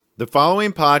The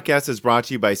following podcast is brought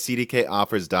to you by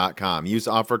CDKOffers.com. Use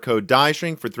offer code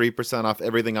DIESHRINK for 3% off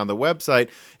everything on the website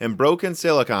and Broken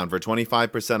Silicon for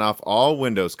 25% off all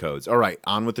Windows codes. All right,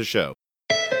 on with the show.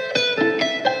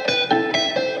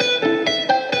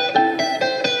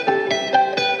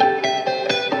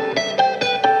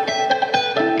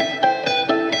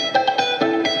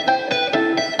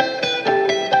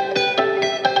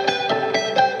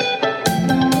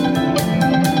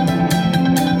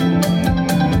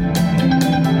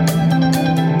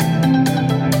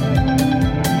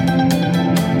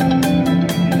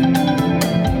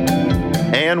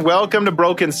 And welcome to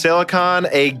Broken Silicon,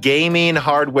 a gaming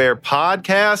hardware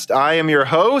podcast. I am your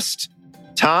host,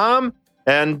 Tom,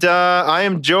 and I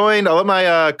am joined. I'll let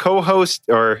my co-host,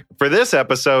 or for this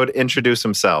episode, introduce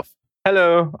himself.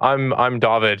 Hello, I'm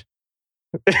David.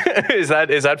 Is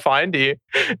that fine to you?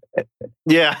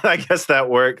 Yeah, I guess that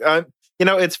worked.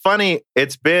 It's funny.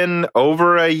 It's been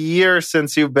over a year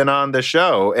since you've been on the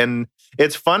show, and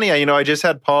it's funny. I just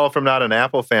had Paul from Not an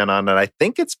Apple Fan on, and I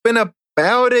think it's been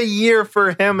about a year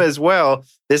for him as well.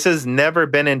 This has never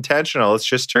been intentional. It's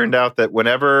just turned out that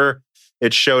whenever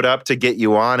it showed up to get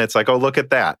you on, it's like, oh, look at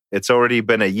that. It's already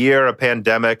been a year, a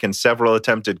pandemic, and several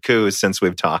attempted coups since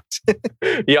we've talked.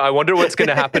 Yeah, I wonder what's going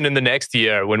to happen in the next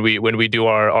year when we do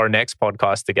our next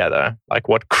podcast together. Like,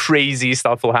 what crazy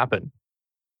stuff will happen?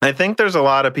 I think there's a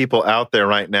lot of people out there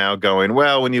right now going,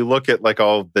 well, when you look at like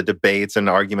all the debates and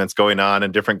arguments going on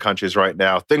in different countries right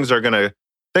now, things aren't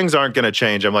going to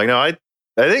change. I'm like, no,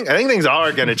 I think things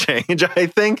are going to change. I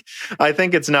think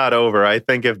it's not over. I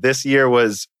think if this year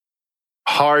was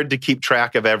hard to keep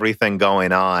track of everything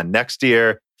going on, next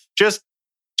year, just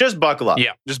buckle up.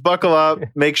 Yeah. Just buckle up.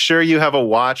 Make sure you have a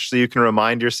watch so you can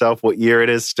remind yourself what year it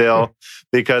is still,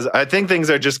 because I think things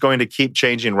are just going to keep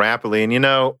changing rapidly. And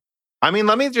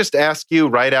let me just ask you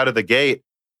right out of the gate,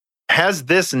 has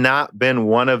this not been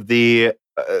one of the,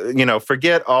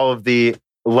 forget all of the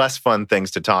less fun things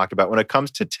to talk about when it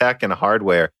comes to tech and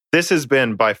hardware? This has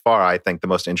been by far, I think, the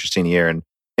most interesting year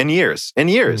in years.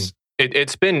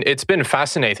 It's been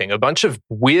fascinating. A bunch of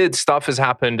weird stuff has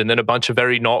happened, and then a bunch of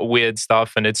very not weird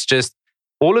stuff, and it's just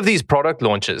all of these product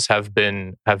launches have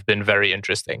been very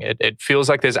interesting. It feels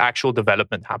like there's actual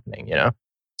development happening.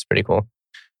 It's pretty cool.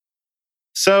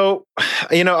 So,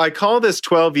 I call this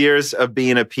 12 years of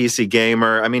being a PC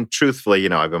gamer. I mean, truthfully,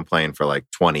 I've been playing for like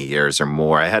 20 years or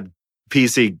more. I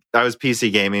was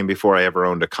PC gaming before I ever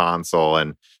owned a console.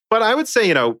 But I would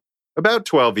say, about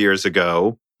 12 years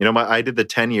ago, I did the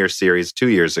 10-year series 2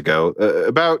 years ago.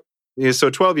 So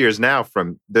 12 years now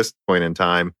from this point in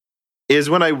time is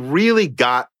when I really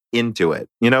got into it.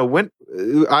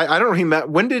 I don't remember,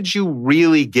 when did you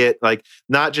really get, like,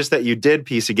 not just that you did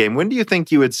PC game, when do you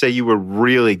think you would say you were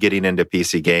really getting into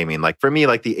PC gaming? Like for me,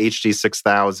 like the HD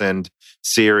 6000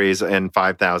 series and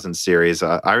 5000 series,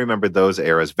 I remember those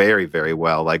eras very, very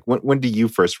well. Like when do you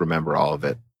first remember all of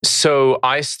it? So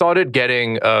I started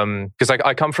getting, because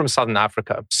I come from Southern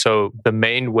Africa. So the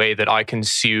main way that I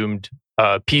consumed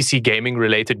PC gaming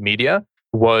related media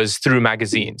was through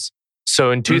magazines.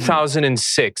 So in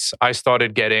 2006, I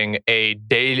started getting a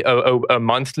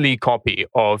monthly copy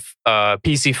of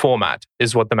PC Format,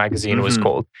 is what the magazine was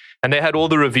called. And they had all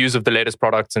the reviews of the latest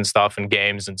products and stuff and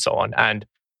games and so on. And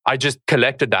I just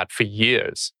collected that for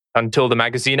years until the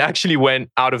magazine actually went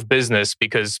out of business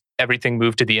because everything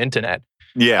moved to the internet.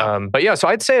 Yeah. So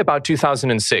I'd say about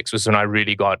 2006 was when I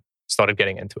really started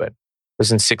getting into it. I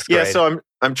was in sixth grade. Yeah, so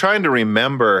I'm trying to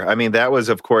remember. I mean, that was,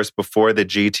 of course, before the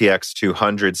GTX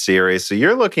 200 series. So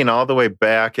you're looking all the way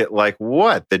back at like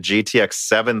what? The GTX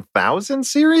 7000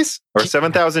 series? Or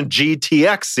 7000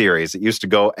 GTX series? It used to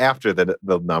go after the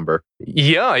number.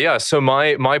 Yeah. So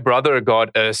my brother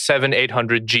got a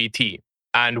 7800 GT.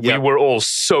 And we were all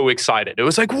so excited. It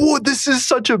was like, whoa, this is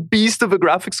such a beast of a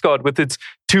graphics card with its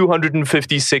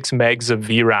 256 megs of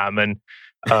VRAM. And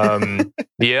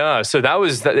so that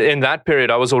was in that period,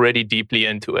 I was already deeply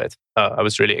into it. I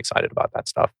was really excited about that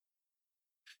stuff.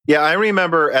 Yeah, I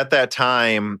remember at that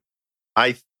time,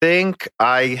 I think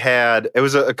it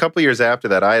was a couple years after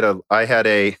that, I had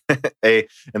a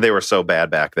and they were so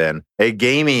bad back then, a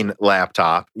gaming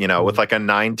laptop, with like a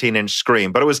 19-inch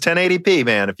screen, but it was 1080p,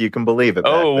 man, if you can believe it.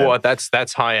 Oh,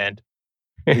 that's high end.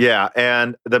 Yeah,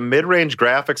 and the mid-range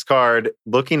graphics card,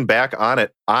 looking back on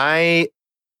it, I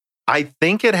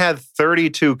think it had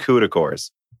 32 CUDA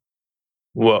cores.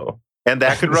 Whoa. And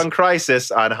that could run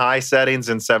Crysis on high settings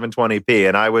in 720p.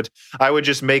 And I would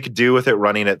just make do with it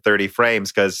running at 30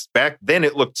 frames because back then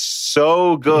it looked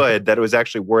so good that it was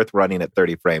actually worth running at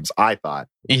 30 frames, I thought.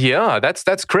 Yeah,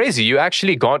 that's crazy. You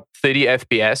actually got 30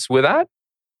 FPS with that?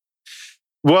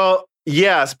 Well,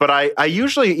 Yes, but I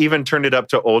usually even turned it up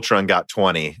to ultra and got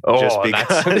 20. Just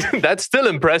because. That's still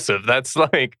impressive. That's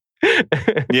like,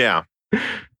 yeah.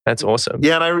 That's awesome.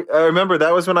 Yeah, and I remember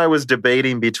that was when I was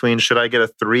debating between should I get a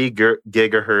 3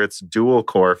 gigahertz dual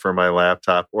core for my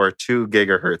laptop or a 2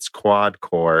 gigahertz quad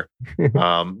core.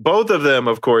 Both of them,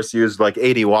 of course, used like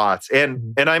 80 watts.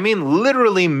 And I mean,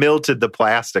 literally melted the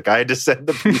plastic. I had to send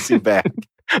the PC back.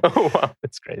 Oh, wow.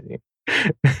 That's crazy.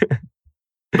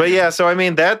 But yeah, so I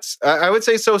mean, I would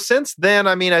say so since then,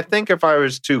 I mean, I think if I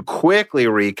was to quickly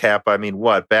recap, I mean,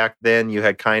 back then you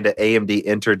had kind of AMD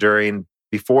entered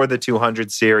before the 200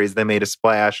 series, they made a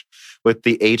splash with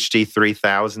the HD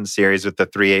 3000 series with the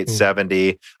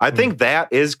 3870. I think that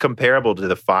is comparable to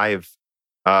the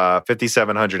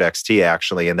 5700 XT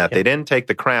actually, in that they didn't take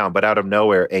the crown, but out of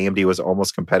nowhere, AMD was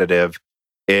almost competitive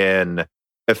in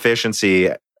efficiency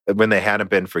when they hadn't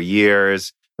been for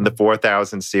years. And the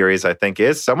 4000 series, I think,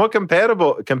 is somewhat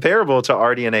comparable to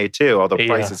RDNA 2, although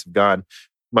prices have gone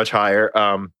much higher.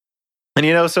 And,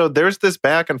 so there's this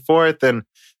back and forth. And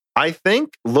I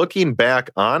think looking back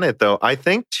on it, though, I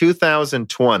think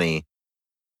 2020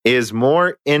 is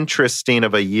more interesting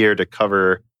of a year to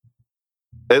cover,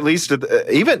 at least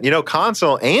even,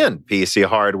 console and PC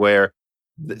hardware,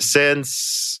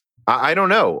 since I don't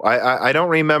know. I don't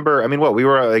remember. I mean, we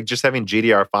were like just having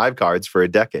GDR5 cards for a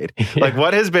decade. Yeah. Like,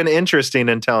 what has been interesting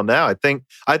until now?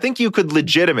 I think you could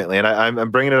legitimately, and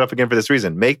I'm bringing it up again for this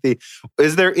reason,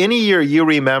 is there any year you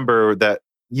remember that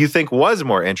you think was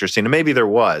more interesting? And maybe there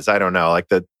was. I don't know. Like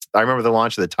I remember the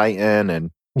launch of the Titan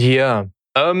and. Yeah.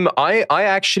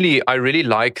 I really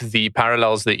like the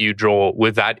parallels that you draw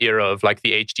with that era of like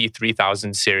the HD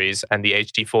 3000 series and the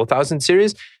HD 4000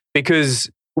 series, because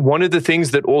one of the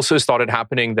things that also started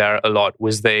happening there a lot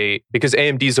was because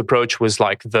AMD's approach was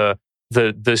like the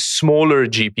smaller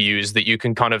GPUs that you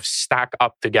can kind of stack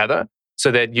up together so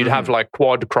that you'd have like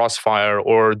quad crossfire,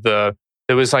 or there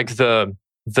was like the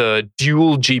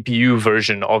dual GPU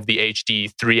version of the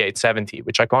HD 3870,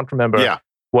 which I can't remember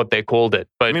what they called it.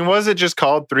 But I mean, was it just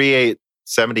called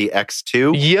 3870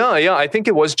 X2? Yeah, I think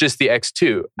it was just the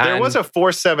X2. There was a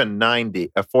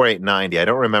 4890. I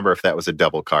don't remember if that was a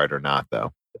double card or not,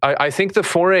 though. I think there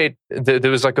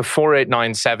was like a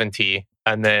 48970,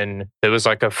 and then there was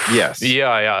like yes.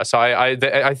 Yeah. So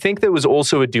I think there was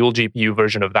also a dual GPU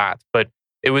version of that. But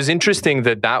it was interesting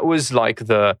that was like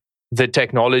the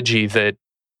technology that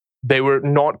they were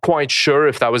not quite sure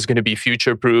if that was going to be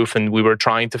future proof, and we were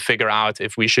trying to figure out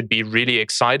if we should be really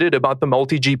excited about the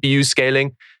multi GPU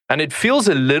scaling. And it feels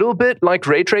a little bit like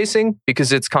ray tracing,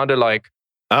 because it's kind of like,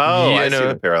 I see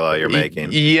the parallel you're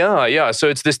making. Yeah. So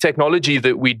it's this technology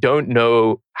that we don't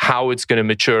know how it's going to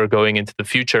mature going into the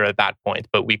future at that point,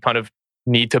 but we kind of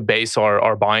need to base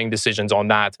our buying decisions on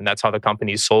that, and that's how the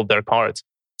companies sold their cards.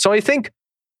 So I think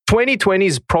 2020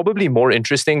 is probably more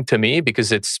interesting to me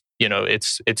because it's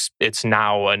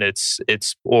now and it's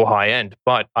all high end.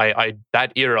 But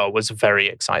that era was very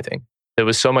exciting. There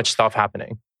was so much stuff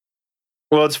happening.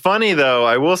 Well, it's funny though.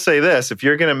 I will say this: if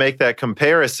you're going to make that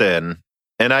comparison.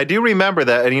 And I do remember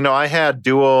that. And, I had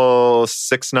dual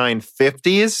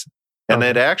 6950s, and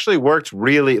it actually worked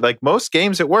really, like most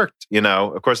games, it worked,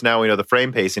 Of course, now we know the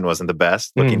frame pacing wasn't the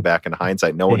best. Looking back in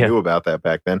hindsight, no one knew about that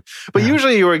back then. But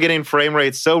usually you were getting frame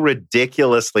rates so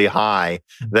ridiculously high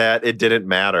that it didn't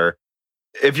matter.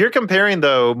 If you're comparing,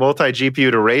 though,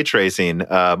 multi-GPU to ray tracing,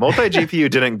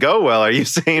 multi-GPU didn't go well. Are you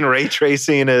saying ray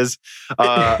tracing is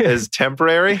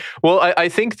temporary? Well, I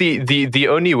think the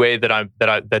only way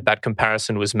that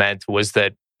comparison was meant was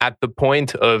that at the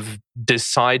point of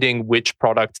deciding which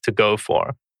product to go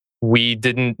for, we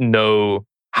didn't know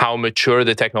how mature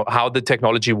how the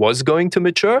technology was going to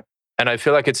mature, and I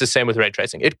feel like it's the same with ray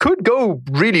tracing. It could go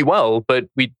really well, but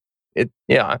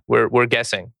we're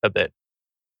guessing a bit.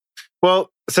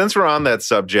 Well, since we're on that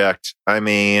subject, I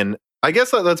mean, I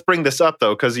guess let's bring this up,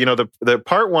 though, because, the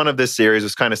part one of this series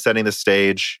was kind of setting the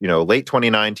stage, late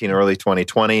 2019, early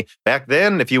 2020. Back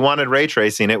then, if you wanted ray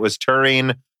tracing, it was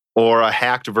Turing or a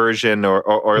hacked version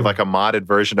or like a modded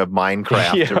version of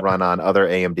Minecraft to run on other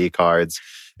AMD cards.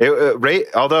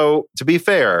 Although, to be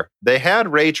fair, they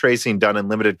had ray tracing done in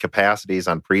limited capacities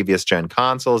on previous gen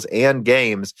consoles and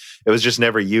games. It was just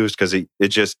never used because it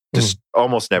just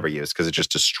almost never used because it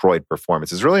just destroyed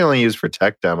performance. It's really only used for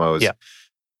tech demos. Yeah.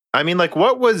 I mean, like,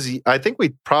 I think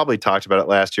we probably talked about it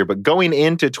last year, but going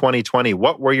into 2020,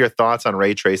 what were your thoughts on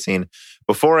ray tracing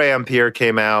before Ampere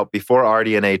came out, before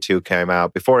RDNA 2 came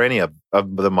out, before any of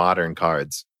the modern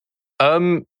cards?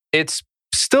 It's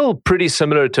still pretty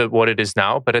similar to what it is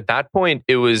now, but at that point,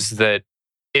 it was that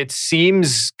it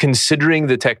seems, considering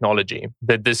the technology,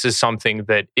 that this is something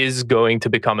that is going to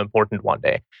become important one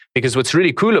day. Because what's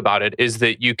really cool about it is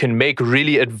that you can make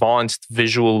really advanced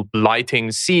visual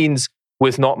lighting scenes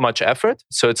with not much effort.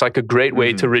 So it's like a great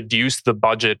way to reduce the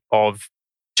budget of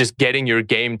just getting your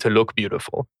game to look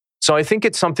beautiful. So I think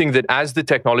it's something that as the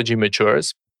technology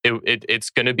matures, it's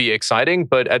going to be exciting.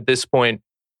 But at this point,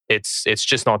 it's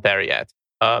just not there yet.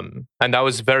 And that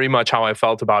was very much how I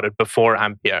felt about it before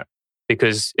Ampere,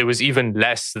 because it was even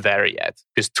less there yet.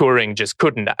 Because Turing just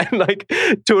couldn't. Like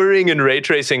Turing and ray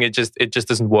tracing, it just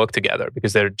doesn't work together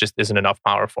because there just isn't enough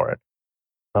power for it.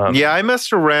 Yeah, I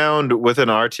messed around with an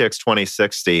RTX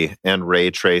 2060 and ray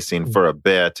tracing for a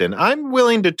bit, and I'm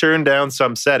willing to turn down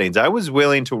some settings. I was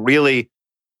willing to really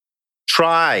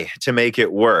try to make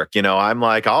it work. You know, I'm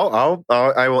like,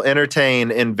 I will entertain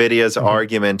NVIDIA's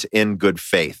argument in good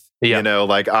faith. Yeah. You know,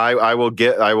 like I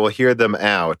will hear them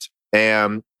out.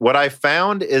 And what I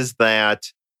found is that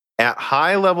at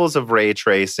high levels of ray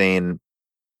tracing,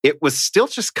 it was still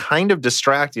just kind of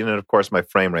distracting. And of course, my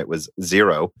frame rate was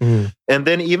 0. And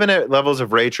then even at levels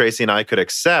of ray tracing I could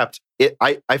accept,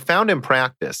 I found in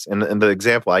practice, and the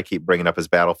example I keep bringing up is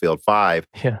Battlefield 5,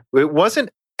 it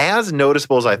wasn't as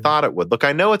noticeable as I thought it would. Look,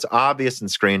 I know it's obvious in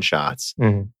screenshots,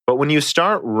 but when you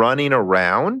start running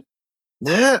around,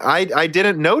 I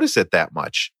didn't notice it that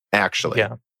much, actually.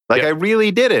 Yeah. I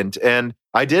really didn't. And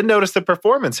I did notice the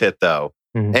performance hit, though.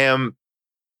 And,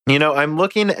 you know, I'm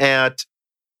looking at,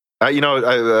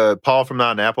 Paul from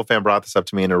Not an Apple Fan brought this up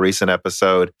to me in a recent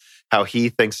episode, how he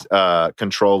thinks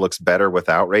Control looks better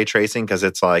without ray tracing, because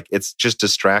it's just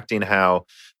distracting how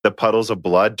the puddles of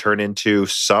blood turn into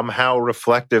somehow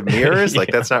reflective mirrors.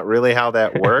 Like, that's not really how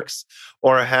that works.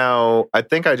 Or how, I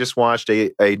think I just watched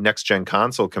a next-gen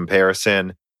console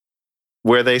comparison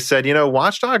where they said, you know,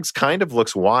 Watch Dogs kind of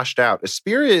looks washed out,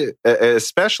 especially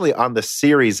on the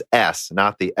Series S,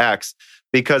 not the X,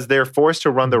 because they're forced to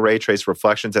run the ray trace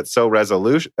reflections at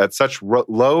such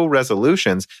low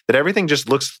resolutions that everything just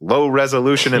looks low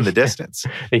resolution in the distance.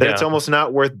 That it's almost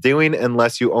not worth doing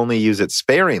unless you only use it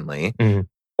sparingly,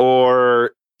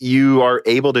 or you are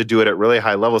able to do it at really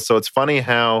high levels. So it's funny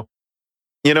how,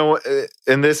 you know,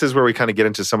 and this is where we kind of get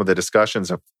into some of the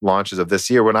discussions of launches of this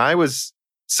year.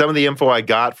 Some of the info I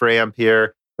got for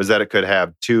Ampere was that it could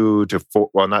have 3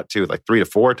 to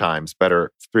 4 times better,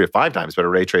 3 to 5 times better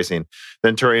ray tracing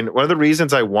than Turing. One of the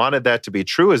reasons I wanted that to be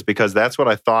true is because that's what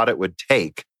I thought it would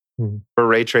take for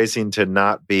ray tracing to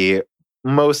not be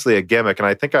mostly a gimmick. And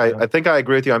I think I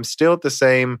agree with you. I'm still at the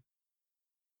same.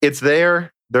 It's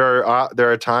there. There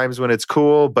are times when it's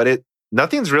cool, but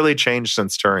nothing's really changed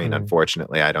since Turing.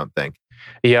 Unfortunately, I don't think.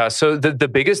 Yeah, so the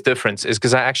biggest difference is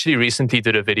because I actually recently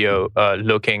did a video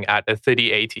looking at a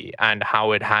 3080 and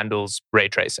how it handles ray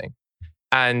tracing.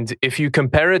 And if you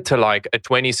compare it to like a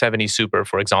 2070 Super,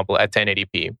 for example, at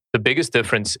 1080p, the biggest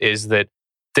difference is that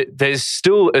there's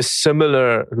still a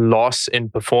similar loss in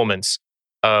performance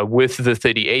with the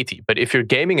 3080. But if you're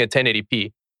gaming at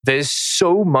 1080p, there's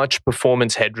so much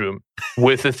performance headroom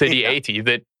with the 3080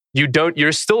 that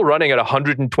you're still running at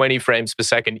 120 frames per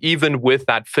second, even with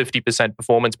that 50%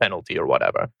 performance penalty or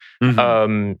whatever.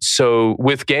 So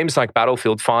with games like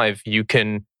Battlefield 5, you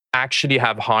can actually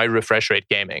have high refresh rate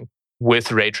gaming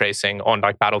with ray tracing on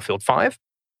like Battlefield 5.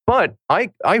 But I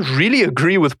really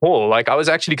agree with Paul. Like I was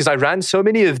actually, because I ran so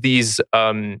many of these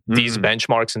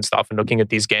benchmarks and stuff and looking at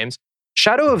these games.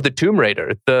 Shadow of the Tomb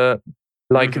Raider, their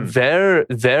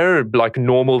like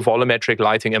normal volumetric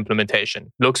lighting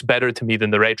implementation looks better to me than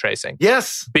the ray tracing.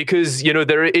 Yes, because you know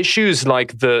there are issues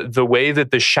like the way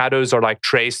that the shadows are like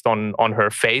traced on her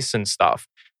face and stuff,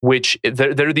 which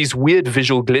there are these weird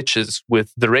visual glitches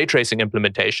with the ray tracing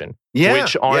implementation,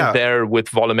 which aren't there with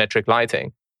volumetric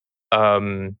lighting.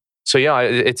 So yeah,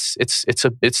 it's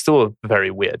still a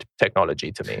very weird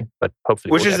technology to me, but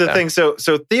hopefully, which is the thing. So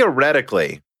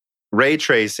theoretically, ray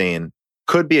tracing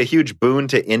could be a huge boon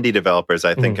to indie developers,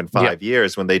 I think, in 5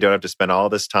 years when they don't have to spend all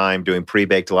this time doing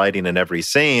pre-baked lighting in every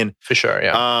scene. For sure,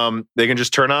 yeah. They can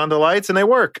just turn on the lights and they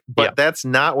work. But that's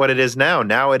not what it is now.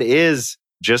 Now it is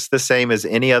just the same as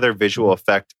any other visual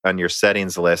effect on your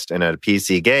settings list in a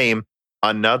PC game.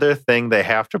 Another thing they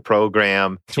have to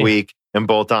program, tweak, and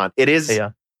bolt on. It is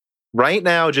right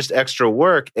now just extra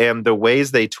work, and the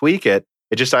ways they tweak it,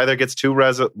 it just either gets too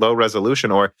low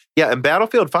resolution or, in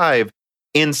Battlefield 5,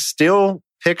 in still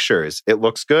pictures, it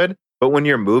looks good. But when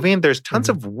you're moving, there's tons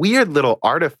of weird little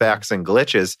artifacts and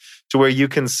glitches to where you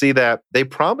can see that they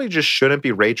probably just shouldn't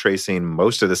be ray tracing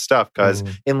most of the stuff, because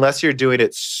unless you're doing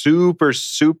it super,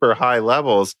 super high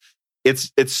levels,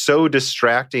 it's so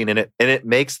distracting and it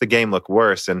makes the game look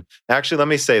worse. And actually, let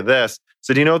me say this.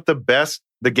 So do you know what the best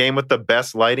the game with the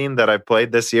best lighting that I've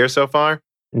played this year so far?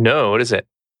 No, what is it?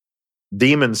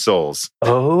 Demon's Souls.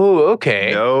 Oh,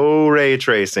 okay. No ray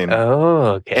tracing.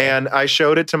 Oh, okay. And I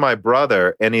showed it to my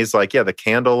brother, and he's like, yeah, the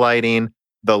candle lighting,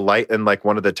 the light in like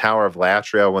one of the Tower of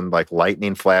Latria when like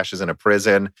lightning flashes in a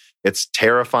prison. It's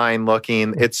terrifying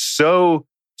looking. It's so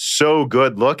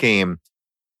good looking.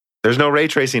 There's no ray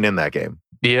tracing in that game.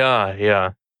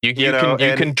 Yeah. You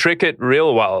can trick it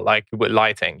real well, like with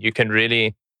lighting. You can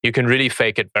really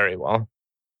fake it very well.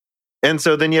 And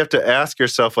so then you have to ask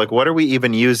yourself, like, what are we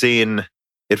even using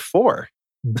it for?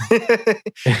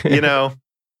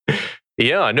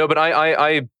 Yeah, no, but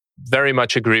I very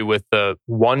much agree with the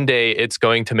one day it's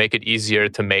going to make it easier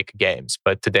to make games,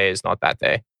 but today is not that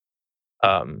day.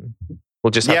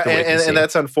 We'll just have to wait and see. And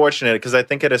that's unfortunate because I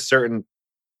think at a certain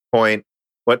point,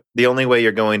 the only way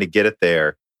you're going to get it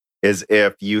there is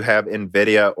if you have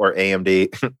NVIDIA or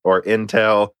AMD or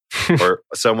Intel or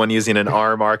someone using an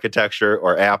ARM architecture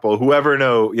or Apple, whoever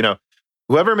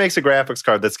makes a graphics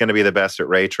card that's going to be the best at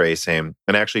ray tracing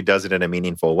and actually does it in a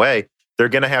meaningful way, they're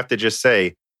going to have to just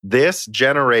say, this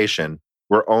generation,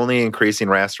 we're only increasing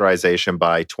rasterization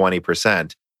by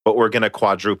 20%, but we're going to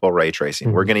quadruple ray tracing.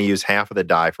 Mm-hmm. We're going to use half of the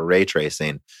die for ray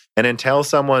tracing. And until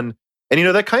someone...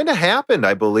 And that kind of happened,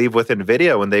 I believe, with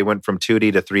NVIDIA when they went from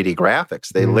 2D to 3D graphics.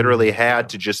 They literally had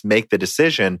to just make the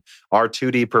decision, our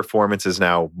 2D performance is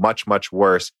now much, much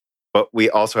worse, but we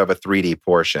also have a 3D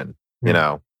portion,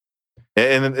 But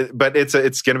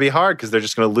it's going to be hard because they're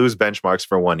just going to lose benchmarks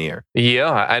for 1 year.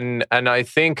 Yeah, and I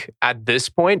think at this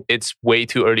point, it's way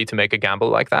too early to make a gamble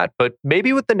like that. But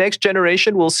maybe with the next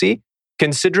generation, we'll see,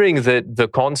 considering that the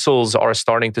consoles are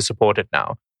starting to support it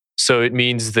now. So it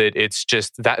means that it's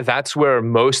just that's where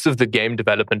most of the game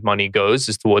development money goes,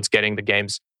 is towards getting the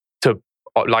games to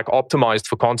like optimized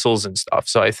for consoles and stuff.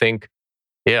 So I think,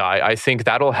 I think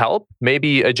that'll help.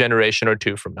 Maybe a generation or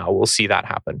two from now, we'll see that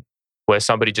happen, where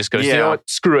somebody just goes, you know what,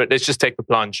 screw it, let's just take the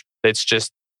plunge. Let's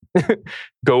just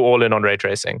go all in on ray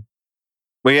tracing.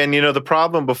 Well, and the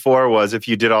problem before was if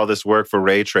you did all this work for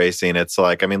ray tracing, it's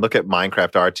like, I mean, look at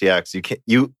Minecraft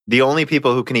RTX. The only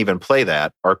people who can even play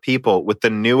that are people with the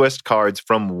newest cards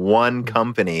from one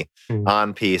company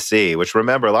on PC, which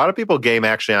remember, a lot of people game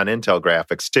actually on Intel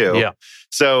graphics too. Yeah.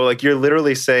 So like you're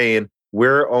literally saying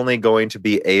we're only going to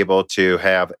be able to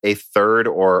have a third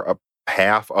or a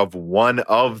half of one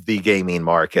of the gaming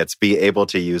markets be able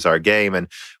to use our game. And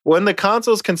when the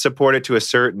consoles can support it to a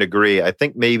certain degree, I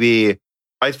think maybe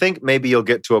you'll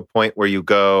get to a point where you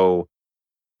go,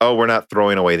 oh, we're not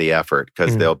throwing away the effort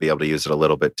because they'll be able to use it a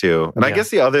little bit too. And I guess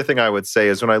the other thing I would say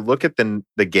is when I look at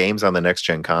the games on the next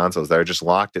gen consoles that are just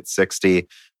locked at 60,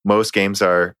 most games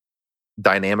are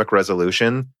dynamic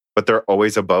resolution, but they're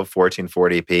always above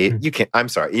 1440p. I'm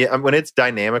sorry. When it's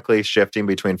dynamically shifting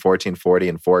between 1440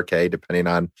 and 4K, depending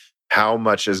on how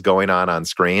much is going on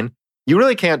screen, you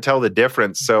really can't tell the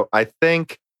difference. So I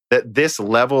think that this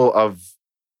level of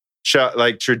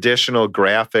like traditional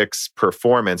graphics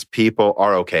performance, people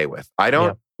are okay with. I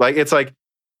don't like. It's like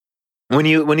when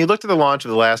you looked at the launch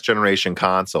of the last generation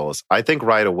consoles, I think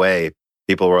right away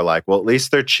people were like, "Well, at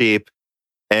least they're cheap."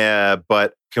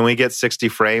 But can we get 60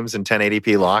 frames and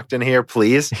 1080p locked in here,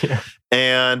 please? Yeah.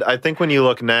 And I think when you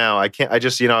look now, I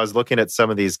was looking at some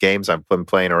of these games I've been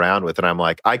playing around with, and I'm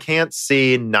like, I can't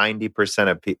see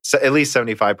 90% of people, at least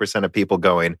 75% of people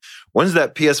going, when's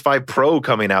that PS5 Pro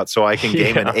coming out so I can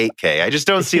game in 8K? I just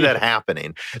don't see that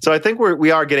happening. So I think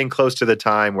we are getting close to the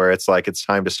time where it's like, it's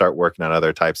time to start working on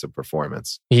other types of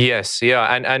performance. Yes. Yeah.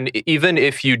 And even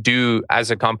if you do, as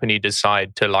a company,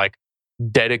 decide to like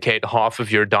dedicate half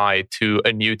of your die to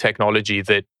a new technology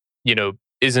that,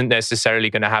 isn't necessarily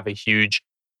going to have a huge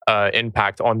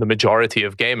impact on the majority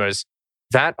of gamers,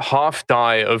 that half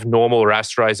die of normal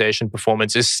rasterization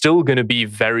performance is still going to be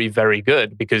very, very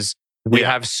good because we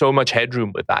have so much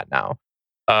headroom with that now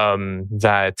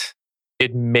that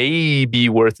it may be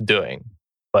worth doing.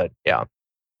 But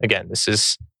again, this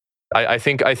is, I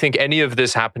think any of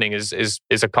this happening is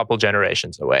a couple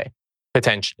generations away,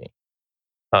 potentially.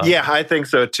 I think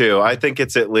so too. I think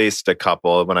it's at least a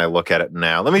couple when I look at it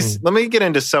now. Let me get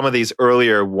into some of these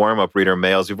earlier warm-up reader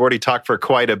mails. We've already talked for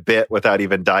quite a bit without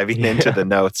even diving into the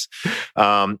notes.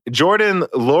 Jordan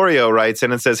Lorio writes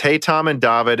in and says, "Hey, Tom and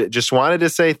David, just wanted to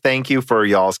say thank you for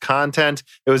y'all's content.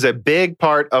 It was a big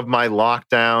part of my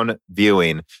lockdown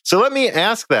viewing." So let me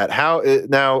ask that.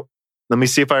 Now, let me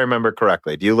see if I remember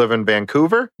correctly. Do you live in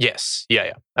Vancouver? Yes.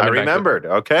 Yeah. I remembered.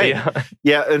 Okay.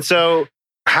 Yeah. And so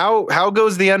How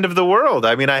goes the end of the world?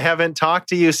 I mean, I haven't talked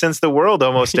to you since the world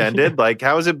almost ended. Like,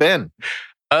 how's it been?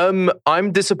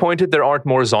 I'm disappointed there aren't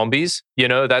more zombies.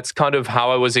 That's kind of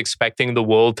how I was expecting the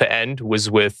world to end, was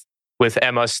with with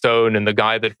Emma Stone and the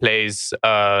guy that plays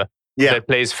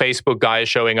Facebook guy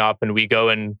showing up, and we go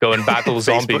and battle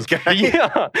zombies.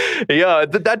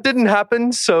 That didn't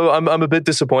happen, so I'm a bit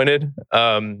disappointed.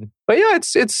 But yeah,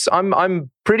 I'm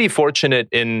pretty fortunate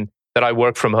in that I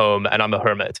work from home and I'm a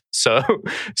hermit. So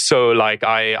like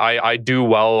I do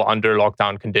well under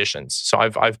lockdown conditions. So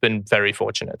I've been very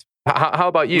fortunate. How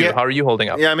about you? Yeah. How are you holding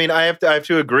up? Yeah, I mean, I have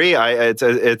to agree.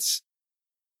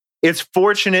 It's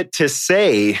fortunate to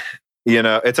say.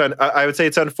 I would say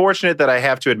it's unfortunate that I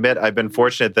have to admit I've been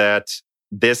fortunate that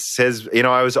this has,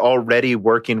 I was already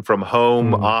working from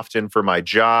home often for my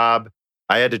job.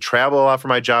 I had to travel a lot for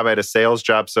my job. I had a sales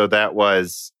job. So that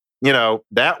was,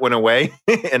 that went away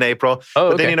in April.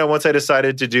 But then, once I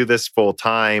decided to do this full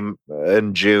time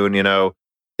in June,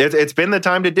 it's been the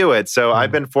time to do it. So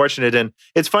I've been fortunate. And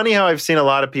it's funny how I've seen a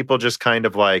lot of people just kind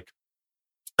of like,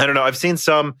 I don't know, I've seen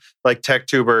some like tech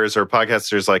tubers or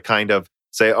podcasters like kind of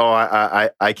say, oh,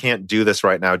 I can't do this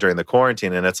right now during the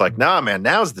quarantine. And it's like, nah, man,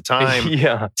 now's the time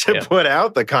to put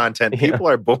out the content. People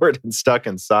are bored and stuck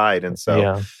inside. And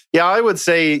so, I would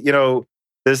say,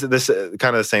 this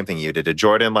kind of the same thing you did,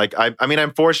 Jordan. Like, I mean,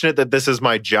 I'm fortunate that this is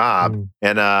my job,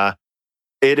 and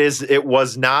it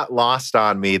was not lost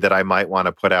on me that I might want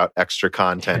to put out extra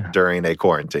content during a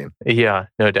quarantine. Yeah,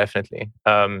 no, definitely.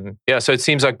 So it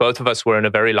seems like both of us were in a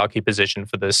very lucky position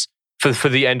for this. For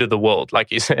the end of the world, like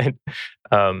you said.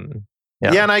 And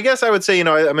I guess I would say,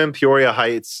 I'm in Peoria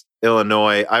Heights,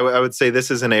 Illinois. I would say this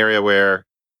is an area where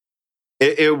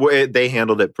they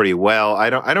handled it pretty well. I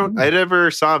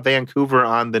never saw Vancouver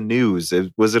on the news.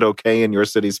 Was it okay in your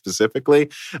city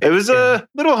specifically? It was a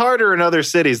little harder in other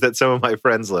cities that some of my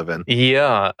friends live in.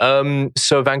 Yeah.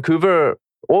 So Vancouver,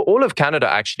 all of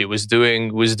Canada actually was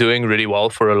doing really well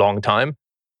for a long time.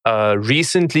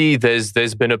 Recently,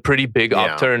 there's been a pretty big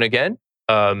upturn again,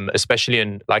 especially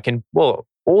all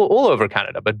over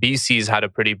Canada. But BC's had a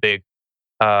pretty big,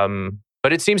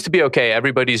 but it seems to be okay.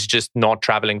 Everybody's just not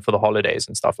traveling for the holidays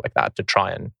and stuff like that to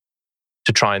try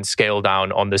and scale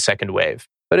down on the second wave.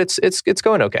 But it's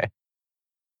going okay.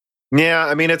 Yeah,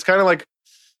 I mean, it's kind of like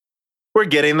we're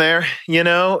getting there,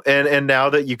 and now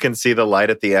that you can see the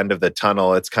light at the end of the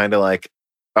tunnel, it's kind of like,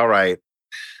 all right.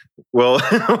 We'll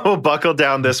buckle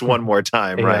down this one more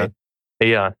time, right?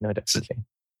 Yeah, no, definitely.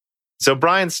 So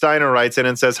Brian Steiner writes in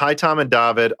and says, hi, Tom and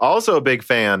David. Also a big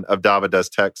fan of David Does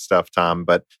Tech stuff, Tom.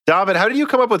 But David, how did you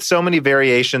come up with so many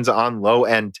variations on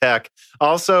low-end tech?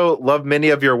 Also, love many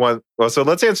of your one. Well, so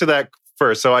let's answer that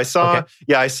first. So I saw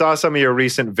some of your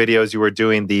recent videos. You were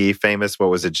doing the famous,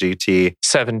 what was it, GT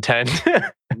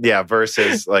 710?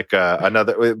 versus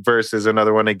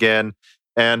another one again.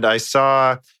 And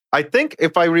I think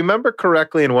if I remember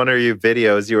correctly in one of your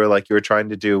videos, you were trying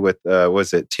to do with,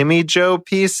 was it Timmy Joe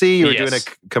PC? You were doing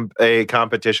a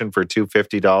competition for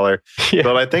 $250. Yeah.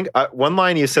 But I think one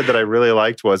line you said that I really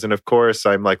liked was, and of course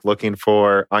I'm like looking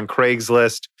for on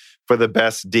Craigslist for the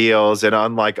best deals. And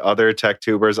unlike other tech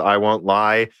tubers, I won't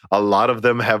lie, a lot of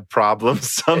them have problems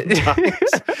sometimes.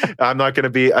 I'm not going to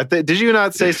be, did you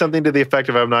not say something to the effect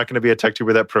of, I'm not going to be a tech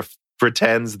tuber that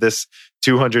pretends this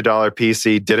 $200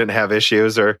 PC didn't have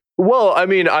issues? Or well, I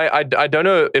mean, I don't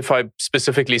know if I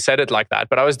specifically said it like that,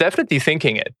 but I was definitely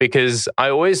thinking it, because I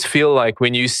always feel like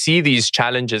when you see these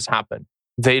challenges happen,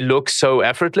 they look so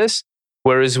effortless.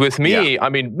 Whereas with me, I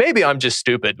mean, maybe I'm just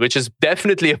stupid, which is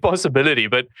definitely a possibility,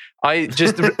 but I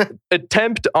just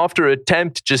attempt after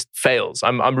attempt just fails.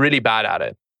 I'm really bad at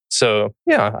it. So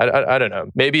yeah, I don't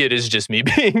know. Maybe it is just me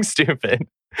being stupid.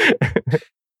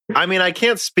 I mean, I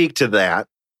can't speak to that,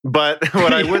 but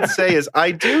what I would say is I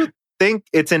do think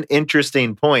it's an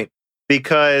interesting point,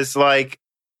 because like,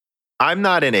 I'm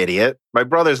not an idiot. My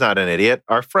brother's not an idiot.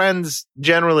 Our friends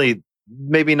generally,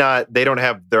 maybe not, they don't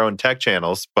have their own tech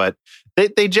channels, but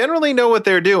they generally know what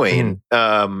they're doing.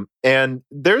 And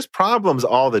there's problems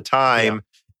all the time. Yeah.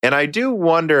 And I do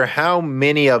wonder how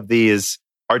many of these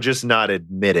are just not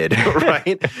admitted,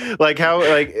 right? Like how,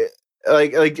 like,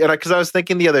 because I was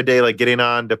thinking the other day, like getting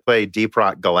on to play Deep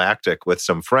Rock Galactic with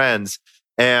some friends,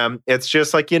 and it's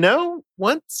just like,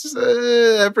 once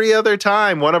every other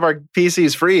time one of our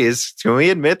PCs freeze, can we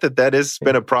admit that has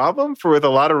been a problem with a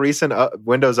lot of recent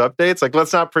Windows updates? Like,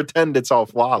 let's not pretend it's all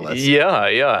flawless.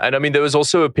 Yeah. And I mean, there was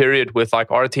also a period with like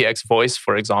RTX Voice,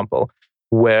 for example,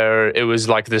 where it was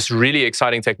like this really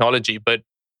exciting technology, but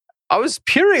I was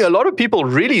hearing a lot of people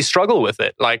really struggle with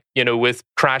it, like, with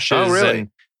crashes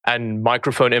and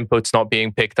microphone inputs not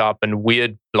being picked up and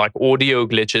weird like audio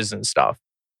glitches and stuff.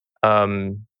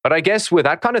 But I guess with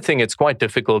that kind of thing, it's quite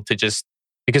difficult to just,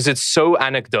 because it's so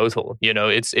anecdotal,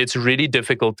 it's really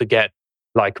difficult to get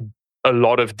like a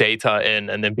lot of data in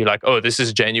and then be like, oh, this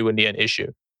is genuinely an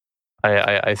issue.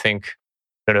 I think.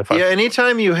 I don't know if Yeah,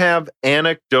 anytime you have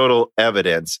anecdotal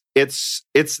evidence, this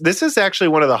is actually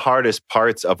one of the hardest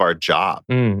parts of our job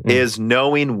is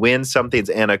knowing when something's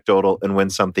anecdotal and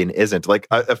when something isn't. Like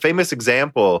a famous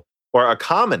example or a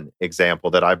common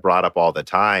example that I brought up all the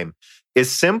time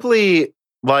is simply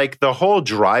like the whole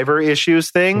driver issues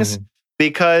things,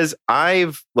 because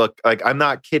I'm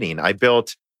not kidding. I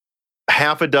built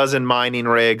half a dozen mining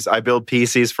rigs. I build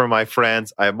PCs for my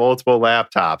friends. I have multiple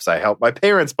laptops. I help my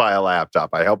parents buy a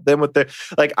laptop. I help them with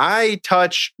I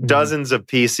touch dozens of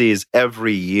PCs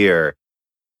every year.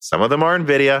 Some of them are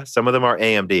NVIDIA. Some of them are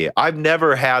AMD. I've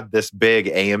never had this big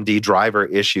AMD driver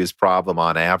issues problem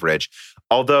on average.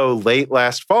 Although late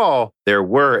last fall, there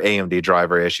were AMD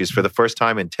driver issues for the first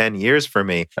time in 10 years for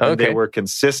me. And they were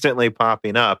consistently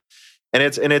popping up. And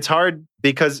it's hard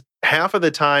because half of the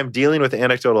time dealing with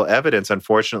anecdotal evidence,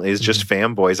 unfortunately, is just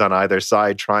fanboys on either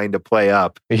side trying to play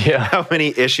up how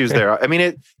many issues there are. I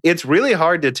mean, it's really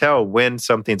hard to tell when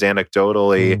something's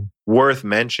anecdotally worth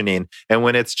mentioning and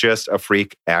when it's just a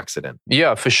freak accident.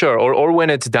 Yeah, for sure. Or when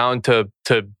it's down to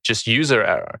just user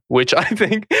error, which I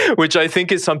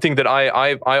think is something that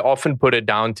I often put it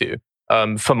down to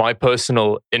for my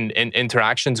personal in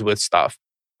interactions with stuff.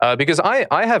 Because I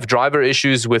have driver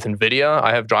issues with NVIDIA,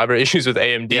 I have driver issues with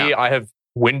AMD, I have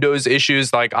Windows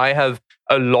issues. Like I have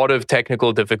a lot of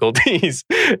technical difficulties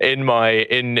in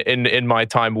my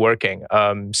time working.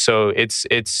 So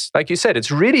it's like you said, it's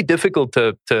really difficult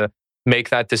to make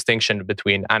that distinction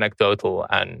between anecdotal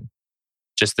and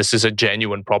just this is a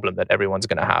genuine problem that everyone's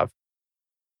going to have.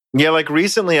 Yeah, like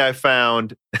recently I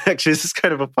found actually this is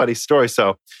kind of a funny story.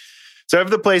 So I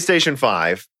have the PlayStation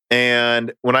 5.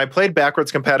 And when I played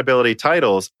backwards compatibility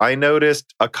titles, I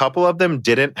noticed a couple of them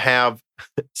didn't have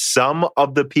some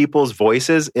of the people's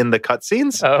voices in the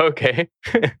cutscenes. Oh, okay.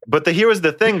 But here was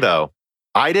the thing, though.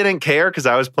 I didn't care because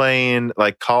I was playing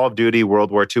like Call of Duty World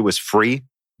War II was free,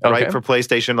 right, for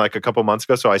PlayStation like a couple months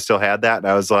ago. So I still had that. And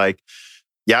I was like,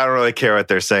 yeah, I don't really care what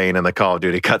they're saying in the Call of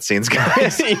Duty cutscenes,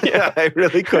 guys. I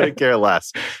really couldn't care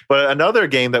less. But another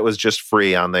game that was just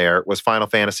free on there was Final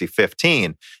Fantasy 15.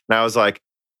 And I was like,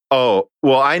 oh,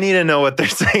 well, I need to know what they're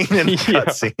saying in the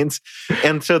cutscenes.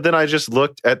 And so then I just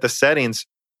looked at the settings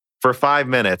for 5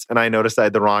 minutes and I noticed I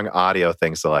had the wrong audio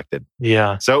thing selected.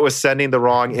 Yeah. So it was sending the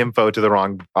wrong info to the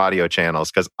wrong audio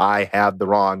channels because I had the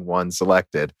wrong one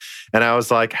selected. And I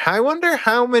was like, I wonder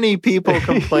how many people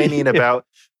complaining about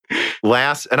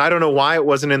and I don't know why it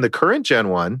wasn't in the current gen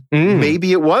one.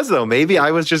 Maybe it was though. Maybe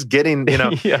I was just getting,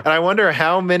 and I wonder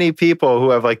how many people who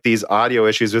have like these audio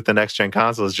issues with the next gen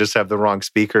consoles just have the wrong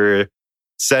speaker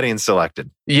settings selected.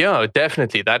 Yeah,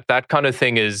 definitely. That kind of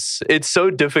thing it's so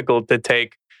difficult to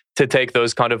take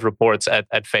those kind of reports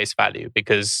at face value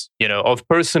because, of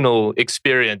personal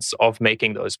experience of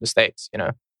making those mistakes,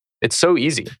 it's so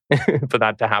easy for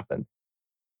that to happen.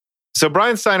 So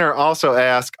Brian Steiner also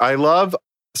asked, I love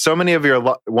so many of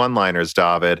your one-liners,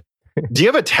 David. Do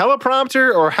you have a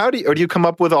teleprompter, or do you come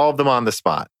up with all of them on the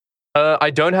spot? I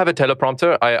don't have a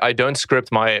teleprompter. I don't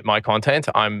script my content.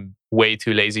 I'm way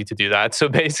too lazy to do that. So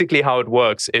basically, how it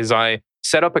works is I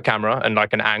set up a camera and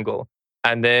like an angle,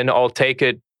 and then I'll take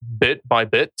it bit by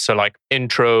bit. So like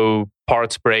intro,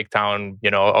 parts breakdown.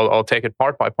 I'll take it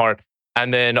part by part,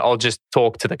 and then I'll just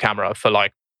talk to the camera for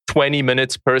like 20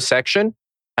 minutes per section.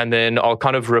 And then I'll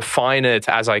kind of refine it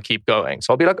as I keep going.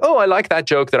 So I'll be like, oh, I like that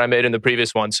joke that I made in the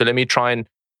previous one. So let me try and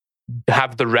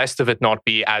have the rest of it not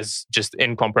be as just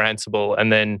incomprehensible.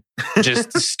 And then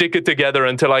just stick it together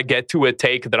until I get to a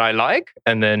take that I like.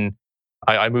 And then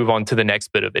I move on to the next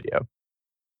bit of video.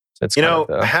 So it's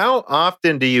how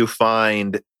often do you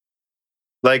find,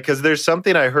 like, because there's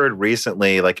something I heard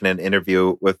recently, like in an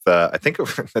interview with, I think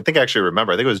I actually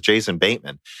remember, I think it was Jason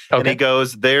Bateman. Okay. And he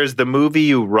goes, there's the movie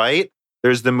you write,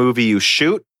 there's the movie you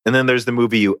shoot, and then there's the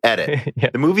movie you edit.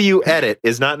 The movie you edit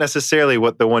is not necessarily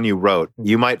what the one you wrote.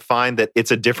 You might find that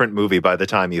it's a different movie by the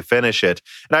time you finish it.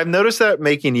 And I've noticed that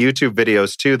making YouTube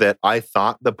videos too, that I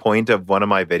thought the point of one of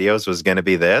my videos was going to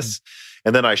be this.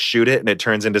 And then I shoot it and it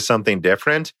turns into something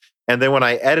different. And then when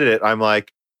I edit it, I'm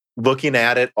like, looking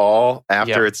at it all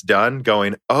after it's done,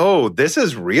 going, oh, this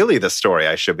is really the story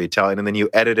I should be telling. And then you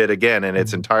edit it again and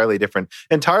it's entirely different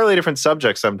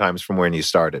subject sometimes from when you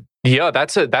started. Yeah,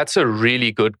 that's a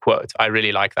really good quote. I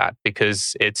really like that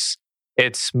because it's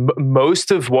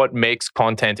most of what makes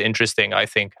content interesting, I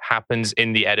think, happens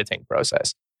in the editing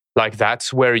process. Like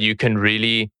that's where you can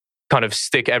really kind of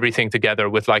stick everything together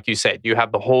with, like you said, you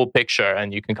have the whole picture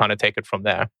and you can kind of take it from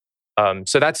there.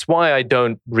 So that's why I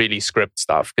don't really script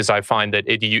stuff, because I find that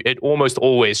it almost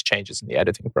always changes in the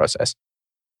editing process.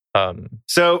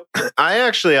 So I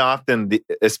actually often,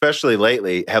 especially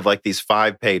lately, have like these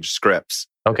 5-page scripts.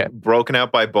 Okay. Broken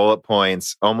out by bullet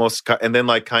points, and then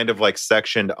like kind of like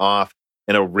sectioned off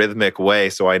in a rhythmic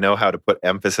way, so I know how to put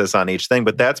emphasis on each thing.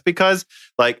 But that's because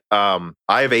like I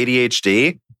have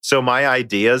ADHD, so my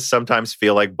ideas sometimes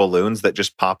feel like balloons that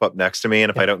just pop up next to me, and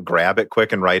if I don't grab it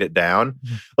quick and write it down,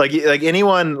 like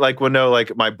anyone like would know.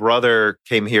 Like my brother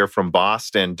came here from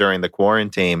Boston during the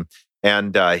quarantine.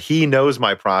 And he knows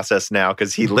my process now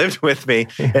because he lived with me,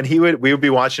 and we would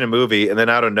be watching a movie, and then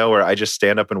out of nowhere, I just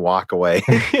stand up and walk away.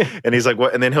 And he's like,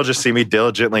 "What?" And then he'll just see me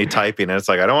diligently typing, and it's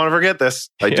like, I don't want to forget this.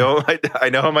 I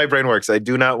know how my brain works. I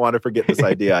do not want to forget this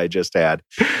idea I just had.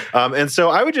 And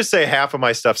so I would just say half of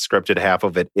my stuff's scripted, half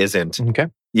of it isn't. Okay.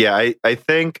 Yeah, I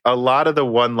think a lot of the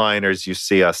one-liners you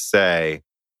see us say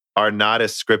are not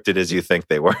as scripted as you think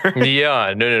they were.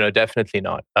 Yeah, no, definitely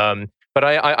not. But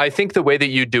I think the way that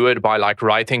you do it by like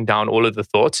writing down all of the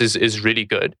thoughts is really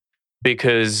good,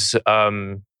 because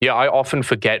I often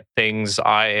forget things.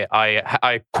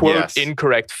 I quote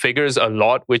incorrect figures a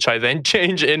lot, which I then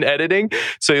change in editing.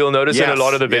 So you'll notice in a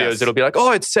lot of the videos, it'll be like,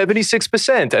 oh, it's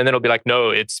 76%. And then it'll be like, no,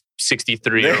 it's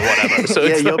 63 or whatever. So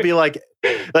you'll be like,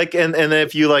 and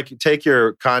if you like take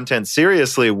your content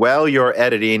seriously while you're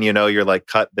editing, you're like,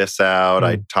 cut this out.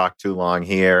 I talk too long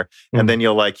here. And then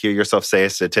you'll like hear yourself say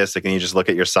a statistic, and you just look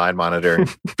at your side monitor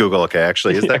and Google, okay,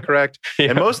 actually, is that correct?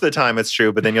 And most of the time it's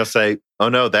true, but then you'll say, oh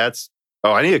no,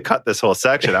 I need to cut this whole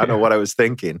section. I don't know what I was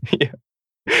thinking.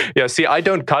 Yeah. See, I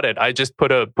don't cut it. I just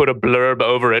put a blurb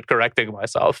over it, correcting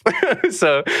myself.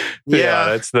 So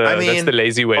that's the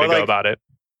lazy way to go about it.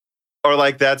 Or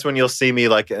like that's when you'll see me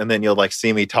like, and then you'll like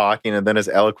see me talking, and then as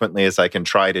eloquently as I can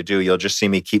try to do, you'll just see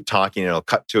me keep talking, and it'll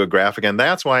cut to a graphic. And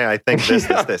that's why I think this.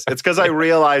 It's because I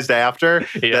realized after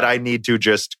that I need to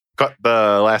just cut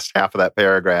the last half of that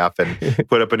paragraph and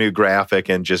put up a new graphic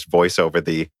and just voice over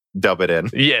dub it in.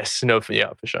 Yes,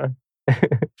 for sure.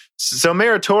 So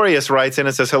Meritorious writes in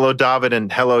and says, hello, David,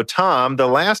 and hello, Tom. The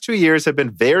last 2 years have been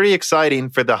very exciting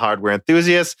for the hardware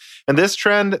enthusiasts, and this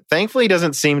trend thankfully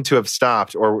doesn't seem to have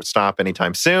stopped or stop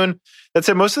anytime soon. That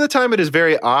said, most of the time it is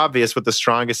very obvious what the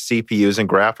strongest CPUs and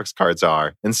graphics cards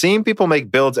are, and seeing people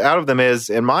make builds out of them is,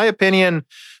 in my opinion,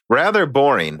 rather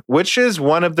boring, which is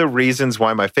one of the reasons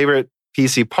why my favorite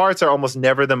PC parts are almost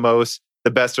never the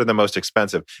best or the most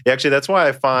expensive. Actually, that's why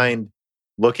I find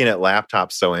looking at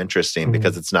laptops so interesting,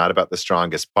 because it's not about the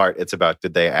strongest part. It's about,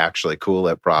 did they actually cool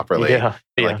it properly?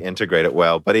 Like integrate it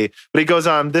well. But he goes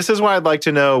on, this is why I'd like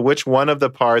to know which one of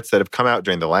the parts that have come out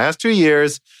during the last 2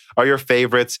 years are your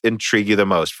favorites, intrigue you the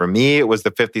most. For me, it was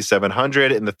the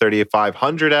 5700 and the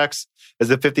 3500X, as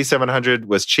the 5700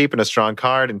 was cheap and a strong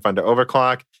card and fun to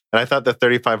overclock. And I thought the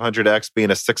 3500X being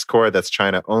a 6-core that's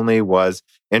China only was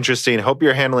interesting. Hope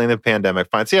you're handling the pandemic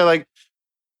fine. So like,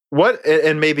 what,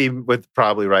 and maybe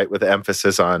probably with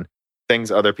emphasis on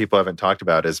things other people haven't talked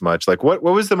about as much. Like what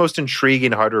was the most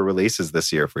intriguing hardware releases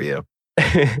this year for you?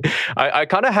 I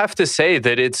kind of have to say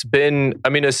that it's been,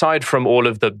 aside from all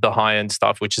of the high-end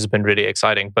stuff, which has been really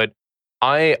exciting, but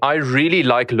I really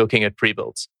like looking at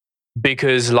pre-builds,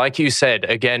 because like you said,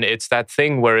 again, it's that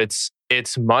thing where it's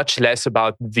much less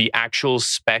about the actual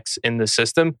specs in the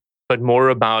system, but more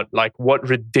about like what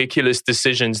ridiculous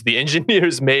decisions the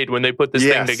engineers made when they put this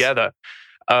thing together.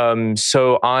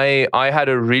 So I had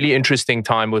a really interesting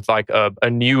time with like a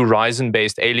new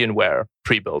Ryzen-based Alienware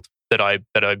pre-build that I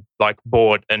like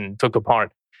bought and took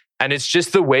apart. And it's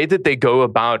just the way that they go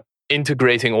about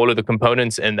integrating all of the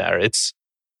components in there. It's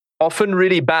often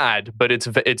really bad, but it's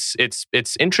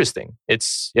interesting.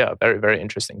 It's very, very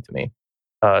interesting to me.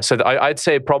 So I'd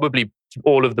say probably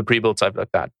all of the pre-builds I've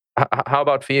looked at. How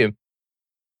about for you?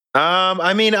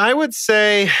 I would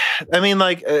say,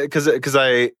 because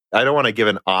I don't want to give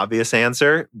an obvious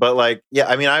answer, but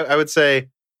I would say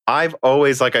I've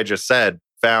always, like I just said,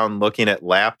 found looking at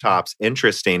laptops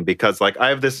interesting, because like I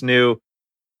have this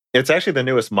it's actually the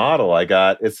newest model I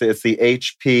got. It's the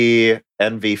HP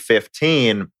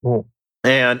NV15. Ooh.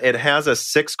 And it has a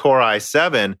 6-core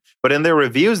i7, but in their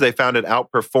reviews, they found it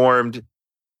outperformed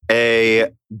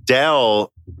a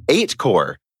Dell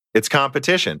 8-core. Its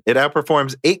competition. It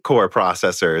outperforms 8-core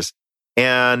processors.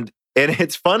 And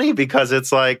it's funny because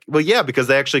it's like, because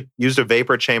they actually used a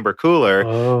vapor chamber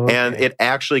cooler, and it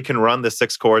actually can run the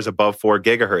 6 cores above 4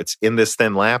 gigahertz in this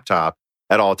thin laptop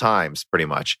at all times, pretty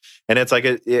much. And it's like,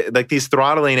 like these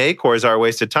throttling 8 cores are a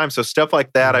waste of time. So stuff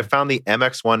like that, I found the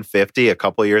MX150 a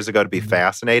couple of years ago to be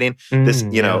fascinating. This,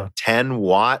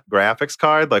 10-watt graphics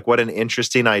card, like what an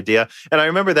interesting idea. And I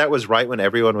remember that was right when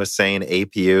everyone was saying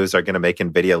APUs are going to make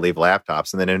NVIDIA leave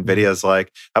laptops. And then NVIDIA's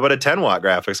like, how about a 10-watt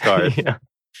graphics card?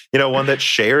 one that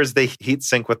shares the heat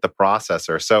sink with the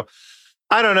processor. So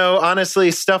I don't know. Honestly,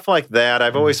 stuff like that,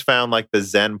 I've always found like the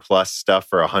Zen Plus stuff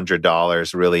for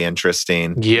 $100 really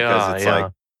interesting. Because it's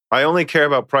like, I only care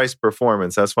about price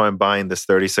performance. That's why I'm buying this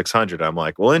 3600. I'm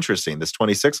like, well, interesting. This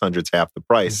 2600 is half the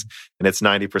price and it's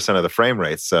 90% of the frame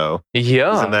rate. So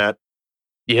isn't that?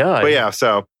 Yeah. But yeah,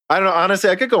 so I don't know. Honestly,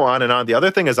 I could go on and on. The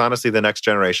other thing is honestly the next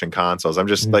generation consoles. I'm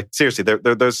just like, seriously,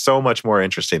 they're so much more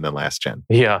interesting than last gen.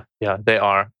 Yeah, they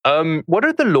are. What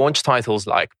are the launch titles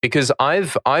like? Because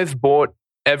I've bought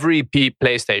every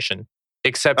PlayStation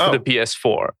except for the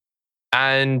PS4.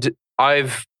 And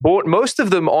I've bought most of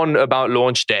them on about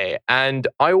launch day. And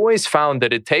I always found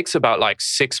that it takes about like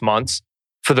 6 months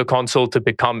for the console to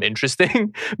become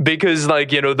interesting because like,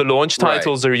 the launch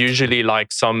titles are usually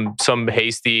like some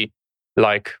hasty,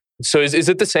 like, so is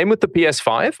it the same with the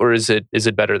PS5 or is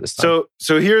it better this time? So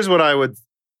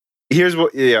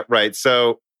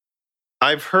So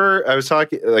I was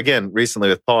talking again recently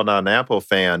with Paul, not an Apple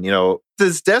fan,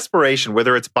 this desperation,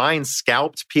 whether it's buying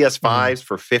scalped PS5s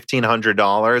for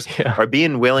 $1,500 or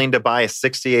being willing to buy a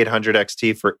 6800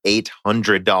 XT for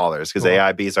 $800 because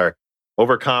AIBs are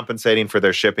overcompensating for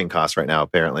their shipping costs right now,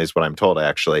 apparently, is what I'm told,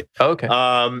 actually. Okay.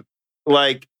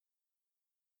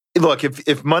 Look,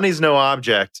 if money's no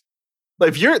object,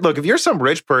 if you're some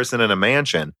rich person in a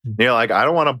mansion, and you're like, I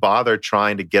don't want to bother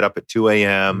trying to get up at 2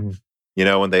 a.m.,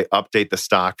 when they update the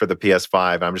stock for the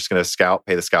PS5, I'm just going to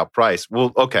pay the scalp price.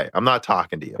 Well, okay, I'm not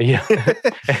talking to you. Yeah.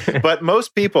 But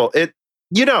most people,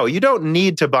 you don't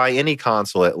need to buy any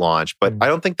console at launch, but I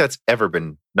don't think that's ever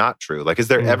been not true. Like, has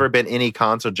there ever been any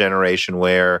console generation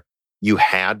where you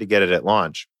had to get it at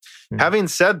launch? Having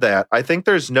said that, I think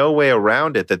there's no way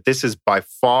around it that this is by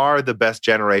far the best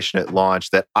generation at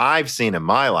launch that I've seen in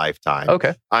my lifetime.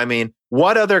 Okay. I mean,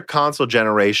 what other console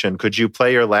generation could you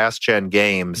play your last gen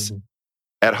games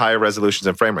at higher resolutions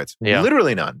and frame rates? Yeah.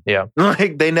 Literally none. Yeah.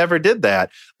 Like, they never did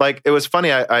that. Like, it was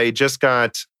funny. I just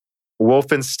got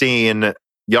Wolfenstein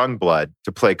Youngblood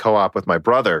to play co-op with my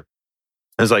brother.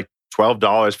 It was like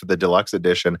 $12 for the deluxe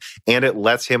edition, and it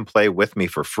lets him play with me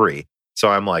for free. So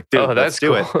I'm like, dude, let's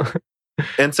do it.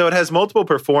 And so it has multiple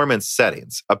performance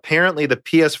settings. Apparently, the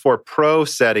PS4 Pro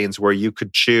settings where you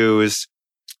could choose,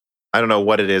 I don't know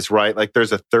what it is, right? Like,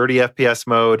 there's a 30 FPS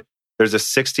mode, there's a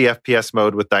 60 FPS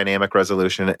mode with dynamic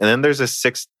resolution, and then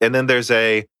there's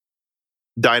a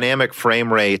dynamic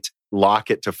frame rate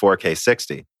lock it to 4K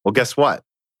 60. Well, guess what?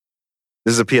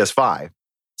 This is a PS5.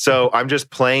 So I'm just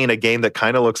playing a game that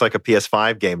kind of looks like a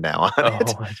PS5 game now on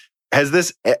it.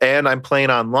 And I'm playing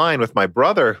online with my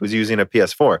brother who's using a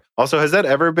PS4. Also, has that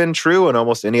ever been true in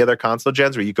almost any other console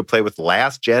gens where you could play with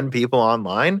last gen people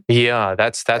online? Yeah,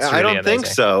 that's really I don't think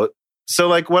so. So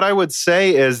like what I would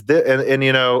say is that,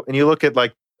 and you look at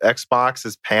like Xbox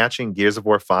is patching Gears of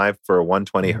War 5 for a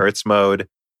 120 hertz mode.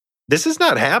 This has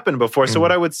not happened before. So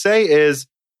what I would say is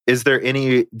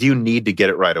do you need to get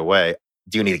it right away?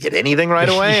 Do you need to get anything right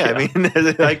away? Yeah. I mean,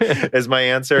 like, is my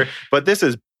answer. But this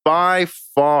is by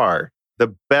far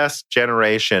the best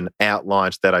generation at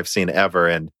launch that I've seen ever.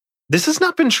 And this has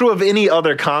not been true of any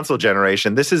other console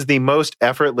generation. This is the most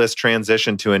effortless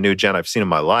transition to a new gen I've seen in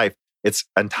my life. It's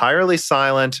entirely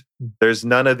silent. There's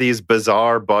none of these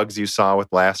bizarre bugs you saw with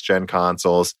last gen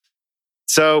consoles.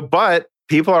 So, but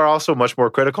people are also much more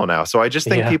critical now. So I just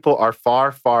think people are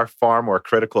far, far, far more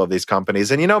critical of these companies.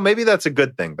 And, maybe that's a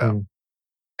good thing, though.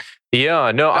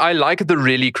 Yeah, no, I like the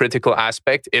really critical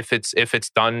aspect if it's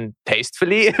done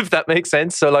tastefully, if that makes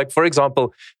sense. So, like, for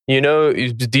example,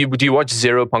 do you watch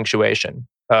Zero Punctuation?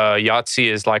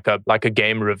 Yahtzee is like a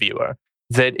game reviewer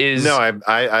that is. No,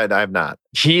 I've not.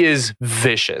 He is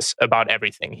vicious about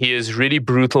everything. He is really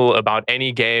brutal about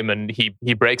any game, and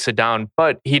he breaks it down.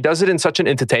 But he does it in such an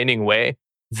entertaining way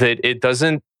that it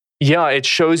doesn't. Yeah, it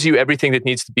shows you everything that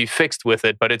needs to be fixed with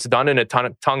it, but it's done in a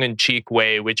tongue-in-cheek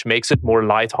way, which makes it more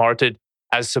lighthearted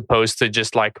as opposed to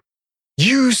just like,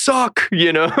 you suck,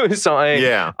 So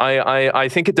I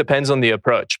think it depends on the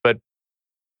approach, but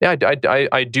yeah,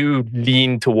 I do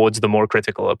lean towards the more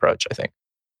critical approach, I think.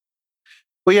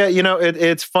 Well, yeah,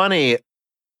 it's funny.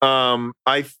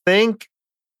 I think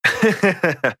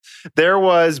there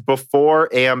was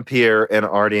before Ampere and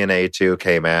RDNA 2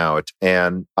 came out,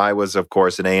 and I was, of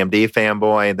course, an AMD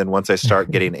fanboy. And then once I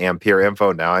start getting Ampere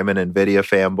info, now I'm an NVIDIA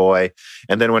fanboy.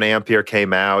 And then when Ampere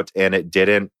came out and it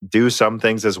didn't do some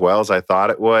things as well as I thought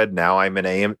it would, now I'm an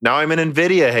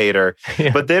NVIDIA hater.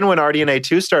 Yeah. But then when RDNA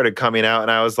 2 started coming out,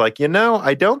 and I was like,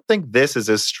 I don't think this is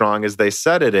as strong as they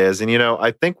said it is. And,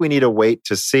 I think we need to wait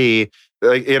to see.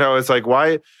 Like, it's like,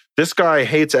 why? this guy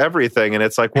hates everything. And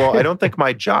it's like, well, I don't think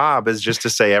my job is just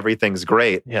to say everything's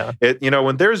great. Yeah.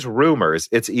 When there's rumors,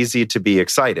 it's easy to be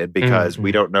excited because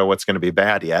we don't know what's going to be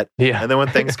bad yet. Yeah. And then when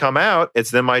things come out,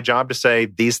 it's then my job to say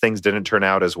these things didn't turn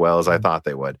out as well as I thought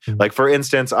they would. Like, for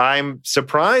instance, I'm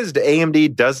surprised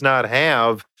AMD does not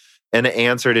have an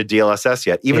answer to DLSS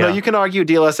yet, even though you can argue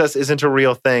DLSS isn't a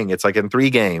real thing. It's like in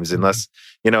 3 games, unless,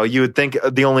 you would think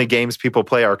the only games people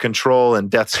play are Control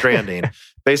and Death Stranding.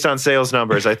 Based on sales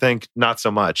numbers, I think not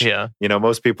so much. Yeah.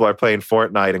 Most people are playing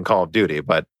Fortnite and Call of Duty,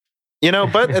 but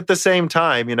but at the same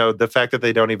time, the fact that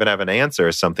they don't even have an answer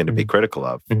is something to be critical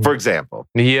of, for example.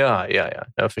 Yeah.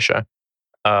 No, for sure.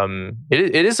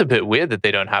 It is a bit weird that they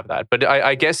don't have that, but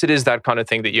I guess it is that kind of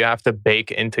thing that you have to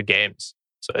bake into games.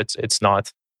 So it's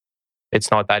not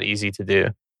that easy to do.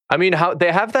 I mean, how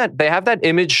they have that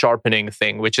image sharpening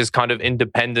thing, which is kind of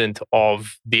independent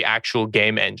of the actual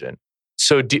game engine.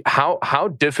 So how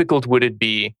difficult would it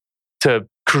be to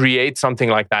create something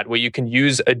like that, where you can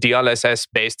use a DLSS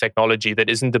based technology that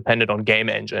isn't dependent on game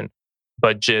engine,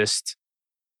 but just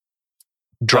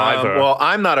driver? Well,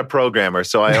 I'm not a programmer,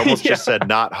 so I almost just said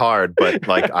not hard, but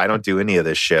I don't do any of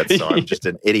this shit. So I'm just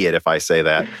an idiot if I say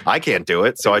that. I can't do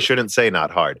it, so I shouldn't say not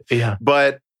hard. Yeah.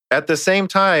 But at the same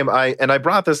time, I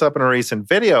brought this up in a recent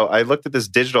video. I looked at this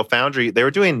Digital Foundry. They were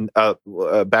doing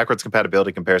backwards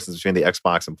compatibility comparisons between the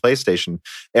Xbox and PlayStation,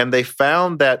 and they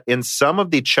found that in some of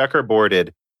the checkerboarded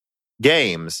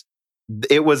games,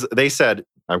 they said,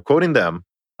 I'm quoting them.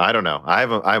 I don't know. I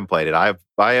haven't played it. I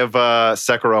have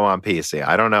Sekiro on PC.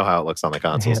 I don't know how it looks on the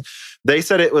consoles. Yeah. They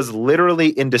said it was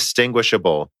literally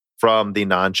indistinguishable from the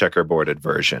non-checkerboarded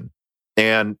version,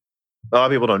 and a lot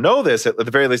of people don't know this. At the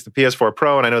very least, the PS4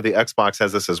 Pro, and I know the Xbox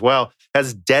has this as well,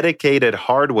 has dedicated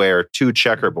hardware to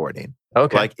checkerboarding.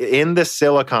 Okay. Like in the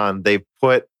silicon, they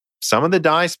put some of the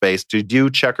die space to do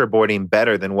checkerboarding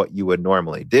better than what you would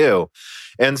normally do.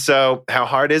 And so how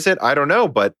hard is it? I don't know,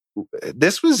 but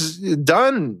this was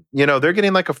done, they're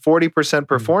getting like a 40%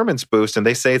 performance boost, and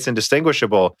they say it's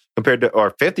indistinguishable compared to, or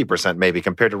 50% maybe,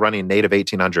 compared to running native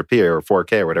 1800p or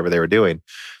 4K or whatever they were doing.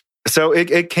 So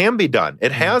it can be done.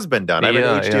 It has been done. I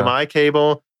have an HDMI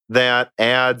cable that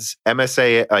adds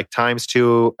MSA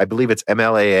 ×2, I believe it's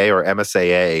MLAA or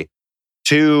MSAA,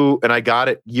 and I got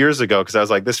it years ago because I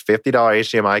was like, this $50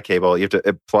 HDMI cable, you have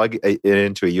to plug it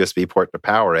into a USB port to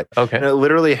power it. Okay. And it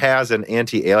literally has an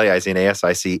anti-aliasing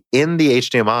ASIC in the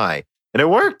HDMI, and it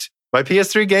worked. My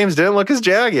PS3 games didn't look as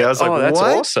jaggy. I was like, that's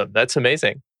what? Awesome. That's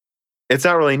amazing. It's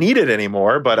not really needed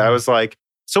anymore, but I was like,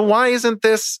 so why isn't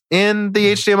this in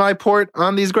the HDMI port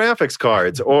on these graphics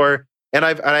cards? And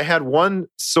I had one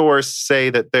source say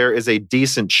that there is a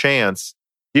decent chance.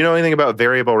 Do you know anything about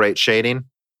variable rate shading?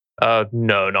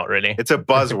 No, not really. It's a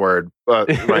buzzword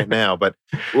right now, but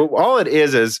all it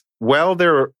is while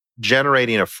they're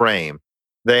generating a frame,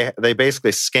 they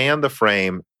basically scan the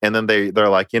frame, and then they're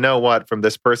like, you know what? From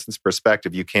this person's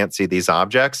perspective, you can't see these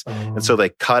objects, and so they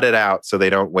cut it out so they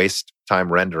don't waste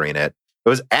time rendering it. It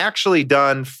was actually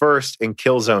done first in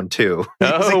Killzone 2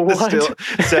 using the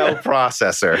cell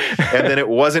processor, and then it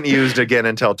wasn't used again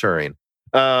until Turing.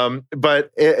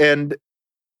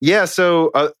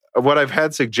 So what I've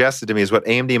had suggested to me is what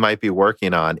AMD might be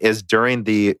working on is during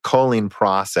the culling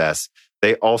process,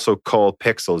 they also cull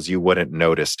pixels you wouldn't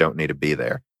notice don't need to be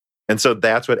there. And so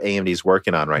that's what AMD's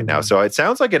working on right now. So it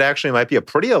sounds like it actually might be a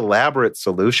pretty elaborate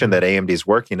solution that AMD's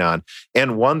working on,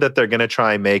 and one that they're going to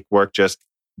try and make work just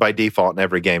by default in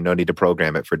every game. No need to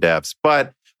program it for devs.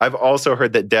 But I've also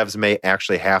heard that devs may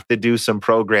actually have to do some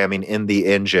programming in the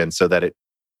engine so that it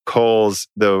culls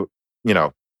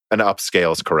and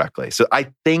upscales correctly. So I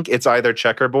think it's either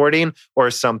checkerboarding or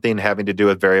something having to do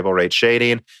with variable rate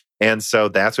shading. And so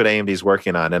that's what AMD's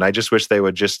working on. And I just wish they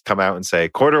would just come out and say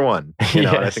Q1, and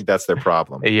I think that's their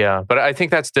problem. Yeah, but I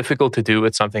think that's difficult to do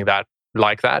with something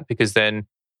like that, because then,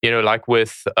 like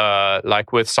with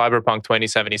Cyberpunk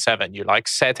 2077, you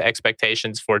set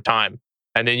expectations for time,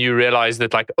 and then you realize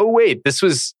that oh wait, this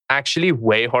was actually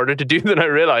way harder to do than I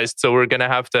realized. So we're gonna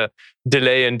have to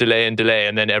delay, and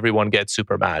then everyone gets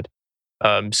super mad.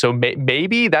 So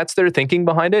maybe that's their thinking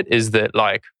behind it, is that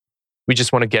we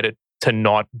just want to get it to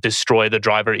not destroy the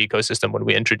driver ecosystem when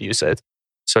we introduce it.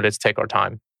 So let's take our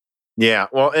time. Yeah,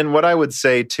 well, and what I would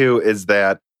say too is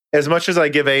that as much as I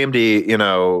give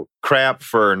AMD, crap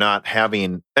for not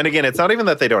having, and again, it's not even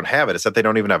that they don't have it, it's that they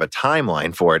don't even have a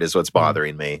timeline for it is what's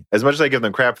bothering me. As much as I give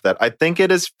them crap for that, I think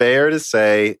it is fair to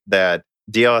say that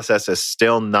DLSS is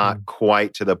still not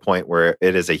quite to the point where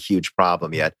it is a huge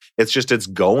problem yet. It's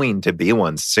going to be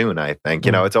one soon, I think.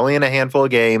 It's only in a handful of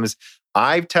games.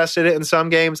 I've tested it in some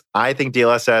games. I think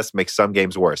DLSS makes some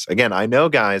games worse. Again, I know,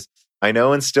 guys, I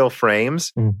know in still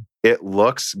frames, it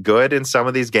looks good in some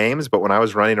of these games, but when I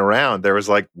was running around, there was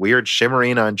like weird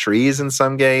shimmering on trees in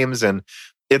some games, and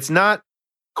it's not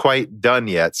quite done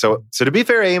yet. So to be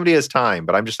fair, AMD has time,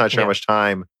 but I'm just not sure how much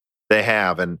time they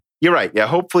have. And you're right. Yeah,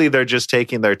 hopefully they're just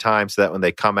taking their time so that when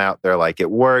they come out, they're like,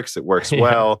 it works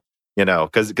well,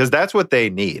 because that's what they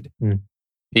need.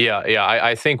 Yeah.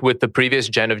 I think with the previous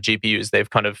gen of GPUs, they've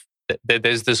kind of,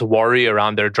 there's this worry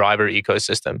around their driver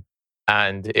ecosystem.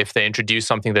 And if they introduce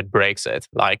something that breaks it,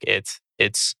 like it's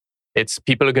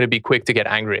people are going to be quick to get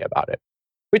angry about it,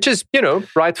 which is,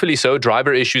 rightfully so.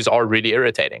 Driver issues are really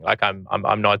irritating. Like I'm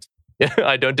not,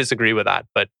 I don't disagree with that,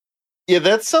 but yeah,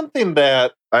 that's something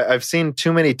that I've seen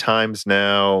too many times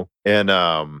now in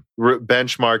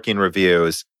benchmarking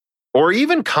reviews or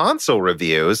even console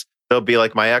reviews. They'll be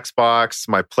like, my Xbox,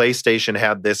 my PlayStation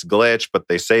had this glitch, but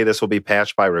they say this will be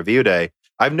patched by review day.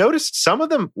 I've noticed some of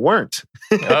them weren't.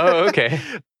 Oh, okay.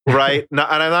 Right. And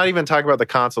I'm not even talking about the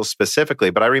console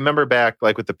specifically, but I remember back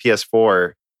like with the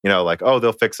PS4, like, oh,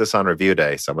 they'll fix this on review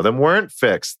day. Some of them weren't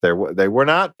fixed. They were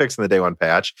not fixed in the day one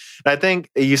patch. And I think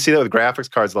you see that with graphics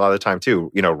cards a lot of the time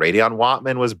too. Radeon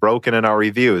Wattman was broken in our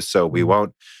reviews, so we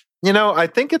won't. I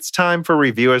think it's time for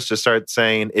reviewers to start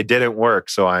saying it didn't work,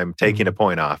 so I'm taking a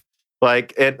point off.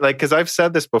 Because I've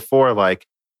said this before, like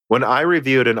when I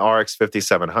reviewed an RX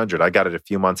 5700, I got it a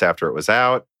few months after it was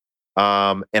out.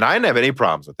 And I didn't have any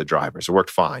problems with the drivers. It worked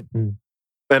fine.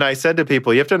 And I said to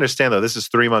people, you have to understand, though, this is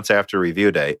 3 months after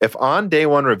review day. If on day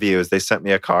one reviews, they sent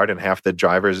me a card and half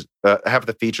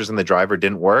the features in the driver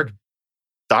didn't work,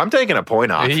 I'm taking a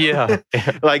point off. Yeah.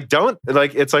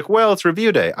 It's like, well, it's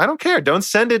review day. I don't care. Don't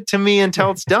send it to me until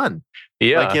it's done.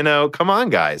 Yeah. Come on,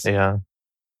 guys. Yeah.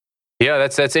 Yeah,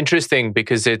 that's interesting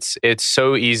because it's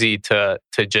so easy to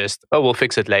just, we'll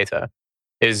fix it later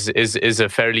is a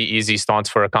fairly easy stance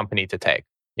for a company to take.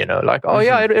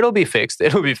 Yeah, it'll be fixed.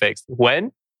 It'll be fixed.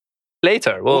 When?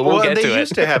 Later. We'll get to it. They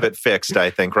used to have it fixed,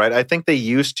 I think, right? I think they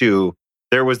used to.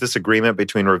 There was this agreement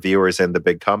between reviewers and the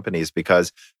big companies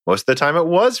because most of the time it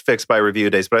was fixed by review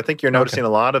days. But I think you're noticing a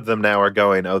lot of them now are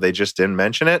going, oh, they just didn't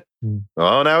mention it.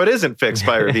 Oh, now it isn't fixed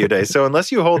by review days. So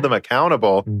unless you hold them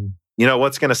accountable,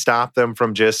 what's going to stop them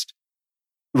from just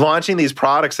launching these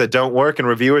products that don't work and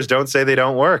reviewers don't say they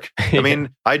don't work? I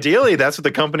mean, ideally, that's what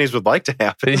the companies would like to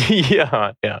happen.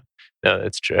 Yeah. No,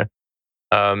 that's true.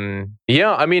 I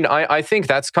mean, I think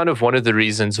that's kind of one of the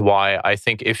reasons why I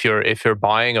think if you're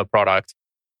buying a product,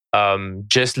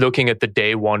 just looking at the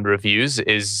day one reviews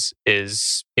is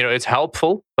it's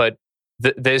helpful, but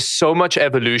there's so much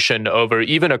evolution over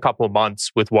even a couple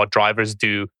months with what drivers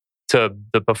do to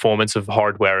the performance of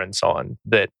hardware and so on,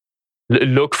 that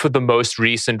look for the most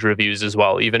recent reviews as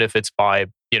well, even if it's by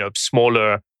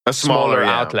smaller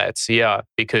outlets,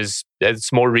 because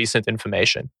it's more recent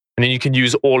information. And then you can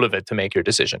use all of it to make your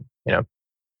decision.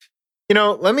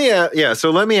 Let me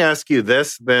ask you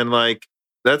this then. Like,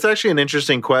 that's actually an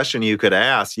interesting question you could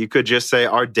ask. You could just say,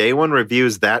 are day one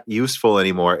reviews that useful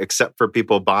anymore, except for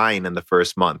people buying in the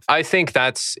first month? I think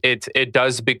that's it. It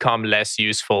does become less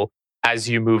useful as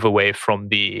you move away from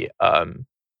the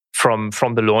from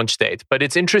the launch date. But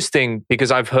it's interesting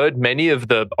because I've heard many of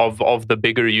the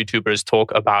bigger YouTubers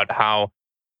talk about how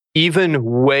even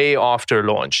way after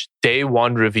launch, day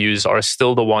one reviews are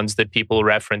still the ones that people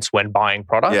reference when buying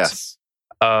products. Yes.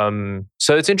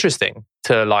 So it's interesting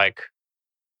to like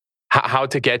how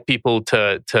to get people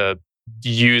to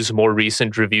use more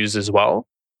recent reviews as well,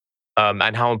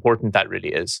 and how important that really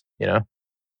is,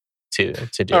 to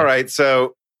do. All right,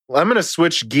 so I'm going to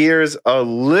switch gears a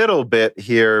little bit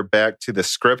here back to the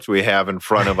script we have in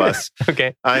front of us.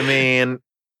 Okay. I mean,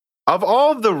 of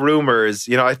all of the rumors,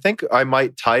 I think I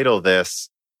might title this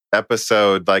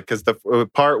episode because the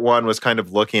part one was kind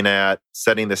of looking at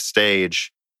setting the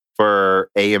stage for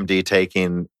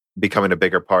AMD becoming a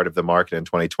bigger part of the market in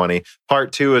 2020.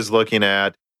 Part two is looking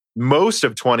at most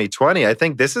of 2020. I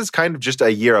think this is kind of just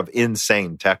a year of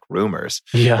insane tech rumors.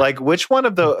 Yeah. Like which one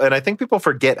of and I think people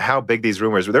forget how big these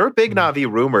rumors were. There were big Navi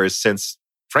rumors since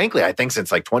like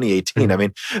 2018. I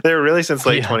mean, they were really since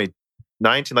late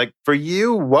 2019. Like for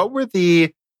you, what were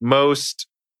the most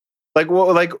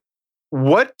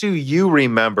what do you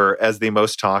remember as the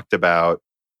most talked about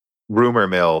rumor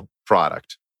mill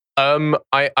product?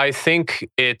 I think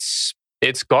it's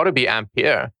got to be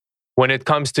Ampere when it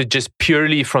comes to just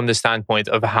purely from the standpoint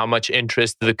of how much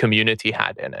interest the community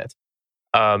had in it.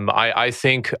 I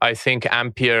think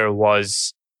Ampere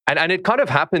was, and it kind of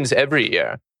happens every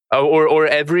year, or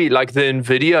every, like the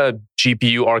NVIDIA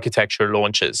GPU architecture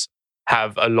launches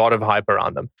have a lot of hype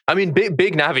around them. I mean, big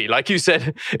Navi, like you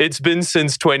said, it's been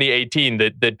since 2018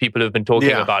 that people have been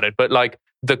talking about it. But like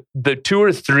the 2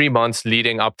 or 3 months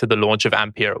leading up to the launch of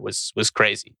Ampere was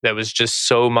crazy. There was just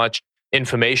so much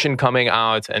information coming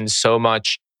out and so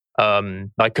much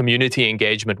like community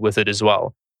engagement with it as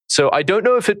well. So I don't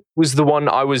know if it was the one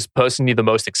I was personally the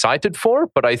most excited for,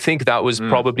 but I think that was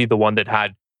probably the one that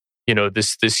had,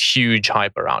 this huge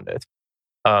hype around it.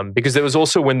 Because there was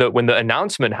also when the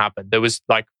announcement happened, there was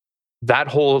like that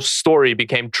whole story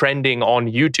became trending on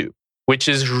YouTube, which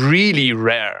is really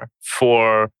rare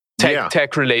for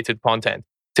tech related content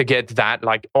to get that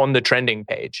like on the trending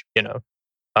page,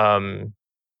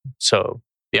 So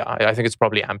yeah, I think it's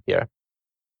probably Ampere.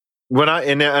 When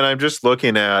I'm just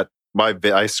looking at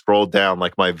I scrolled down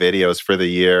like my videos for the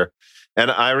year, and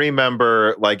I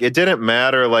remember like it didn't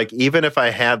matter, like even if I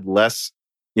had less,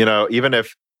 even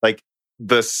if like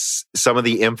some of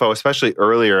the info, especially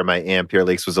earlier in my Ampere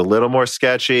leaks, was a little more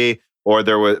sketchy, or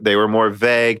they were more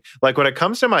vague. Like when it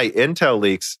comes to my Intel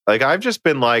leaks, like I've just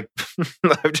been like,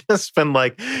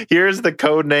 here's the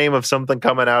code name of something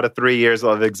coming out of 3 years.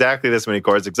 I'll have exactly this many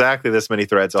cores, exactly this many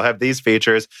threads. I'll have these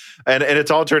features, and it's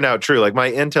all turned out true. Like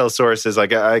my Intel sources,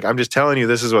 like I'm just telling you,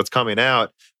 this is what's coming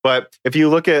out. But if you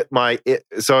look at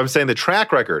so I'm saying the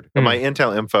track record of my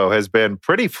Intel info has been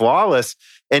pretty flawless,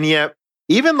 and yet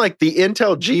even like the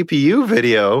Intel GPU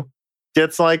video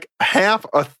gets like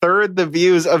a third the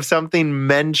views of something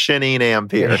mentioning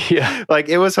Ampere. Yeah. Like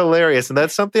it was hilarious. And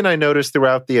that's something I noticed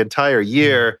throughout the entire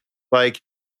year, like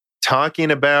talking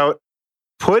about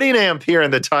putting Ampere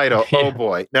in the title. Yeah. Oh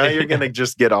boy, now you're going to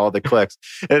just get all the clicks.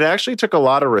 And it actually took a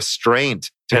lot of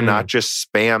restraint to not just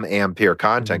spam Ampere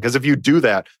content. Because if you do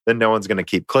that, then no one's going to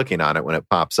keep clicking on it when it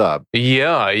pops up.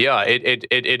 Yeah.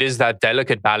 It is that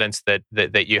delicate balance that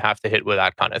you have to hit with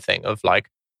that kind of thing of like,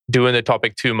 doing the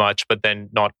topic too much, but then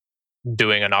not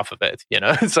doing enough of it.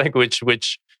 It's like which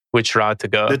route to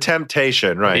go. The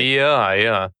temptation, right?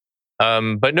 Yeah.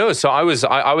 But no. So I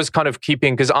was kind of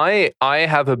keeping, because I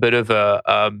have a bit of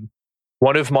a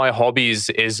one of my hobbies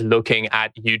is looking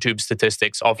at YouTube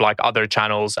statistics of like other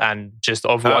channels and just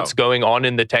of what's going on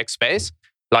in the tech space.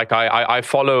 Like I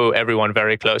follow everyone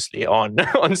very closely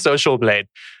on Social Blade,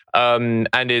 and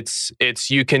it's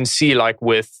you can see like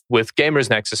with Gamers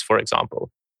Nexus, for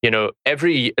example.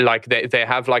 Every like they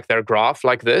have like their graph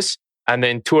like this, and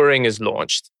then Turing is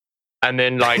launched, and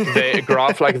then like the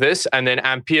graph like this, and then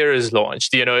Ampere is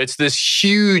launched. It's this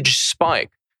huge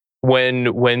spike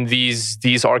when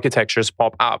these architectures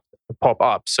pop up.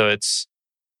 So it's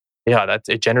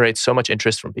it generates so much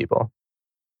interest from people.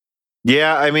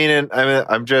 Yeah, I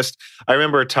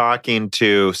remember talking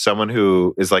to someone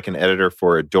who is like an editor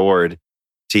for Adored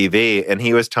TV, and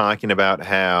he was talking about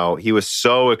how he was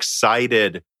so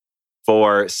excited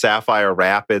for Sapphire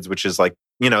Rapids, which is like,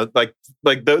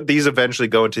 these eventually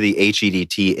go into the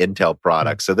HEDT Intel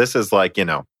product. So this is like,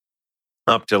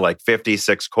 up to like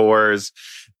 56 cores,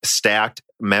 stacked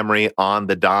memory on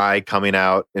the die coming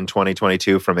out in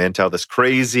 2022 from Intel. This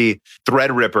crazy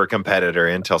Threadripper competitor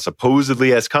Intel supposedly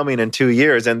has coming in 2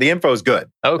 years, and the info is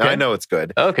good. Okay. I know it's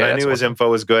good. Okay. I knew his info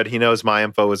was good. He knows my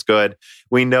info was good.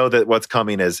 We know that what's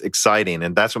coming is exciting,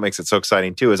 and that's what makes it so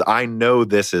exciting too, is I know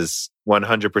this is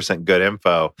 100% good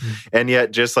info. And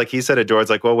yet, just like he said, Adored's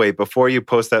like, well, wait, before you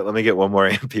post that, let me get one more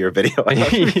Ampere video.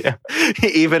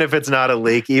 Even if it's not a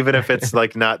leak, even if it's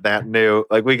like not that new,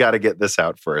 like we got to get this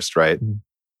out first, right?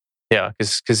 Yeah,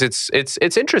 because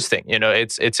it's interesting.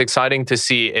 It's exciting to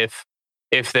see if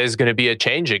there's going to be a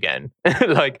change again.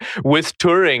 Like with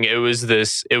Turing, it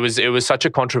was such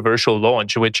a controversial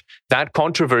launch, which that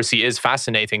controversy is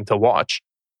fascinating to watch.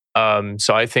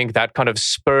 So I think that kind of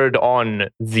spurred on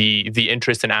the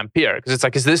interest in Ampere, because it's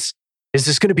like, is this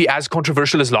going to be as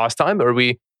controversial as last time? Are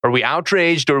we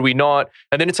outraged or are we not?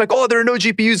 And then it's like, oh, there are no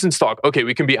GPUs in stock. Okay,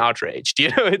 we can be outraged.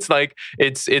 It's like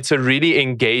it's a really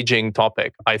engaging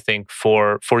topic, I think,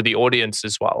 for the audience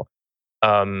as well,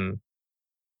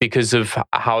 because of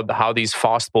how these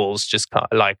fastballs just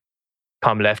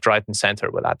come left, right, and center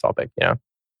with that topic.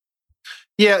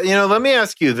 Yeah, let me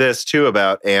ask you this too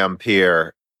about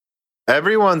Ampere.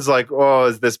 Everyone's like, oh,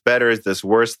 is this better? Is this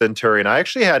worse than Turing? I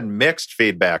actually had mixed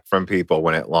feedback from people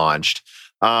when it launched.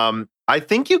 I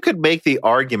think you could make the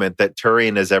argument that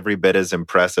Turing is every bit as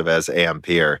impressive as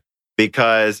Ampere,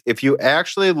 because if you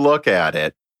actually look at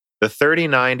it, the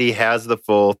 3090 has the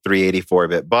full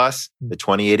 384-bit bus. The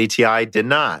 2080 Ti did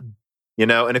not.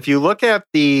 And if you look at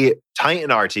the Titan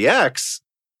RTX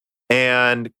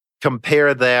and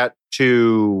compare that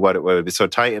to what it would be, so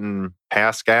Titan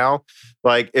Pascal,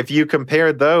 like if you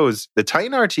compare those, the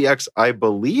Titan RTX, I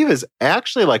believe, is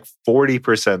actually like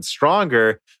 40%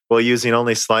 stronger while using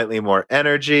only slightly more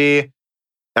energy.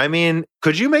 I mean,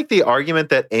 could you make the argument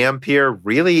that Ampere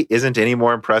really isn't any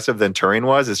more impressive than Turing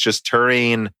was? It's just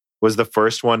Turing was the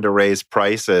first one to raise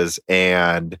prices.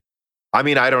 And I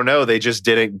mean, I don't know. They just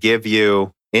didn't give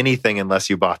you anything unless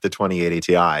you bought the 2080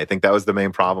 Ti. I think that was the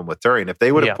main problem with Turing. If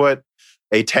they would have put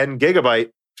a 10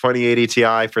 gigabyte 2080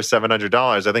 Ti for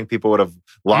 $700, I think people would have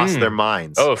lost their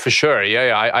minds. Oh, for sure.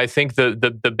 Yeah. I think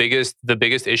the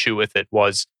biggest issue with it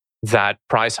was that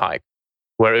price hike,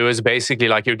 where it was basically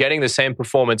like you're getting the same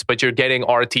performance, but you're getting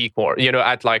RT core,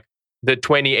 at like the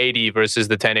 2080 versus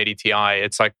the 1080 Ti.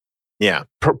 It's like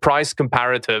price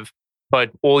comparative,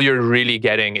 but all you're really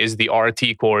getting is the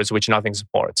RT cores, which nothing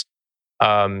supports.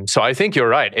 So I think you're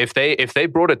right. If they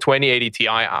brought a 2080 Ti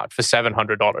out for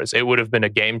 $700, it would have been a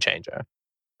game changer.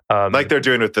 Like they're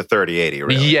doing with the 3080,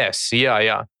 really. Yes,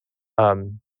 yeah.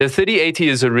 The 3080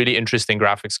 is a really interesting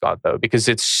graphics card, though, because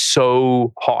it's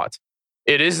so hot.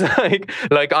 It is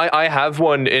like I have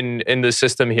one in the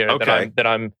system here that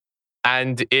I'm,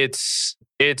 and it's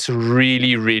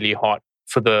really, really hot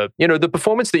for the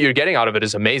performance that you're getting out of it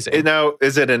is amazing. Now,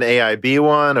 is it an AIB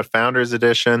one, a Founders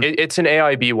Edition? It's an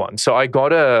AIB one. So I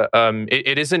got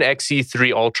it is an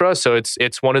XE3 Ultra, so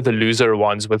it's one of the loser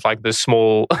ones with like the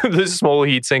small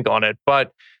heatsink on it.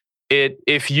 But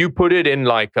if you put it in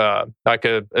like a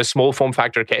small form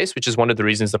factor case, which is one of the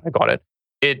reasons that I got it,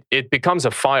 it becomes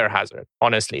a fire hazard,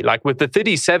 honestly. Like with the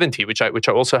 3070, which I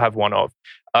also have one of,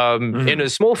 in a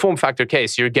small form factor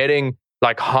case, you're getting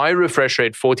like high refresh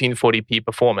rate 1440p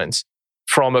performance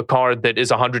from a card that is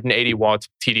 180 watt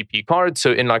TDP card.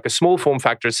 So in like a small form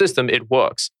factor system, it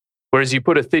works. Whereas you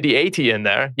put a 3080 in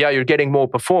there, you're getting more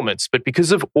performance, but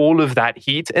because of all of that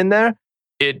heat in there,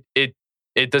 it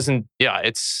doesn't.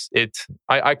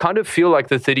 I kind of feel like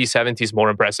the 3070 is more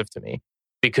impressive to me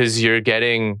because you're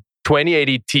getting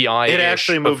 2080 Ti. It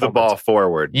actually moved the ball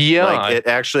forward. Yeah. Like it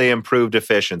actually improved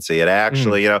efficiency. It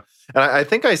actually, and I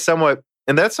think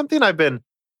and that's something I've been,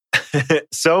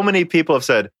 so many people have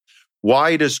said,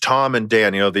 why does Tom and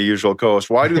Dan, the usual co-host,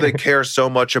 why do they care so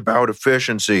much about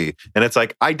efficiency? And it's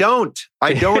like, I don't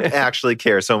actually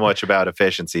care so much about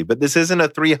efficiency, but this isn't a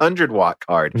 300 watt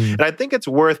card. And I think it's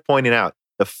worth pointing out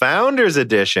the Founders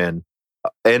Edition,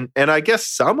 and I guess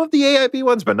some of the AIB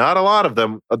ones, but not a lot of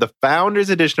them, the Founders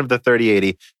Edition of the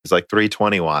 3080 is like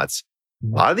 320 watts.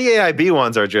 A lot of the AIB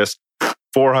ones are just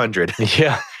 400.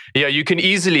 Yeah, you can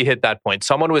easily hit that point.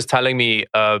 Someone was telling me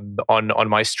on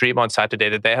my stream on Saturday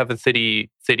that they have a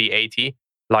 3080,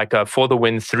 like a For the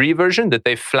Win 3 version that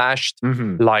they flashed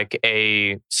like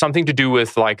something to do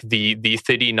with like the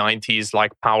 3090s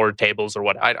like power tables or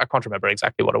what. I can't remember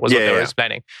exactly what it was they were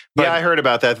explaining. But I heard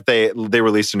about that they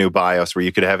released a new BIOS where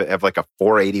you could have like a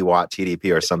 480 watt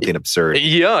TDP or something absurd.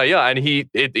 Yeah, and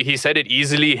he said it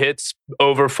easily hits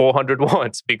over 400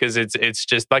 watts because it's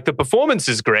just like the performance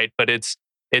is great, but it's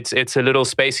a little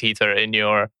space heater in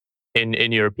your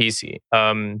PC.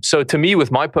 So to me,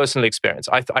 with my personal experience,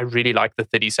 I really like the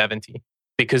 3070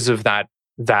 because of that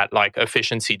like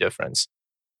efficiency difference.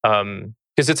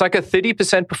 Because it's like a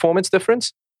 30% performance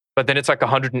difference, but then it's like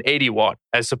 180 watt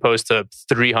as opposed to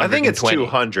 320. I think it's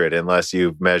 200 unless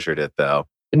you've measured it though.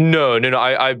 No.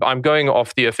 I'm going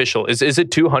off the official. Is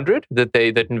it 200 that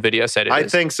NVIDIA said it is? I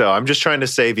think so. I'm just trying to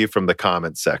save you from the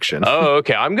comments section. Oh,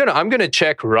 okay. I'm gonna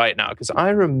check right now because I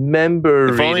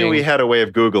remember. If only we had a way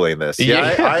of Googling this.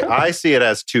 I see it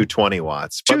as 220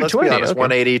 watts. But let's be honest,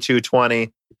 180,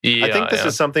 220. I think this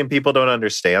is something people don't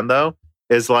understand though.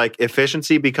 Is like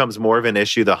efficiency becomes more of an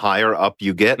issue the higher up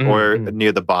you get or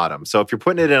near the bottom. So if you're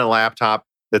putting it in a laptop,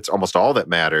 that's almost all that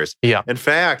matters. Yeah. In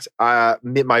fact,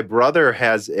 my brother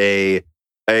has a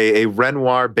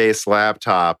Renoir-based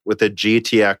laptop with a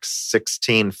GTX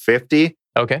 1650.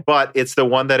 Okay. But it's the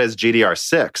one that has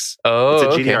GDR6. Oh, it's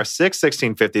a GDR6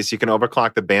 1650, so you can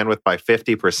overclock the bandwidth by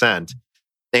 50%.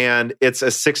 And it's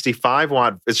a 65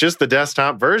 watt. It's just the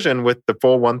desktop version with the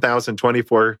full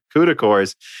 1024 CUDA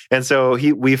cores. And so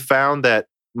we found that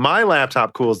my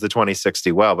laptop cools the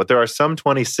 2060 well, but there are some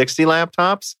 2060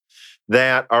 laptops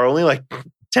that are only like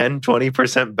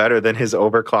 10-20% better than his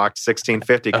overclocked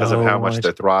 1650 because of how much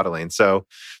they're throttling. So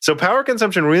power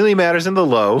consumption really matters in the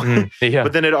low,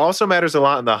 but then it also matters a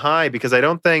lot in the high because I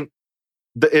don't think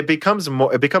it becomes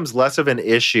less of an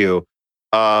issue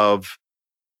of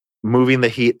moving the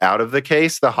heat out of the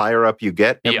case the higher up you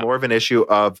get, and more of an issue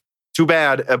of too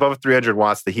bad above 300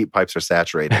 watts the heat pipes are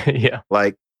saturated.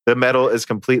 Like the metal is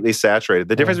completely saturated.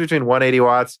 The difference between 180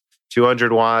 watts,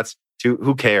 200 watts.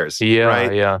 Who cares?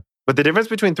 Right? But the difference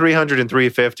between 300 and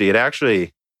 350, it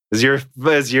actually, as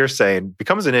you're saying,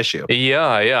 becomes an issue.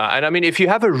 Yeah. And I mean, if you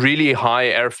have a really high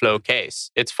airflow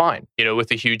case, it's fine. With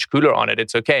a huge cooler on it,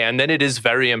 it's okay. And then it is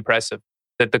very impressive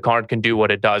that the card can do what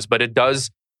it does, but it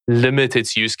does limit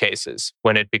its use cases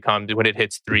when it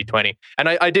hits 320. And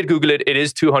I did Google it. It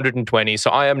is 220.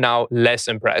 So I am now less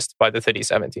impressed by the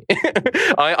 3070.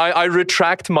 I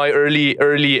retract my early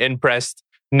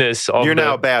impressedness of You're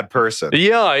now a bad person.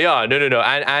 Yeah. No.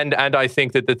 And I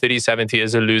think that the 3070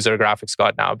 is a loser graphics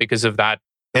card now because of that.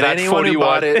 And that anyone who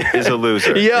bought it is a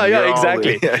loser. Yeah,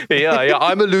 exactly. Yeah.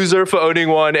 I'm a loser for owning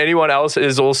one. Anyone else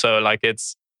is also like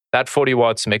that 40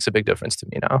 watts makes a big difference to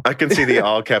me now. I can see the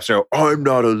all caps now. I'm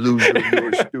not a loser.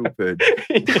 You're stupid.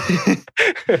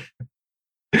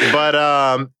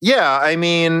 But yeah, I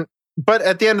mean, but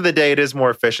at the end of the day, it is more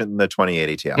efficient than the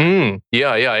 2080 Ti.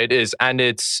 Yeah, it is, and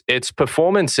its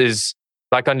performance is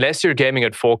like, unless you're gaming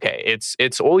at 4K,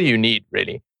 it's all you need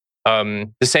really. The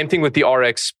same thing with the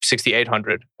RX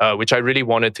 6800, which I really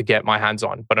wanted to get my hands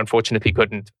on, but unfortunately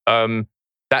couldn't.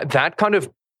 That kind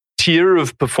of tier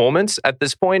of performance at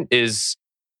this point is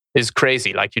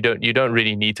crazy. Like you don't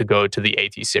really need to go to the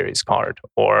 80 series card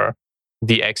or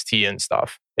the XT and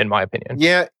stuff, in my opinion.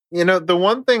 Yeah, the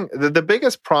one thing, the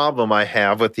biggest problem I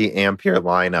have with the Ampere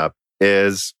lineup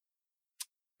is,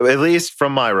 at least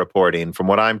from my reporting, from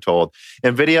what I'm told,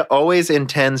 NVIDIA always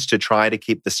intends to try to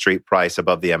keep the street price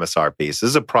above the MSRP. So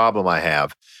this is a problem I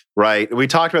have, right? We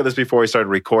talked about this before we started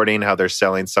recording, how they're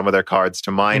selling some of their cards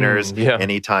to miners.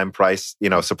 Anytime price,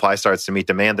 supply starts to meet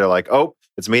demand, they're like, oh,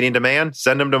 it's meeting demand,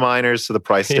 send them to miners so the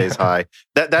price stays high.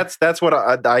 That's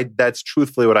what that's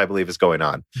truthfully what I believe is going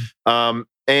on.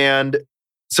 And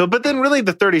so, but then really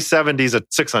the 3070 is a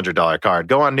 $600 card.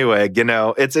 Go on Newegg,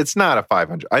 it's not a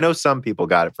 500. I know some people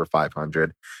got it for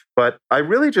 500, but I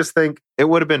really just think it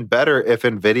would have been better if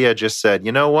NVIDIA just said,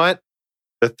 you know what?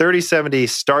 The 3070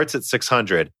 starts at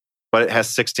 600, but it has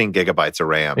 16 gigabytes of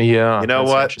RAM. Yeah. You know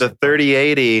what? The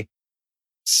 3080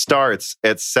 starts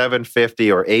at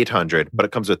 750 or 800, but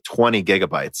it comes with 20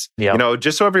 gigabytes. Yeah.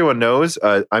 Just so everyone knows,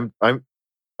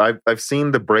 I've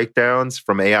seen the breakdowns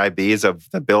from AIBs of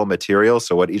the bill of materials,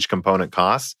 so what each component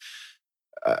costs.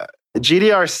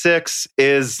 GDR6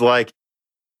 is like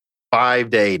 $5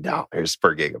 to $8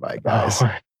 per gigabyte, guys.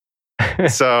 Oh.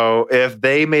 So if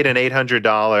they made an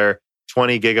 $800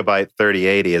 20 gigabyte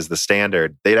 3080 as the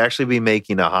standard, they'd actually be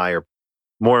making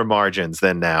more margins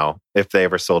than now if they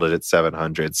ever sold it at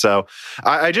 700. So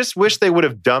I just wish they would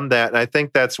have done that. And I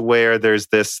think that's where there's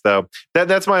this, though.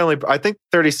 That's my only, I think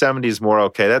 3070 is more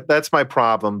okay. That's my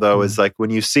problem, though, is like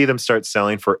when you see them start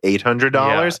selling for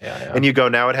 $800 and you go,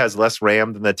 now it has less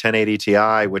RAM than the 1080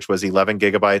 Ti, which was 11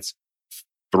 gigabytes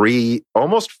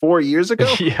almost 4 years ago.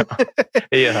 Yeah.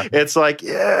 It's like,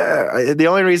 the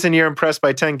only reason you're impressed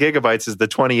by 10 gigabytes is the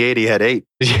 2080 had 8.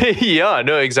 Yeah,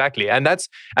 no, exactly. And that's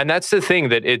the thing,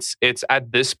 that it's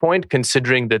at this point,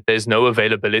 considering that there's no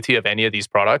availability of any of these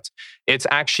products, it's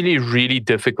actually really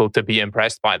difficult to be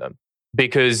impressed by them,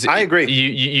 because I agree.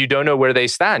 You don't know where they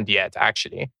stand yet,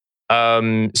 actually.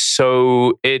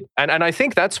 So I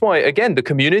think that's why, again, the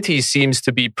community seems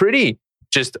to be pretty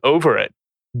just over it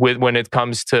when it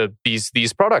comes to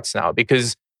these products now,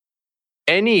 because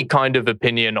any kind of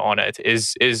opinion on it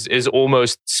is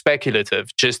almost speculative,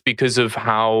 just because of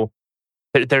how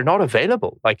they're not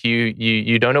available. Like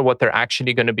you don't know what they're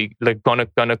actually going to be like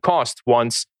gonna cost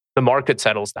once the market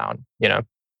settles down.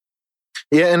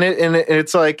 Yeah, and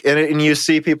it's like, and you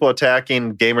see people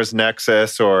attacking Gamers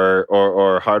Nexus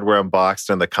or Hardware Unboxed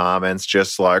in the comments,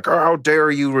 just like, oh, how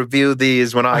dare you review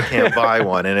these when I can't buy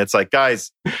one? And it's like,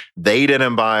 guys, they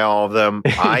didn't buy all of them.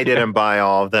 I didn't buy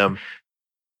all of them.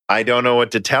 I don't know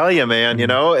what to tell you, man.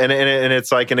 And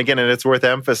it's like, and again, and it's worth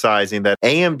emphasizing that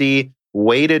AMD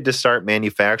waited to start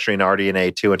manufacturing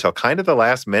RDNA 2 until kind of the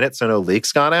last minute, so no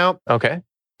leaks got out. Okay.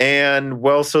 And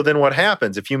well, so then what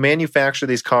happens? If you manufacture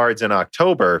these cards in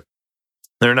October,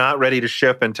 they're not ready to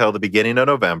ship until the beginning of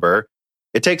November.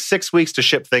 It takes 6 weeks to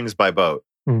ship things by boat.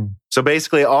 So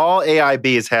basically, all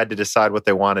AIBs had to decide what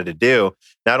they wanted to do.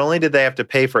 Not only did they have to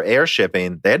pay for air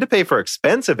shipping, they had to pay for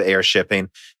expensive air shipping.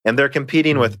 And they're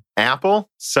competing with Apple,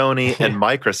 Sony, and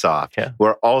Microsoft, who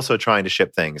are also trying to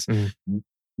ship things.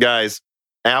 Guys,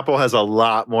 Apple has a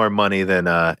lot more money than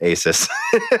Asus.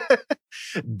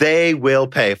 They will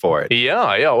pay for it.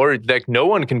 Yeah. Or like no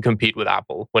one can compete with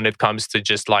Apple when it comes to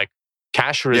just like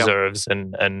cash reserves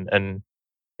and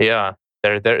yeah.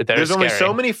 There's scary. Only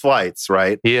so many flights,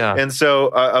 right? Yeah. And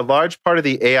so a large part of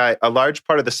the AI, a large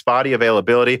part of the spotty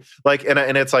availability, like, and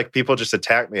it's like people just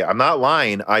attack me. I'm not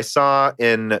lying. I saw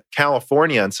in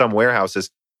California in some warehouses,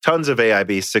 tons of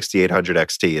AIB 6800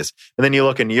 XTs. And then you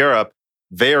look in Europe,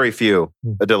 very few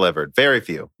delivered, very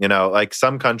few. Like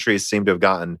some countries seem to have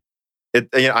gotten it.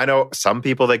 I know some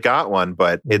people that got one,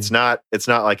 but it's not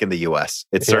like in the US.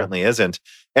 It certainly isn't.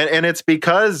 And it's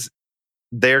because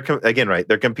they're again, right?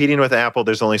 They're competing with Apple.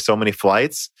 There's only so many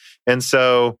flights, and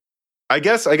so I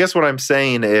guess what I'm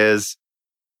saying is,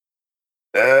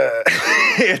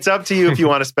 it's up to you if you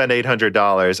want to spend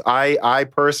 $800. I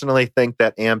personally think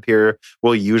that Ampere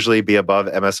will usually be above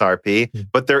MSRP,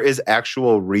 but there is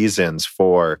actual reasons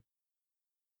for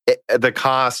the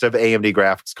cost of AMD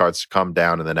graphics cards to come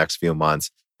down in the next few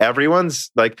months.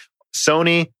 Everyone's like,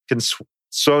 Sony's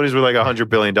with like $100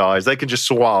 billion. They can just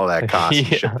swallow that cost and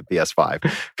ship the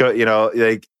PS5.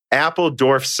 Like Apple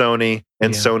dwarfs Sony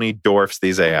and Sony dwarfs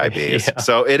these AIBs. Yeah.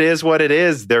 So it is what it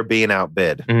is. They're being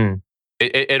outbid.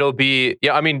 It'll be,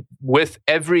 I mean, with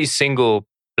every single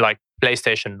like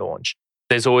PlayStation launch,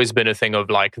 there's always been a thing of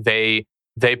like they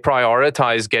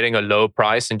prioritize getting a low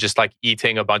price and just like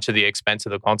eating a bunch of the expense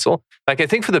of the console. Like I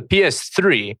think for the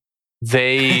PS3,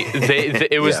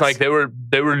 it was like they were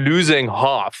losing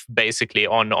half basically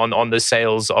on the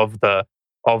sales of the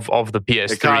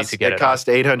PS3 to get it. It cost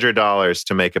 $800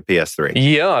 to make a PS3.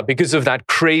 Yeah, because of that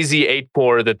crazy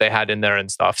 8-core that they had in there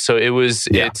and stuff. So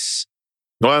it's.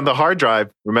 Well, on the hard drive,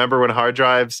 remember when hard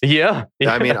drives? Yeah.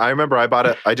 I mean, I remember I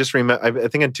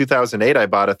think in 2008, I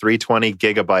bought a 320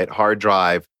 gigabyte hard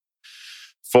drive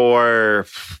for,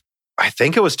 I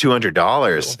think it was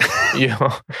 $200.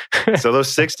 Yeah. So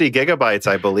those 60 gigabytes,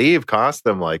 I believe, cost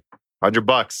them like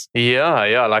 $100.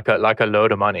 Yeah, like a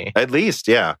load of money. At least,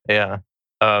 yeah. Yeah.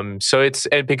 So it's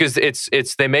because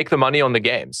it's they make the money on the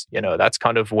games. That's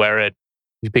kind of where it.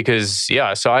 Because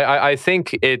so I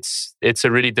think it's a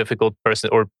really difficult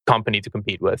person or company to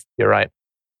compete with. You're right.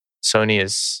 Sony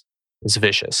is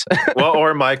vicious. Well,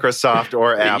 or Microsoft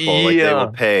or Apple, like they will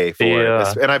pay for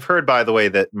it. And I've heard, by the way,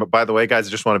 guys,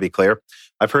 I just want to be clear.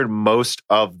 I've heard most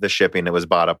of the shipping that was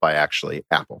bought up by actually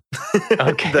Apple.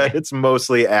 Okay. That it's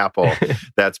mostly Apple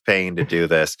that's paying to do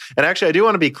this. And actually, I do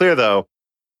want to be clear though.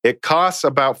 It costs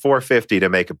about $450 to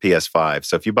make a PS5.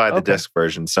 So if you buy the disc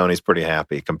version, Sony's pretty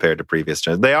happy compared to previous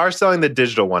gens. They are selling the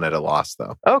digital one at a loss,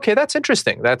 though. Okay, that's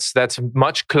interesting. That's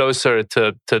much closer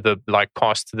to the like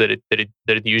cost that it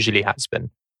usually has been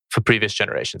for previous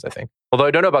generations, I think. Although I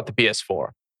don't know about the PS4.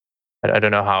 I don't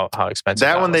know how expensive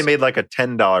that one was. They made like a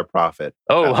 $10 profit.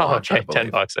 Oh, wow. Okay,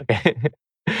 $10. Okay.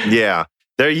 Yeah,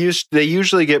 they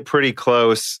usually get pretty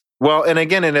close. Well, and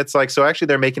it's like, so actually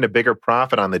they're making a bigger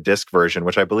profit on the disc version,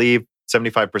 which I believe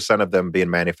 75% of them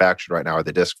being manufactured right now are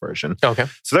the disc version. Okay.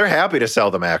 So they're happy to sell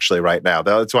them actually right now.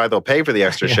 That's why they'll pay for the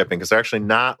extra shipping, because they're actually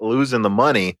not losing the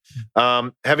money.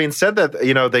 Having said that,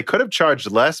 they could have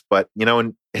charged less, but,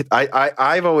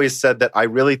 I've always said that I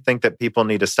really think that people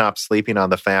need to stop sleeping on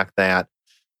the fact that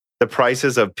the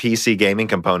prices of PC gaming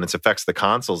components affects the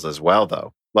consoles as well,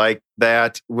 though. Like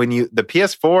that, the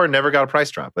PS4 never got a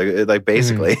price drop, like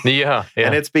basically. Yeah.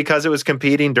 And it's because it was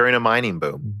competing during a mining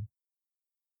boom.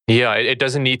 Yeah, it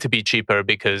doesn't need to be cheaper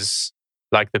because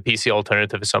like the PC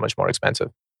alternative is so much more expensive.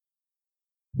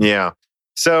 Yeah.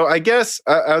 So I guess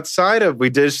outside of, we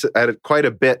did quite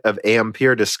a bit of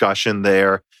Ampere discussion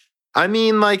there. I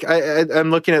mean, like I'm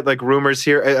looking at like rumors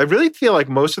here. I really feel like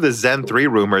most of the Zen 3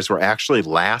 rumors were actually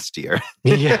last year.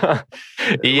 Yeah.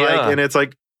 And it's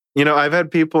like, I've had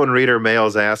people in reader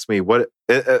mails ask me what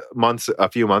a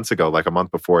few months ago, like a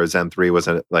month before Zen 3 was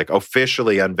like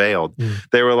officially unveiled.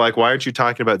 They were like, "Why aren't you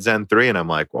talking about Zen 3?" And I'm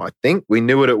like, "Well, I think we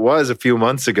knew what it was a few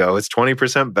months ago. It's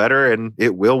 20% better, and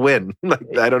it will win."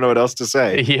 Like, I don't know what else to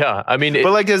say. Yeah, I mean,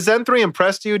 but like, has Zen 3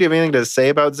 impressed you? Do you have anything to say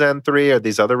about Zen 3 or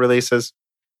these other releases?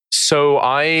 So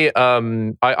I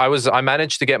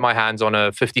managed to get my hands on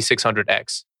a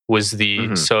 5600X.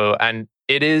 And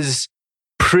it is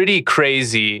pretty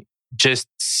crazy just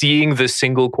seeing the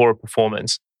single core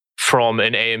performance from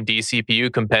an AMD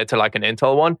CPU compared to like an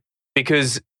Intel one,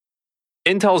 because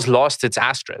Intel's lost its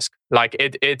asterisk. Like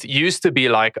it used to be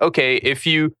like, okay, if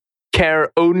you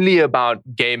care only about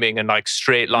gaming and like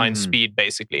straight line speed,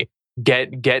 basically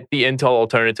get the Intel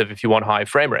alternative if you want high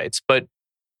frame rates. But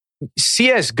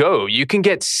CSGO, you can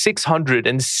get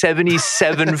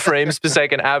 677 frames per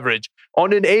second average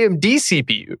on an AMD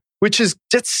CPU, which is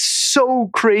just so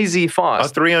crazy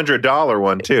fast. A $300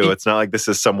 one too. It's not like this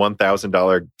is some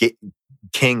 $1,000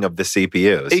 king of the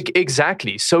CPUs.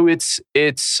 Exactly. So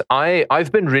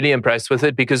I've been really impressed with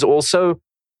it, because also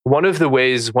one of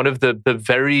the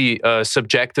very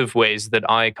subjective ways that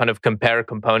I kind of compare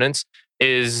components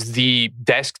is the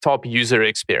desktop user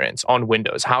experience on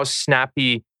Windows. How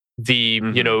snappy the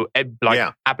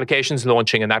applications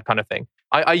launching and that kind of thing.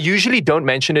 I usually don't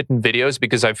mention it in videos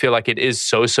because I feel like it is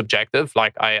so subjective.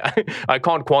 Like I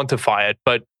can't quantify it,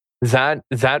 but that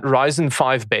Ryzen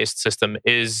 5 based system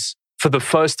is, for the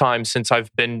first time since I've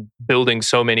been building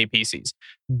so many PCs,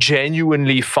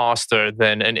 genuinely faster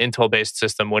than an Intel based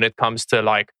system when it comes to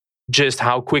like just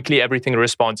how quickly everything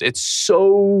responds. It's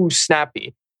so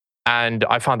snappy. And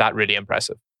I found that really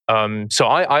impressive. So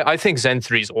I think Zen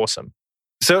 3 is awesome.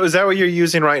 So is that what you're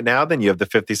using right now? Then you have the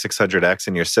 5600X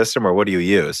in your system, or what do you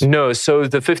use? No, so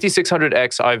the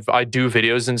 5600X, I do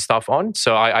videos and stuff on.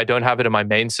 So I don't have it in my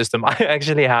main system. I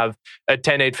actually have a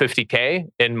 10850K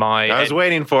in my... I was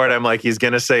waiting for it. I'm like, he's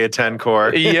going to say a 10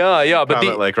 core. Yeah.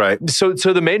 But right. So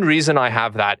the main reason I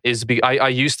have that is I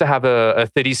used to have a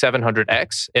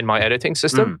 3700X in my editing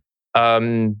system.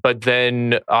 But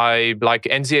then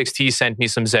NZXT sent me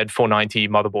some Z490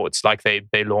 motherboards, like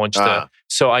they launched.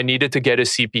 So I needed to get a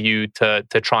CPU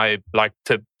to try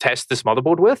to test this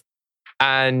motherboard with.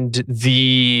 And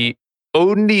the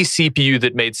only CPU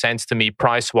that made sense to me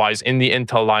price wise in the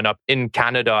Intel lineup in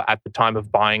Canada at the time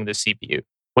of buying the CPU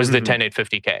was the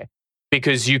 10850K,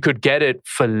 because you could get it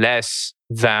for less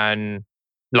than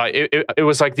it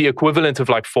was like the equivalent of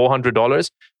like $400,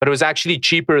 but it was actually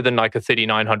cheaper than like a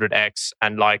 3900X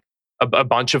and like a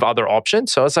bunch of other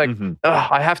options. So I was like,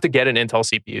 I have to get an Intel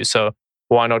CPU, so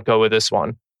why not go with this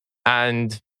one?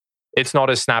 And it's not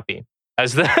as snappy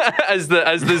as the as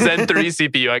the Zen 3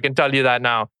 CPU. I can tell you that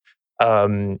now.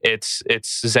 It's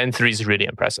Zen 3 is really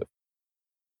impressive.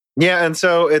 Yeah, and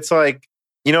so it's like,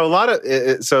 a lot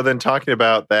of so then talking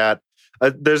about that,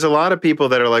 there's a lot of people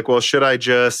that are like, well, should I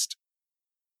just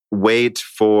wait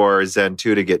for Zen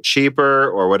 2 to get cheaper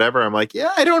or whatever? I'm like,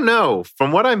 yeah, I don't know.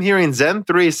 From what I'm hearing, Zen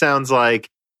 3 sounds like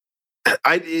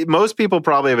most people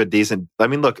probably have a decent... I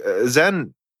mean, look,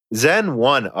 Zen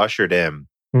 1 ushered in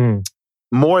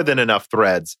more than enough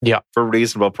threads for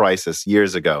reasonable prices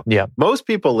years ago. Yeah. Most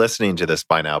people listening to this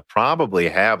by now probably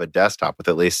have a desktop with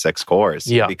at least 6 cores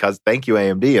because thank you,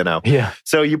 AMD, Yeah.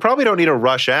 So you probably don't need to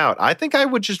rush out. I think I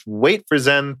would just wait for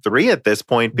Zen 3 at this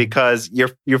point, because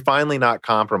you're finally not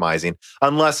compromising,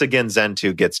 unless again Zen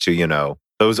 2 gets to,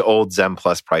 those old Zen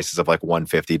Plus prices of like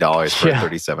 $150 for a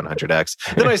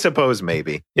 3700X. Then I suppose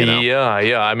maybe.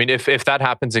 Yeah. I mean, if that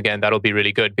happens again, that'll be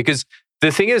really good, because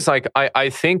the thing is, like,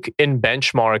 I think in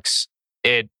benchmarks,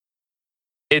 it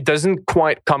doesn't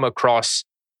quite come across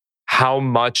how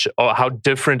much or how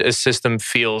different a system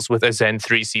feels with a Zen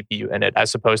 3 CPU in it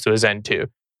as opposed to a Zen 2.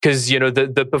 Because,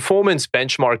 the performance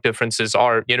benchmark differences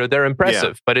are, they're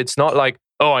impressive, but it's not like,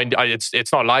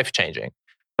 it's not life-changing.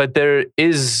 But there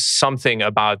is something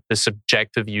about the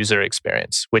subjective user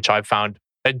experience, which I've found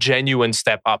a genuine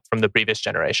step up from the previous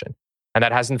generation. And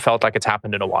that hasn't felt like it's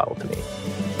happened in a while to me.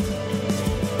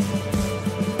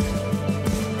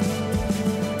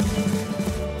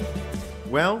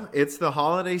 Well, it's the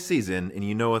holiday season, and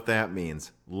you know what that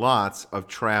means. Lots of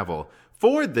travel.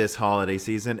 For this holiday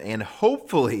season, and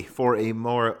hopefully for a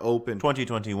more open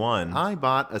 2021, I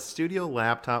bought a studio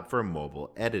laptop for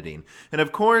mobile editing. And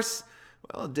of course,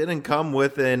 well, it didn't come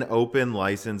with an open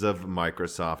license of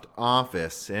Microsoft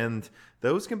Office, and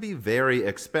those can be very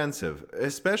expensive,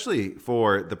 especially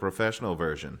for the professional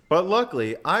version. But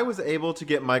luckily, I was able to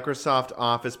get Microsoft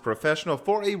Office Professional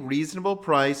for a reasonable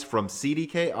price from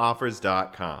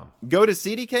cdkoffers.com. Go to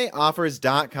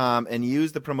cdkoffers.com and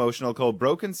use the promotional code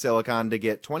BrokenSilicon to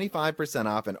get 25%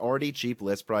 off an already cheap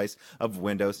list price of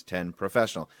Windows 10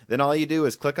 Professional. Then all you do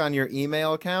is click on your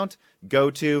email account,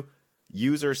 go to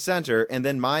User Center, and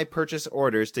then My Purchase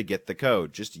Orders to get the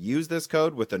code. Just use this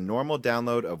code with a normal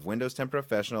download of Windows 10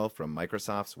 Professional from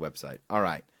Microsoft's website. All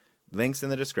right, links in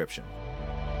the description.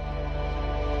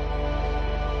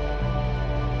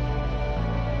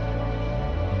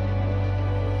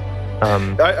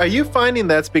 Are you finding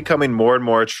that's becoming more and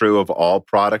more true of all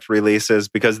product releases?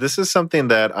 Because this is something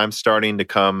that I'm starting to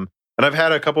come, and I've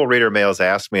had a couple reader mails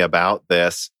ask me about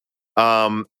this.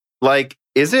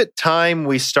 Is it time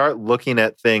we start looking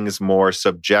at things more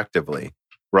subjectively,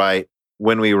 right?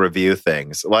 When we review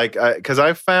things, because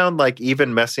I've found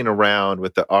even messing around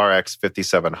with the RX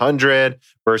 5700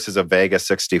 versus a Vega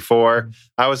 64,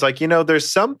 I was like,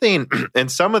 there's something in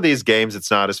some of these games,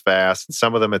 it's not as fast. In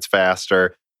some of them, it's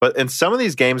faster. But in some of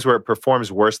these games where it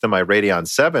performs worse than my Radeon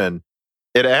 7,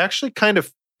 it actually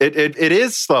it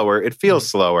is slower. It feels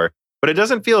slower. But it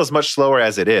doesn't feel as much slower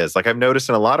as it is. I've noticed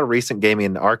in a lot of recent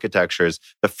gaming architectures,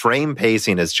 the frame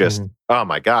pacing is just, oh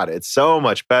my God, it's so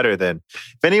much better than...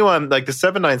 If anyone, the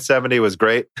 7970 was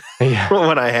great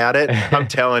when I had it. I'm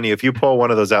telling you, if you pull one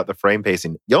of those out, the frame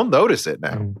pacing, you'll notice it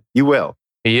now. You will.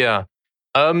 Yeah.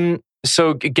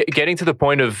 So getting to the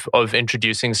point of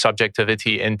introducing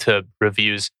subjectivity into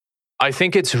reviews, I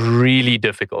think it's really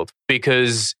difficult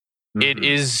because it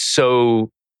is so...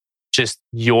 just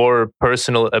your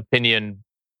personal opinion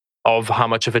of how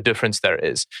much of a difference there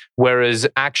is. Whereas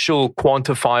actual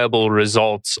quantifiable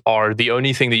results are the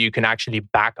only thing that you can actually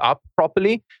back up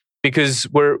properly. because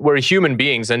we're human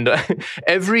beings, and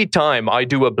every time I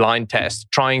do a blind test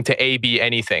trying to A/B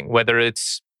anything, whether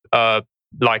it's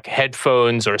like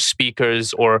headphones or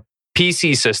speakers or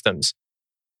PC systems,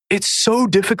 it's so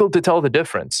difficult to tell the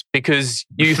difference because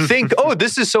you think, oh,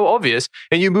 this is so obvious,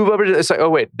 and you move over to it's like, oh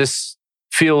wait, this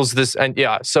feels this, and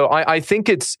yeah. So I think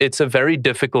it's a very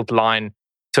difficult line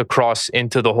to cross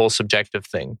into the whole subjective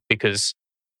thing because,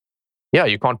 yeah,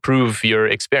 you can't prove your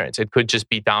experience. It could just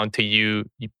be down to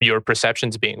your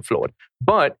perceptions being flawed.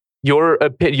 But your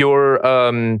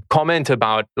comment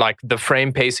about like the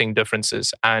frame pacing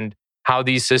differences and how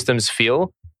these systems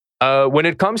feel, when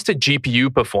it comes to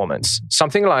GPU performance,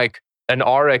 something like an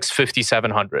RX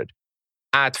 5700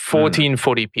 at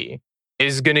 1440p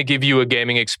is going to give you a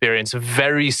gaming experience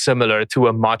very similar to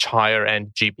a much higher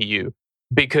end GPU,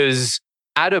 because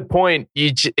at a point,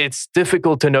 it's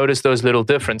difficult to notice those little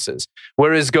differences.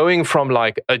 Whereas going from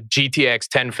like a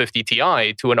GTX 1050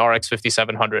 Ti to an RX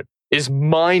 5700 is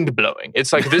mind blowing.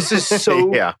 It's like, this is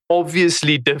so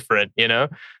obviously different, you know?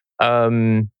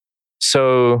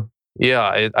 So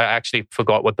yeah, I actually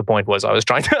forgot what the point was. I was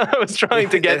trying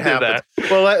to get to that.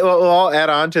 Well, I'll add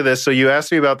on to this. So you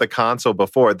asked me about the console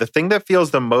before. The thing that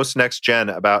feels the most next gen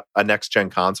about a next gen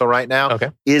console right now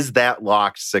is that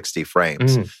locked 60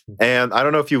 frames. And I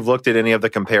don't know if you've looked at any of the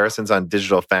comparisons on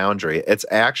Digital Foundry. It's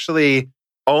actually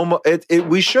almost.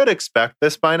 We should expect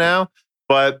this by now,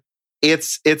 but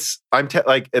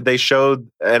like they showed,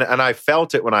 and I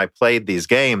felt it when I played these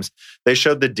games. They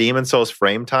showed the Demon Souls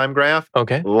frame time graph.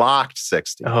 Locked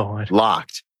 60.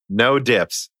 Locked. No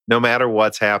dips, no matter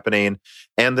what's happening.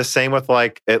 And the same with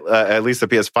like at least the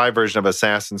PS5 version of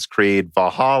Assassin's Creed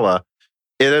Valhalla.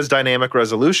 It has dynamic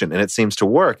resolution and it seems to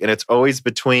work. And it's always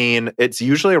it's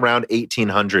usually around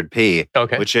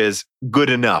 1800p, which is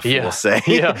good enough, we'll say.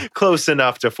 Close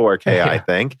enough to 4K, I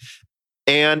think.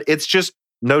 And it's just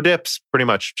no dips, pretty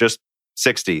much, just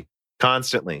 60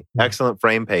 constantly. Excellent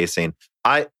frame pacing.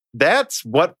 That's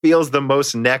what feels the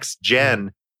most next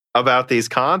gen about these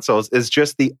consoles, is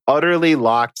just the utterly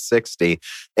locked 60.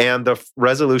 And the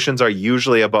resolutions are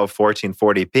usually above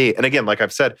 1440p. And again, like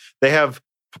I've said, they have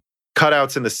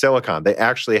cutouts in the silicon. They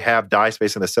actually have die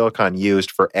space in the silicon used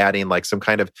for adding like some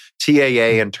kind of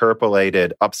TAA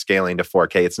interpolated upscaling to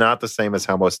 4K. It's not the same as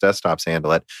how most desktops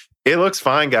handle it. It looks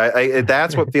fine, guy.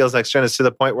 That's what feels next gen. Is to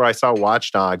the point where I saw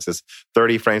Watch Dogs as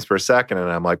 30 frames per second,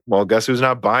 and I'm like, well, guess who's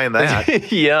not buying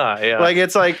that? yeah. Like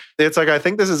it's like I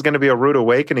think this is going to be a rude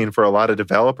awakening for a lot of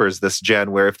developers this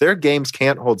gen, where if their games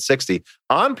can't hold 60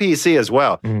 on PC as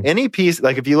well, any PC,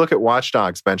 like if you look at Watch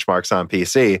Dogs benchmarks on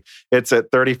PC, it's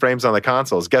at 30 frames on the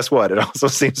consoles. Guess what? It also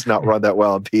seems to not run that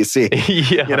well on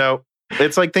PC. You know,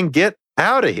 it's like, then get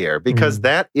out of here, because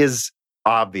that is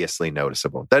obviously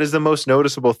noticeable. That is the most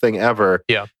noticeable thing ever.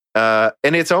 And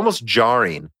it's almost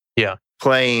jarring.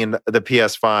 Playing the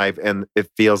PS5, and it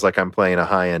feels like I'm playing a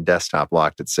high-end desktop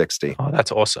locked at 60. Oh,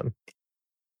 that's awesome.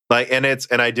 Like, and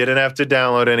I didn't have to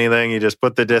download anything. You just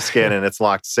put the disc in, and it's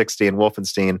locked 60 in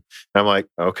Wolfenstein. And I'm like,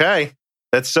 okay,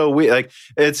 that's so weird. Like,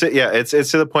 it's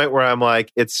to the point where I'm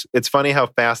like, it's funny how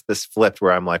fast this flipped.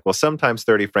 Where I'm like, well, sometimes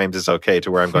 30 frames is okay. To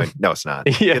where I'm going, no, it's not.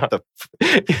 Get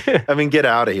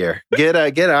out of here. Get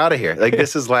out of here. Like,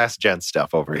 this is last gen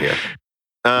stuff over here.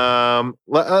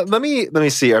 Let me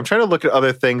see. I'm trying to look at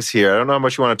other things here. I don't know how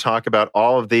much you want to talk about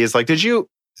all of these. Like, did you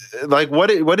what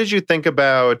did you think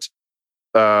about?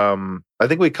 I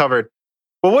think we covered.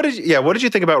 Well, what did you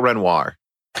think about Renoir?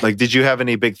 Like, did you have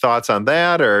any big thoughts on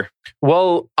that, or?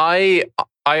 Well, I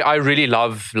really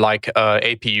love like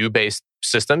APU based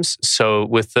systems. So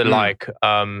with the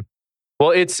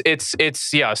well, it's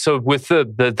So with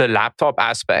the laptop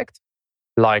aspect,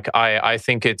 like I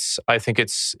think it's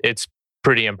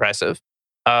pretty impressive.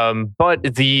 But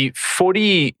the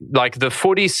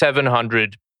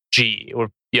 4700G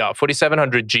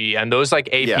 4700G and those like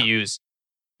APUs,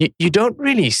 you don't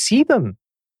really see them.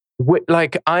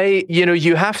 Like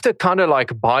you have to kind of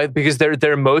like buy, because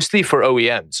they're mostly for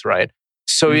OEMs, right?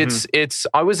 So it's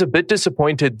I was a bit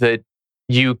disappointed that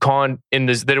you can't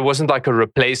that it wasn't like a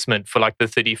replacement for like the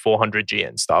 3400G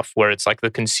and stuff, where it's like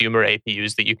the consumer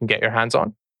APUs that you can get your hands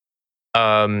on.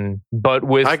 But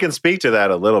with I can speak to that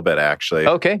a little bit, actually.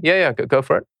 Okay, go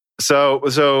for it.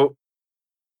 So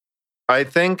I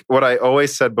think what I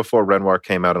always said before Renoir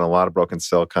came out in a lot of Broken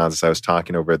Silicons, as I was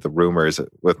talking over the rumors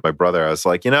with my brother, I was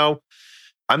like,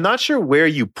 I'm not sure where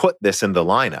you put this in the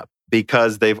lineup,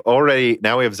 because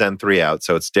now we have Zen 3 out,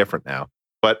 so it's different now.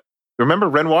 But remember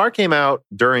Renoir came out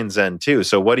during Zen 2.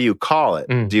 So what do you call it?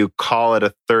 Do you call it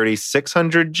a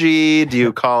 3600G? Do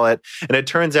you call it? And it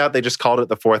turns out they just called it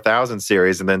the 4000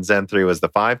 series, and then Zen 3 was the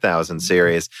 5000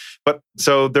 series. But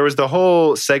so there was the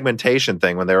whole segmentation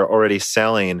thing when they were already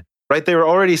selling, right? They were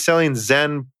already selling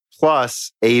Zen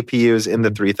Plus APUs in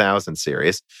the 3000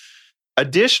 series.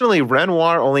 Additionally,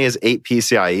 Renoir only has 8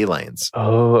 PCIe lanes.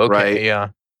 Oh, okay, right? yeah.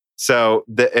 So,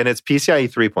 and it's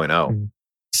PCIe 3.0.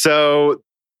 So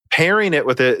pairing it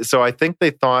with it, so I think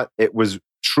they thought it was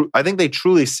true. I think they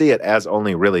truly see it as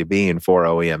only really being for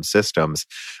OEM systems.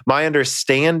 My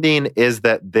understanding is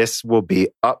that this will be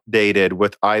updated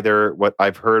with either what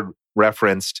I've heard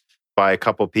referenced by a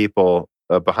couple people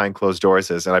behind closed doors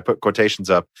is, and I put quotations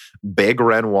up, Big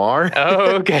Renoir.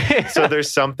 Oh, okay. So there's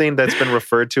something that's been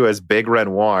referred to as Big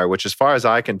Renoir, which as far as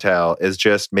I can tell is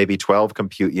just maybe 12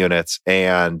 compute units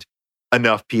and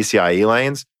enough PCIe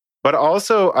lanes. But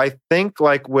also I think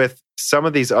like with some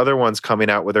of these other ones coming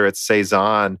out, whether it's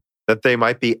Cezanne, that they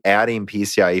might be adding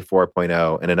PCIe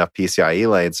 4.0 and enough PCIe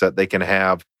lanes so that they can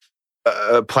have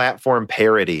platform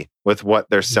parity with what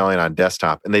they're selling on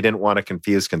desktop, and they didn't want to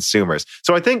confuse consumers.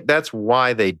 So I think that's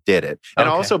why they did it. And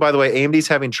also, by the way, AMD's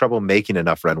having trouble making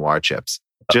enough Renoir chips.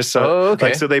 Just so,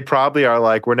 like, so they probably are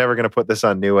like, we're never going to put this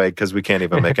on Newegg because we can't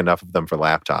even make enough of them for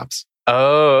laptops.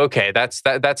 Oh, okay. That's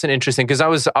an interesting, because I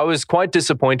was quite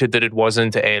disappointed that it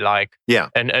wasn't a an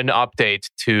update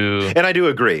to. And I do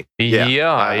agree.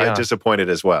 Yeah, I'm disappointed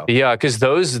as well. Yeah, because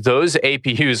those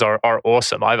APUs are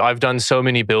awesome. I've done so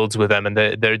many builds with them, and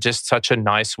they're just such a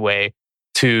nice way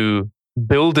to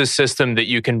build a system that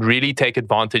you can really take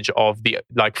advantage of the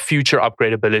like future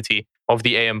upgradability of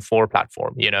the AM4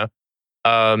 platform. You know,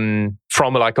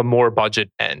 from like a more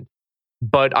budget end.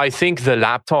 But I think the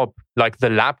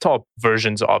laptop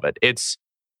versions of it, it's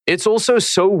also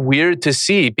so weird to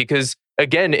see because,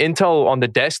 again, Intel on the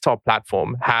desktop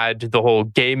platform had the whole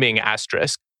gaming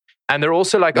asterisk. And they're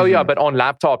also like, oh yeah, but on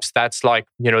laptops, that's like,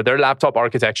 you know, their laptop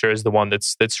architecture is the one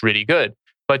that's really good.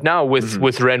 But now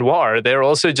with Renoir, they're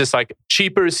also just like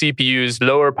cheaper CPUs,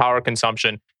 lower power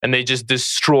consumption, and they just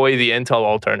destroy the Intel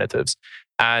alternatives.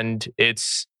 And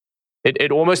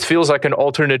it almost feels like an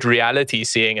alternate reality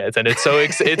seeing it, and it's so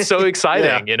exciting.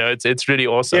 Yeah. You know, it's really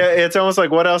awesome. Yeah, it's almost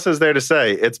like what else is there to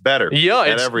say? It's better. Yeah,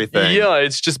 it's everything. Yeah,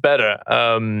 it's just better.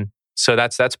 So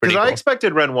that's pretty cool. I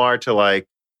expected Renoir to like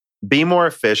be more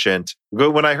efficient.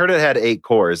 When I heard it had 8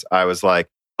 cores, I was like,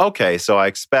 okay, so I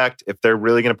expect if they're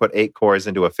really going to put 8 cores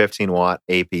into a 15-watt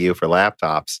APU for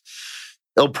laptops,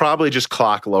 it'll probably just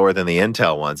clock lower than the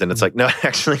Intel ones. And it's like, no, it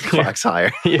actually clocks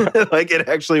higher. Like it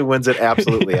actually wins at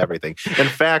absolutely everything. In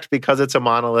fact, because it's a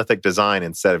monolithic design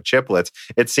instead of chiplets,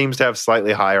 it seems to have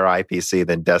slightly higher IPC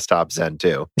than desktop Zen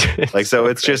 2. Like, so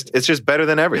it's just better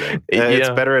than everything. It's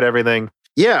better at everything.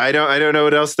 Yeah, I don't know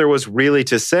what else there was really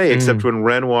to say except when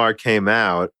Renoir came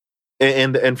out.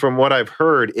 And from what I've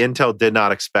heard, Intel did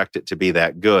not expect it to be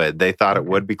that good. They thought it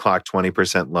would be clocked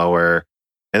 20% lower.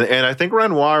 And I think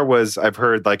Renoir was, I've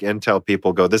heard like Intel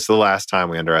people go, this is the last time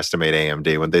we underestimate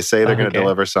AMD. When they say they're going to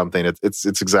deliver something, it's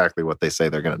exactly what they say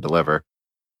they're going to deliver.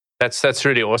 That's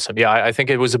really awesome. Yeah, I think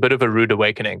it was a bit of a rude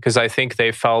awakening because I think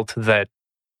they felt that,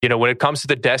 you know, when it comes to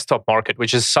the desktop market,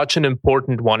 which is such an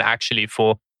important one actually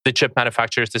for the chip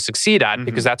manufacturers to succeed at,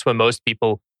 because that's where most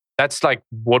people, that's like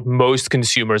what most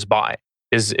consumers buy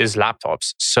is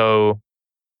laptops. So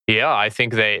yeah, I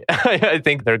think they're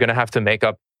going to have to make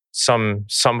up some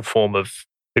form of,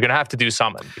 they're going to have to do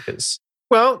something because...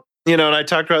 Well, you know, and I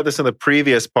talked about this in the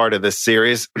previous part of this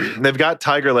series. They've got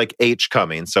Tiger Lake H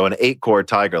coming, so an 8-core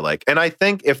Tiger Lake. And I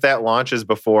think if that launches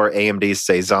before AMD's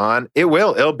Cezanne,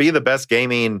 it'll be the best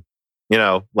gaming, you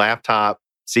know, laptop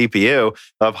CPU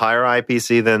of higher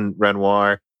IPC than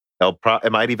Renoir.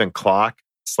 It might even clock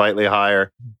slightly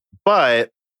higher.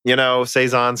 But you know,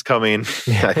 Cezanne's coming,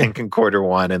 I think, in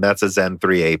Q1, and that's a Zen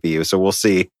 3 APU. So we'll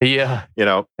see. Yeah. You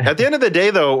know, at the end of the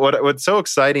day, though, what's so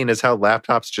exciting is how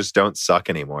laptops just don't suck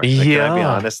anymore. Like, can I be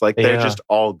honest? Like, they're just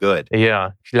all good.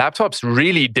 Yeah. Laptops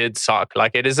really did suck.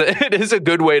 Like, it is a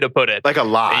good way to put it. Like, a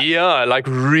lot. Yeah, like,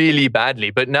 really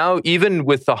badly. But now, even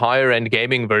with the higher-end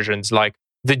gaming versions, like,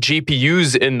 the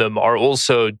GPUs in them are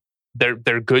also, they're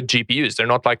good GPUs. They're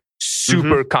not, like,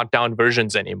 super cut-down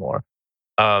versions anymore.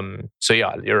 So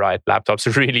yeah, you're right.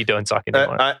 Laptops really don't suck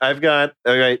anymore. I've got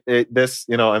this,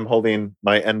 you know, I'm holding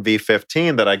my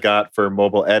NV15 that I got for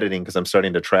mobile editing because I'm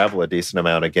starting to travel a decent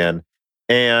amount again.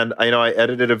 And I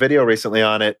edited a video recently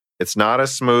on it. It's not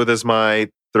as smooth as my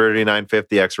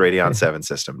 3950X Radeon 7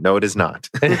 system. No, it is not.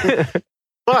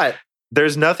 But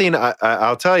there's nothing,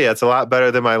 I'll tell you, it's a lot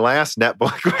better than my last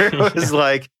netbook where it was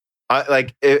like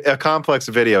a complex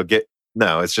video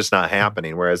no, it's just not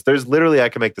happening. Whereas there's literally, I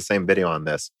can make the same video on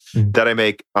this that I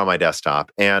make on my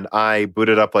desktop. And I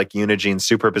booted up like Unigine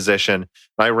Superposition.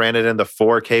 I ran it in the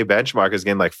 4K benchmark. It was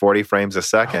getting like 40 frames a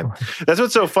second. That's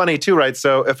what's so funny too, right?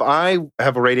 So if I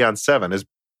have a Radeon 7, is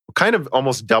kind of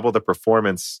almost double the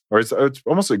performance, or it's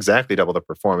almost exactly double the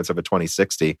performance of a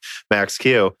 2060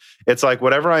 Max-Q. It's like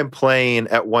whatever I'm playing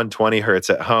at 120 hertz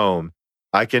at home,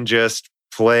 I can just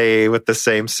play with the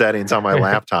same settings on my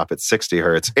laptop at 60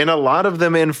 hertz. And a lot of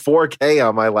them in 4K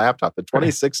on my laptop. The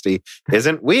 2060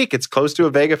 isn't weak. It's close to a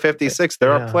Vega 56.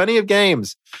 There are plenty of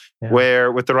games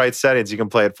where with the right settings, you can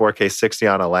play at 4K 60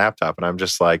 on a laptop. And I'm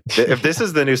just like, if this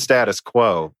is the new status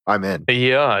quo, I'm in.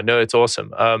 Yeah, no, it's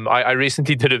awesome. I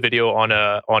recently did a video on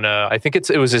a I think it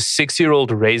was a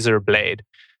 6-year-old Razer Blade.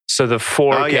 So the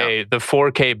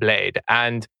 4K Blade.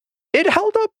 And it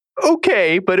held up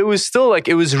okay, but it was still like,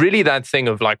 it was really that thing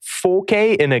of like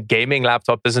 4K in a gaming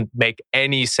laptop doesn't make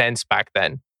any sense back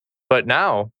then. But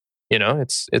now,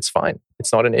 it's fine.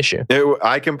 It's not an issue.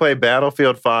 I can play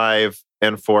Battlefield 5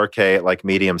 and 4K at like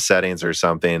medium settings or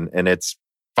something, and it's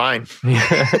fine.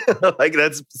 Like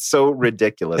that's so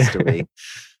ridiculous to me.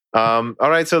 All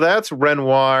right, so that's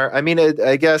Renoir. I mean,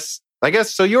 I guess.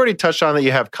 So you already touched on that.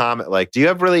 You have Comet Lake. Do you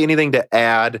have really anything to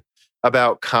add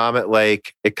about Comet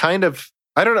Lake? It kind of,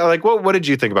 I don't know. Like, what did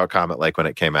you think about Comet Lake when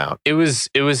it came out? It was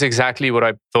exactly what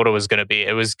I thought it was going to be.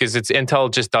 It was because it's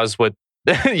Intel just does what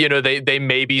they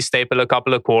maybe staple a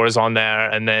couple of cores on there,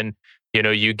 and then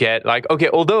you get like, okay.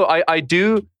 Although I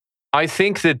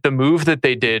think that the move that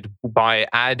they did by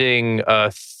adding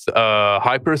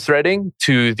hyper threading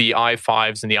to the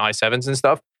i5s and the i7s and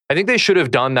stuff, I think they should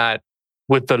have done that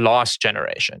with the last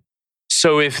generation.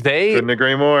 So if they couldn't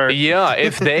agree more,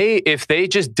 if they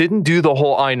just didn't do the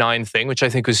whole i9 thing, which I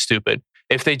think was stupid,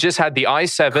 if they just had the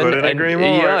i7, couldn't agree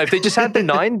more. If they just had the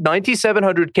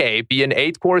 9700K be an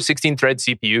 8-core 16-thread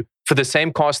CPU for the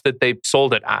same cost that they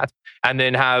sold it at, and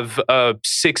then have a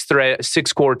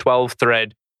 6-core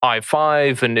 12-thread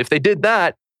i5, and if they did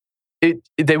that,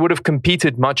 they would have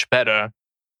competed much better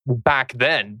back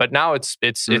then. But now it's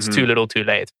too little, too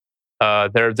late.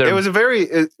 It was a very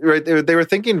right. They were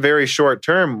thinking very short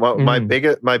term. Well, my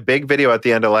big video at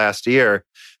the end of last year,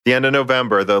 the end of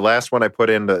November, the last one I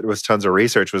put in that was tons of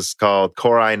research was called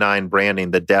Core i9 Branding: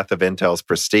 The Death of Intel's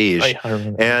Prestige.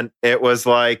 And it was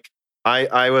like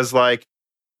I was like,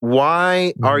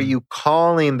 why are you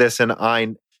calling this an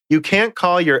i? You can't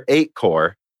call your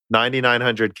 8-core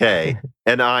 9900K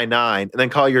an i9 and then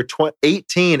call your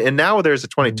 18. And now there's a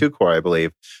 22-core, I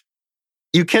believe.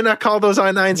 You cannot call those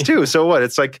i9s too. So what?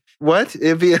 It's like, what?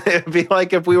 It'd be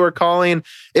like if we were calling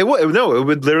it. It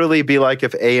would literally be like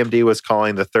if AMD was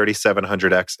calling the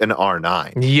 3700X an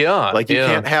R9. Yeah, like you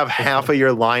can't have half of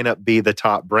your lineup be the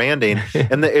top branding,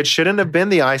 and it shouldn't have been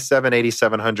the i7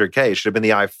 8700K. It should have been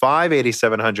the i5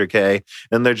 8700K.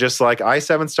 And they're just like,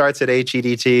 i7 starts at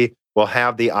HEDT. We'll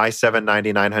have the i7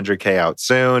 9900K out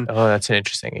soon. Oh, that's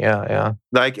interesting. Yeah.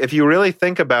 Like, if you really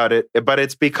think about it, but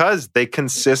it's because they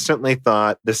consistently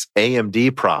thought this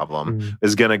AMD problem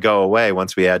is going to go away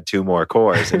once we add 2 more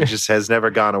cores. And it just has never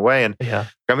gone away. And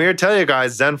I'm here to tell you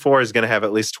guys, Zen 4 is going to have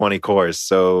at least 20 cores.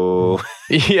 So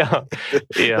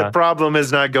the problem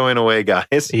is not going away,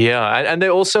 guys. Yeah. And they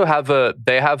also have a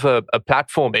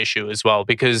platform issue as well,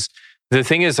 because the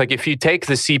thing is, like, if you take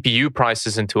the CPU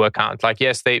prices into account, like,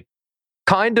 yes, they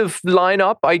kind of line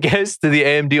up, I guess, to the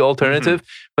AMD alternative,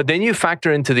 but then you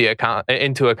factor into account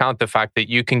the fact that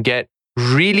you can get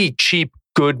really cheap,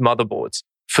 good motherboards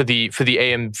for the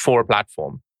AM4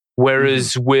 platform.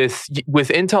 Whereas with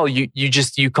Intel,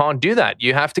 you can't do that.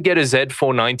 You have to get a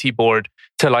Z490 board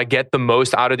to like get the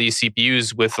most out of these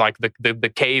CPUs with like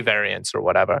the K variants or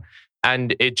whatever,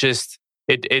 and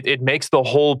it makes the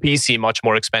whole PC much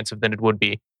more expensive than it would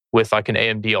be with like an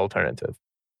AMD alternative.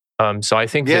 So I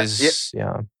think one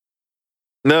of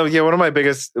my big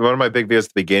videos at the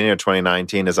beginning of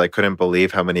 2019 is I couldn't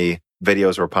believe how many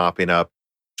videos were popping up.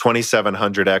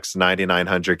 2700X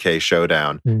 9900K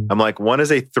showdown. I'm like, one is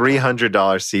a $300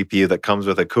 CPU that comes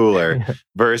with a cooler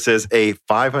versus a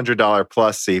 $500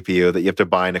 plus CPU that you have to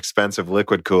buy an expensive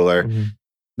liquid cooler.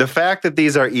 The fact that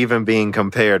these are even being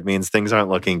compared means things aren't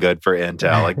looking good for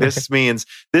Intel. Like, this means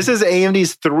this is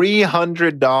AMD's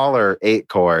 $300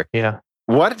 8-core. Yeah.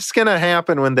 What's going to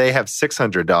happen when they have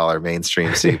 $600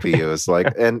 mainstream CPUs?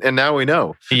 Like, and now we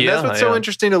know. And that's what's so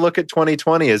interesting to look at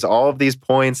 2020 is all of these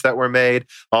points that were made,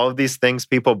 all of these things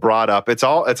people brought up. It's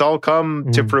all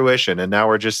come to fruition, and now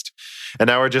we're just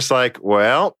like,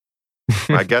 well,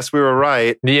 I guess we were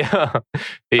right. Yeah.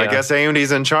 I guess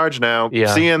AMD's in charge now.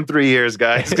 Yeah. See you in 3 years,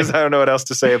 guys, because I don't know what else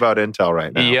to say about Intel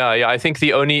right now. Yeah. I think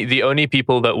the only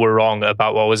people that were wrong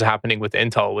about what was happening with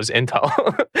Intel was Intel.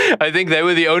 I think they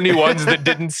were the only ones that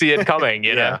didn't see it coming,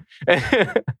 you know?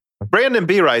 Brandon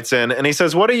B writes in and he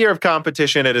says, what a year of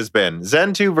competition it has been.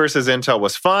 Zen 2 versus Intel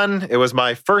was fun. It was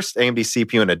my first AMD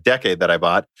CPU in a decade that I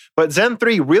bought. But Zen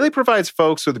 3 really provides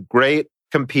folks with great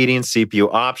competing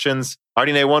CPU options.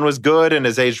 RDNA 1 was good and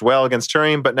has aged well against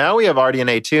Turing, but now we have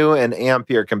RDNA 2 and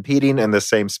Ampere competing in the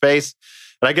same space.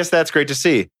 And I guess that's great to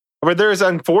see. However, there is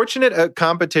unfortunate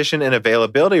competition and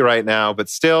availability right now, but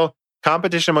still,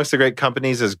 competition amongst the great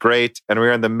companies is great, and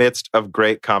we're in the midst of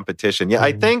great competition. Yeah,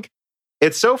 I think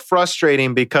it's so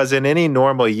frustrating because in any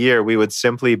normal year, we would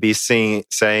simply be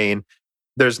saying,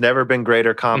 there's never been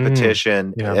greater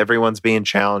competition. Everyone's being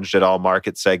challenged at all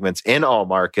market segments, in all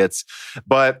markets.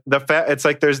 But it's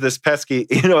like there's this pesky,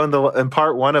 in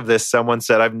part one of this, someone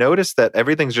said, I've noticed that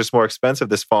everything's just more expensive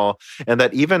this fall, and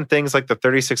that even things like the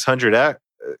 3600X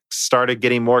started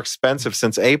getting more expensive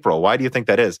since April. Why do you think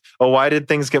that is? Oh, why did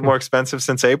things get more expensive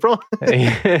since April?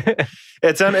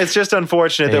 It's just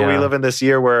unfortunate that we live in this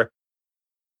year where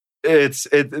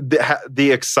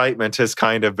the excitement has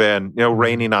kind of been,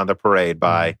 raining on the parade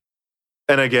by,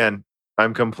 and again,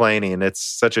 I'm complaining. It's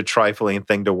such a trifling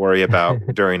thing to worry about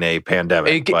during a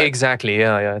pandemic. Exactly.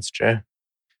 Yeah, it's true.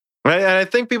 And I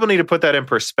think people need to put that in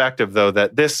perspective, though,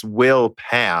 that this will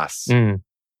pass,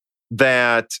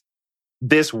 that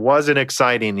this was an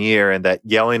exciting year, and that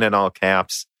yelling in all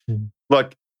caps,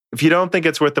 look, if you don't think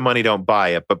it's worth the money, don't buy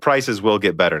it, but prices will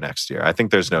get better next year. I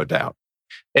think there's no doubt.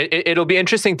 It'll be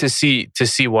interesting to see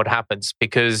what happens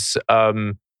because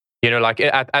like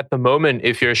at the moment,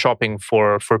 if you're shopping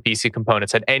for PC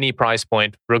components at any price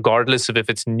point, regardless of if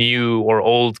it's new or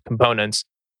old components,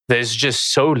 there's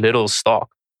just so little stock.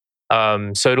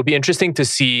 So it'll be interesting to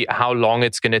see how long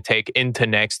it's going to take into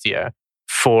next year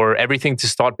for everything to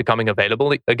start becoming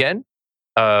available again.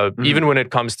 Even when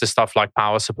it comes to stuff like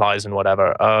power supplies and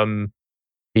whatever.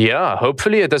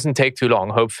 Hopefully it doesn't take too long.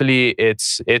 Hopefully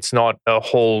it's not a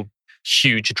whole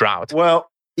huge drought. Well,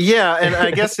 yeah, and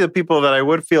I guess the people that I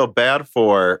would feel bad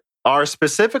for are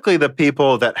specifically the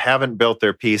people that haven't built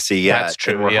their PC yet. That's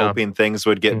true, and we're hoping things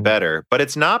would get better. But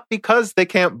it's not because they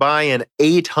can't buy an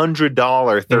 $800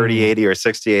 3080 or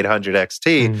 6800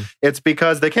 XT. It's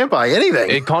because they can't buy anything.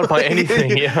 They can't buy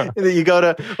anything, You go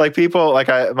to, people,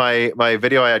 my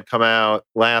video I had come out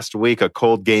last week, A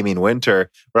Cold Gaming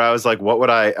Winter, where I was like,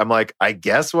 I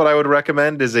guess what I would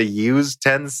recommend is a used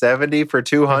 1070 for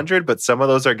 200, but some of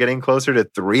those are getting closer to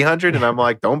 300, and I'm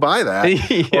like, don't buy that.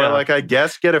 Or I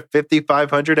guess get a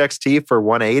 5500 XT for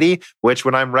 180, which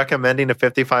when I'm recommending a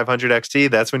 5500 XT,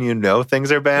 that's when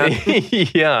things are bad.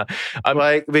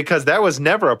 Because that was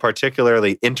never a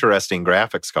particularly interesting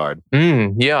graphics card.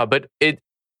 But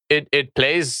it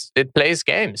plays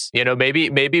games.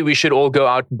 Maybe we should all go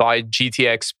out and buy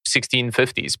GTX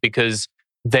 1650s because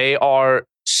they are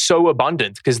so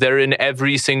abundant because they're in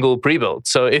every single pre-build.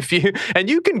 So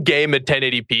you can game at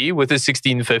 1080p with a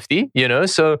 1650,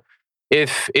 so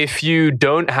if you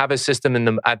don't have a system in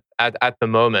them at the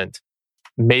moment,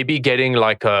 maybe getting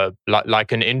like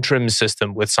an interim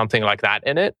system with something like that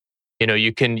in it,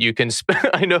 you can.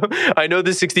 I know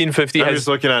the 1650. I'm just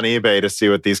looking on eBay to see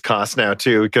what these cost now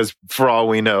too, because for all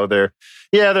we know, they're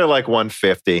like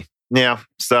 150. Yeah,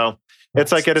 so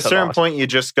it's like at a certain point, you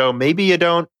just go, maybe you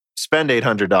don't spend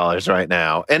 $800 right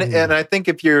now. And I think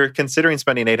if you're considering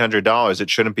spending $800, it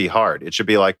shouldn't be hard. It should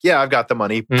be like, I've got the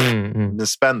money to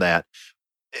spend that.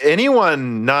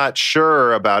 Anyone not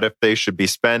sure about if they should be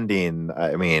spending,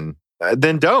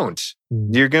 then don't.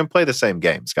 You're going to play the same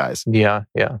games, guys. Yeah.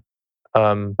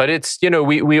 But it's,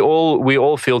 we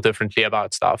all feel differently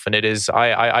about stuff. And it is,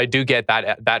 I do get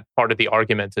that part of the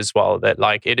argument as well, that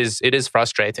it is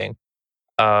frustrating.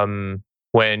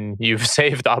 When you've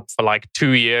saved up for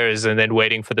 2 years and then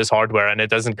waiting for this hardware and it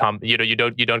doesn't come, you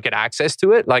don't get access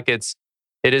to it.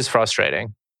 It is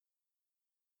frustrating.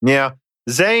 Yeah.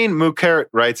 Zane Mukert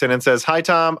writes in and says, "Hi,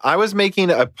 Tom. I was making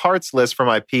a parts list for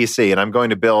my PC and I'm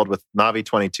going to build with Navi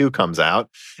 22 comes out.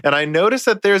 And I noticed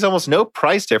that there's almost no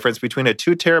price difference between a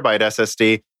 2 terabyte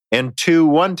SSD and 2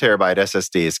 1 terabyte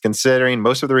SSDs, considering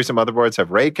most of the recent motherboards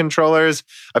have RAID controllers.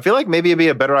 I feel like maybe it'd be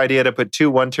a better idea to put 2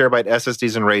 1 terabyte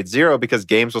SSDs in RAID 0 because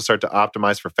games will start to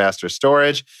optimize for faster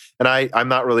storage. And I'm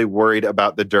not really worried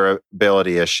about the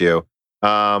durability issue.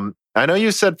 I know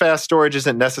you said fast storage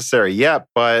isn't necessary yet,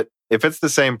 but if it's the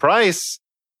same price, is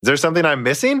there something I'm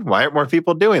missing? Why aren't more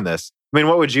people doing this?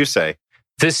 What would you say?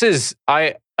 This is,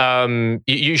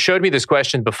 You showed me this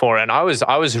question before, and I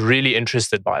was really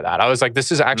interested by that. I was like,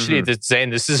 this is actually Zane.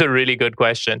 This is a really good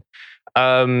question.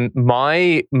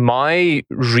 My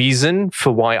reason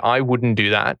for why I wouldn't do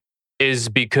that is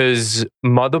because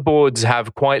motherboards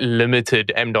have quite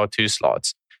limited M.2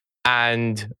 slots,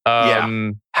 and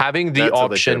having the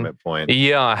option,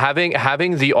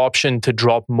 having the option to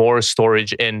drop more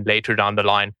storage in later down the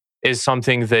line is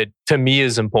something that to me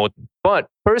is important. But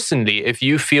personally, if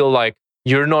you feel like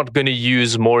you're not going to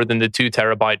use more than the 2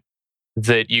 terabyte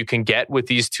that you can get with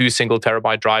these 2 single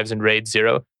terabyte drives in RAID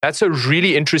 0, that's a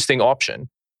really interesting option.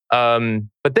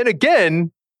 But then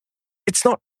again, it's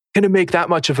not going to make that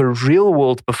much of a real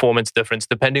world performance difference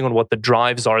depending on what the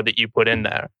drives are that you put in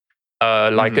there.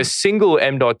 Like a single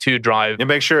M.2 drive. You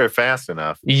make sure it's fast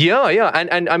enough. Yeah.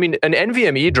 And I mean, an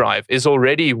NVMe drive is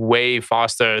already way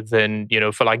faster than,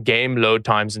 for like game load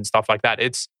times and stuff like that.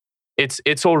 It's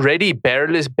already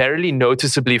barely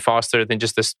noticeably faster than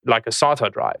just like a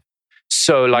SATA drive.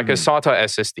 So like a SATA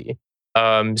SSD.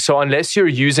 So unless you're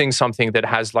using something that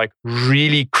has like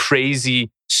really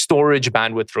crazy storage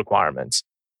bandwidth requirements,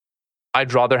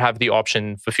 I'd rather have the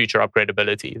option for future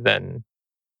upgradability than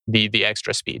the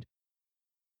extra speed.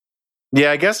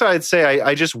 Yeah, I guess I'd say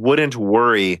I just wouldn't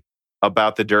worry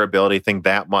about the durability thing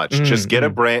that much. Just get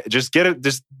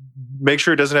just make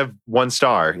sure it doesn't have 1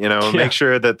 star, make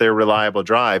sure that they're reliable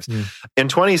drives. In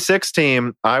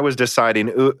 2016, I was deciding,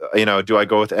 do I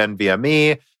go with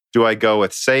NVMe? Do I go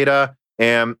with SATA?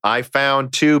 And I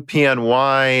found 2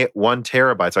 PNY 1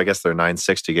 terabytes. I guess they're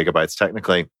 960 gigabytes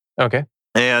technically. Okay.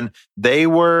 And they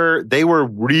were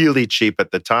really cheap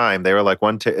at the time. They were like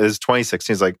it was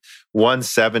 2016, it's like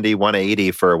 170,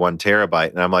 180 for 1 terabyte.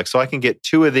 And I'm like, so I can get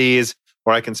 2 of these,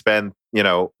 or I can spend,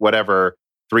 whatever,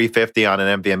 $350 on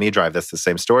an NVMe drive. That's the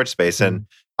same storage space. And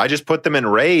I just put them in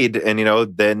RAID, and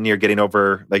then you're getting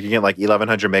over you get like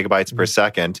 1,100 megabytes per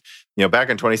second. Back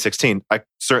in 2016,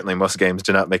 certainly most games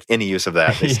do not make any use of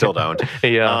that. They still don't.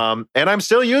 Yeah. And I'm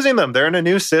still using them. They're in a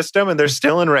new system, and they're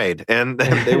still in RAID, and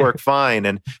they work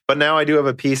fine. But now I do have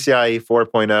a PCIe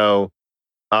 4.0,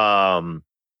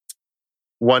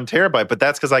 1 terabyte. But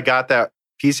that's because I got that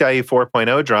PCIe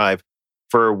 4.0 drive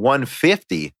for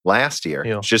 $150 last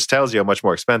year. Which just tells you how much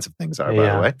more expensive things are,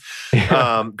 by the way.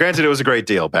 Granted, it was a great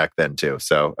deal back then too.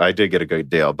 So I did get a good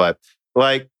deal. But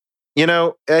I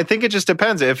think it just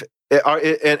depends. And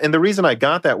the reason I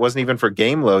got that wasn't even for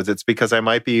game loads. It's because I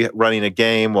might be running a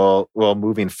game while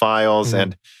moving files.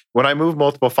 And when I move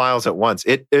multiple files at once,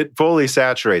 it fully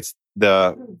saturates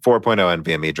the 4.0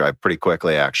 NVMe drive pretty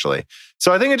quickly, actually.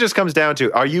 So I think it just comes down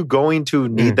to, are you going to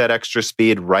need that extra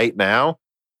speed right now?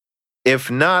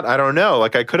 If not, I don't know.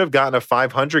 Like I could have gotten a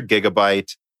 500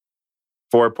 gigabyte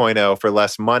 4.0 for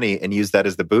less money and used that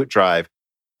as the boot drive.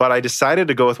 But I decided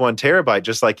to go with 1 terabyte,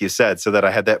 just like you said, so that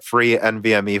I had that free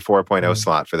NVMe 4.0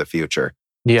 slot for the future.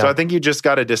 Yeah. So I think you just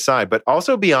got to decide, but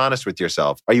also be honest with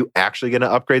yourself. Are you actually going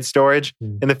to upgrade storage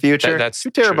in the future? That's 2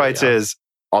 terabytes is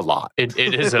a lot. It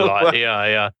is a lot.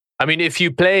 Yeah. I mean, if you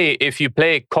play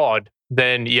COD,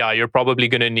 then you're probably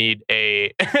going to need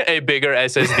a bigger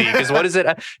SSD. Because what is it?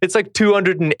 It's like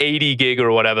 280 gig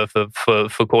or whatever for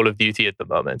Call of Duty at the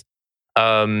moment.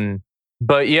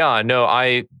 But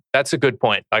that's a good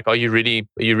point. Like, are you really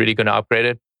going to upgrade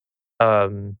it?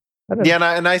 And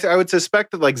I would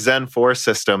suspect that like Zen 4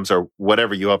 systems or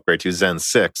whatever you upgrade to, Zen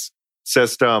 6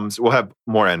 systems will have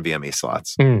more NVMe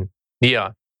slots.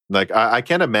 Yeah. Like I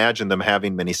can't imagine them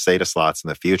having many SATA slots in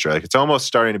the future. Like it's almost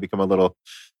starting to become a little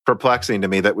perplexing to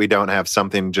me that we don't have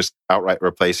something just outright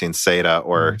replacing SATA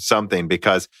or something,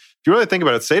 because if you really think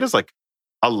about it, SATA's like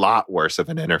a lot worse of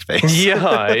an interface.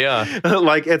 Yeah.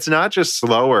 Like it's not just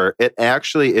slower. It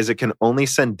actually is, it can only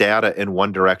send data in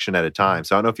one direction at a time.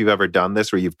 So I don't know if you've ever done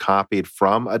this where you've copied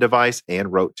from a device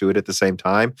and wrote to it at the same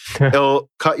time. It'll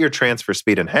cut your transfer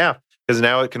speed in half, because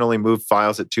now it can only move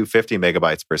files at 250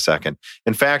 megabytes per second.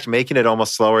 In fact, making it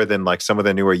almost slower than like some of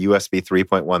the newer USB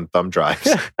 3.1 thumb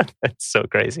drives. That's so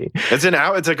crazy.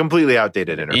 It's a completely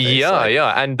outdated interface.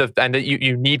 Yeah. And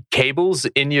you need cables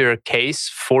in your case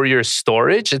for your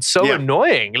storage. It's so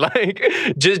annoying. Like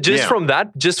just from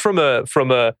that, just from a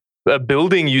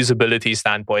building usability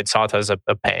standpoint, SATA is a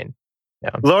pain. Yeah.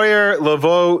 Lawyer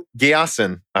Lavo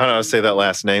Giasin, I don't know how to say that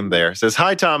last name there, says,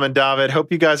 "Hi, Tom and David.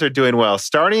 Hope you guys are doing well.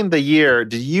 Starting the year,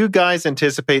 do you guys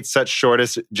anticipate such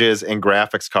shortages in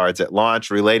graphics cards at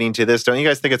launch relating to this? Don't you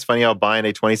guys think it's funny how buying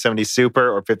a 2070 Super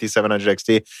or 5700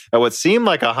 XT at what seemed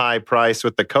like a high price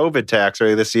with the COVID tax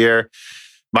earlier this year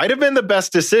might have been the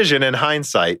best decision in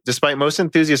hindsight, despite most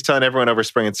enthusiasts telling everyone over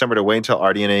spring and summer to wait until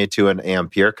RDNA 2 and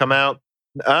Ampere come out?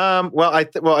 Well,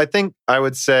 I think I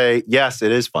would say yes.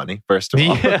 It is funny. First of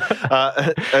all,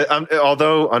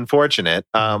 although unfortunate.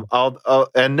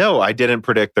 And no, I didn't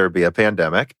predict there'd be a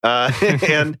pandemic.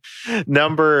 And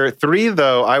number three,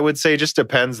 though, I would say just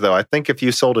depends. Though I think if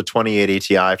you sold a 2080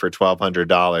 Ti for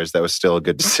 $1,200, that was still a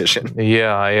good decision.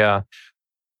 Yeah.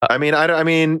 I don't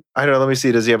know. Let me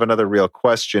see. Does he have another real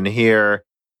question here?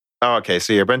 Oh, okay.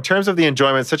 So yeah, but in terms of the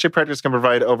enjoyment such a practice can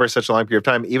provide over such a long period of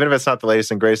time, even if it's not the latest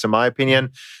and greatest, in my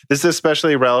opinion, this is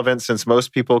especially relevant since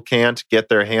most people can't get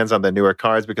their hands on the newer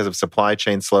cards because of supply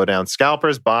chain slowdown.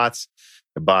 Scalpers, bots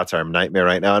are a nightmare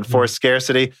right now, and forced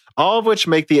scarcity, all of which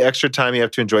make the extra time you have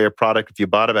to enjoy your product if you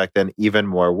bought it back then even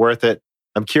more worth it.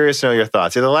 I'm curious to know your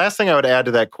thoughts. The last thing I would add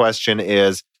to that question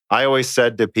is, I always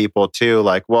said to people too,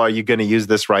 like, well, are you going to use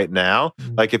this right now?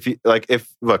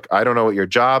 Look, I don't know what your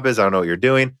job is. I don't know what you're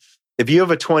doing. If you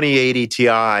have a 2080 Ti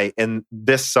and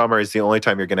this summer is the only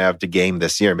time you're going to have to game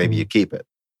this year, maybe you keep it.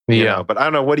 You know? But I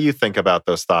don't know. What do you think about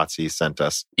those thoughts he sent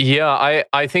us? Yeah,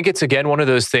 I think it's, again, one of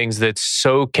those things that's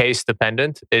so case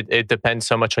dependent. It depends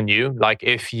so much on you. Like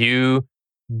if you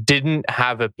didn't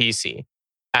have a PC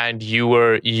and you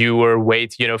were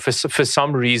for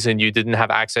some reason you didn't have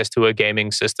access to a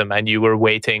gaming system and you were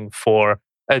waiting for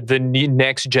the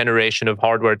next generation of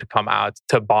hardware to come out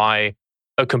to buy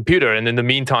a computer, and in the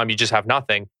meantime you just have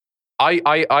nothing.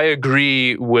 I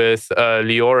agree with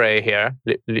Liore here.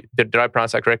 Did I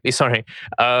pronounce that correctly? Sorry.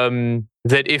 That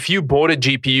if you bought a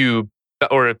GPU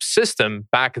or a system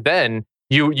back then,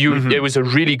 it was a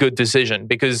really good decision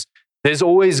because there's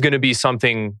always going to be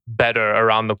something better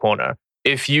around the corner.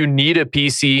 If you need a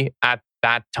PC at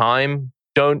that time,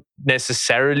 don't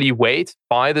necessarily wait.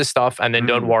 Buy the stuff and then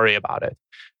don't worry about it.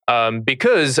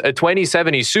 Because a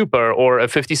 2070 Super or a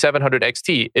 5700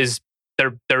 XT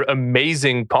they're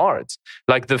amazing cards.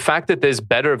 Like the fact that there's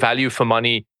better value for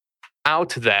money out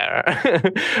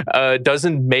there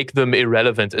doesn't make them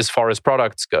irrelevant as far as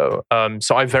products go.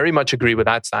 So I very much agree with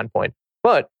that standpoint.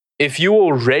 But if you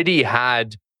already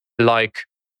had like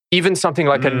even something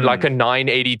like a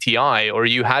 980 Ti, or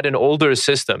you had an older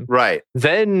system, right?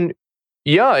 Then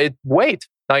wait.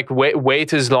 Like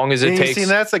wait as long as it takes. See,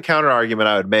 that's the counter argument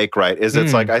I would make, right? Is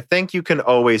it's like, I think you can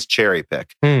always cherry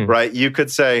pick, right? You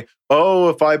could say, oh,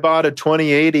 if I bought a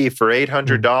 2080 for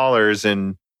 $800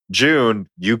 in June,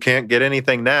 you can't get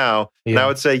anything now. Yeah. And I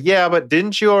would say, yeah, but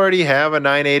didn't you already have a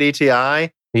 980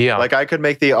 Ti? Yeah. Like I could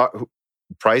make the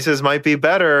prices might be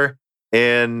better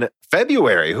in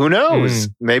February. Who knows?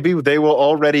 Maybe they will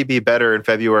already be better in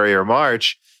February or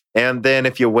March. And then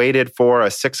if you waited for a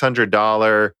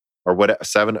 $600 or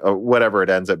whatever it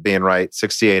ends up being, right,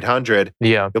 6,800.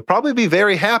 Yeah, you'll probably be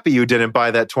very happy you didn't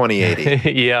buy that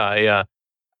 2080. yeah.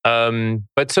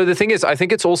 But so the thing is, I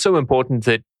think it's also important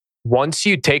that once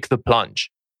you take the plunge,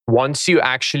 once you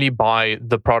actually buy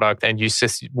the product and you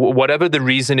whatever the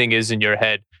reasoning is in your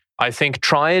head, I think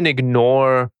try and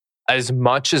ignore as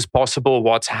much as possible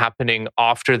what's happening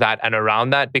after that and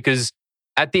around that, because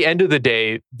at the end of the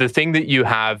day, the thing that you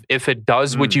have, if it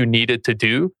does what you need it to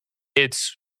do,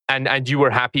 and you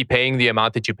were happy paying the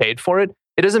amount that you paid for it,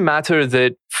 it doesn't matter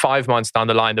that 5 months down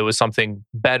the line there was something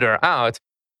better out,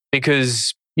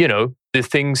 because, the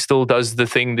thing still does the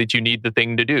thing that you need the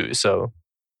thing to do. So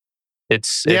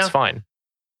it's fine.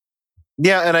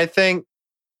 Yeah, I think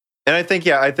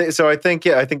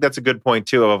that's a good point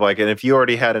too, of like, and if you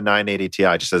already had a 980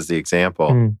 Ti, just as the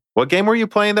example, what game were you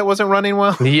playing that wasn't running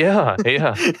well? Yeah.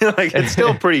 Like it's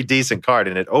still a pretty decent card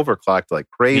and it overclocked like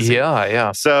crazy.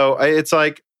 Yeah. So it's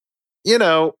like,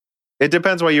 it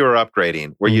depends why you were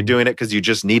upgrading. Were you doing it because you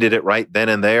just needed it right then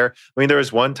and there? I mean, there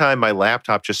was one time my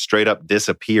laptop just straight up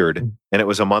disappeared, and it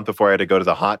was a month before I had to go to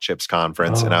the Hot Chips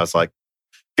conference, and I was like,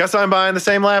 guess I'm buying the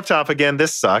same laptop again.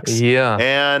 This sucks. Yeah.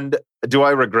 And do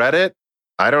I regret it?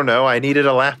 I don't know. I needed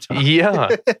a laptop.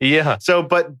 Yeah. So,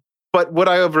 but would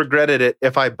I have regretted it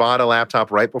if I bought a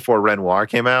laptop right before Renoir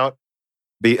came out,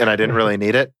 and I didn't really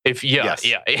need it? Yes.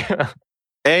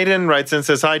 Aiden writes in,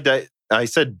 says, hi, I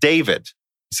said David.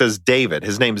 He says David.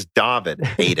 His name's David.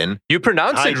 Aiden. You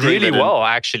pronounce it really well,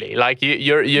 actually. Like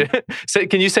you're.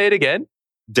 Can you say it again?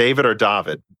 David or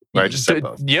David? I just said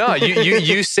both. Yeah,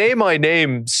 you say my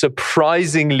name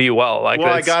surprisingly well. Like,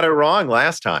 I got it wrong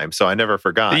last time, so I never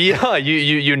forgot. Yeah,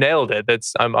 you nailed it.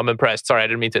 I'm impressed. Sorry, I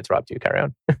didn't mean to interrupt you. Carry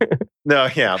on. No,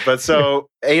 yeah, but so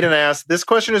Aiden asks, this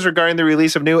question is regarding the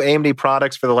release of new AMD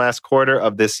products for the last quarter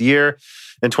of this year.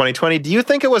 In 2020, do you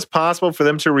think it was possible for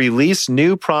them to release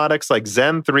new products like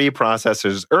Zen 3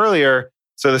 processors earlier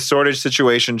so the shortage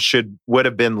situation would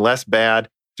have been less bad?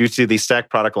 due to the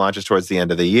stacked product launches towards the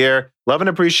end of the year. Love and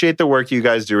appreciate the work you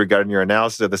guys do regarding your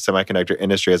analysis of the semiconductor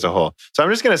industry as a whole. So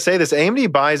I'm just going to say this.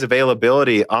 AMD buys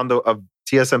availability of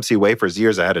TSMC wafers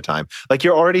years ahead of time. Like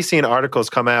you're already seeing articles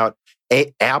come out.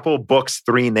 Apple books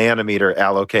 3 nanometer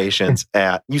allocations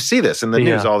you see this in the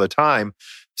news all the time.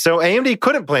 So AMD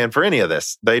couldn't plan for any of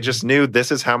this. They just knew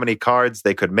this is how many cards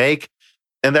they could make.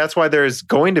 And that's why there's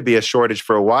going to be a shortage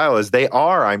for a while, as they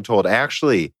are, I'm told,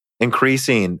 actually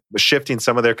shifting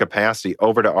some of their capacity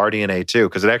over to RDNA 2,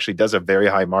 because it actually does have very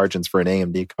high margins for an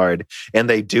AMD card. And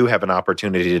they do have an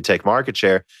opportunity to take market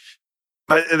share.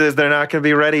 But they're not going to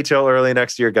be ready till early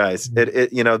next year, guys.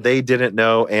 They didn't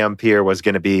know Ampere was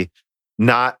going to be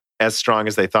not as strong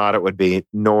as they thought it would be,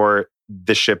 nor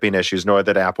the shipping issues, nor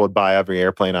that Apple would buy every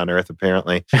airplane on Earth,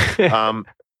 apparently.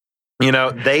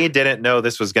 They didn't know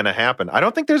this was going to happen. I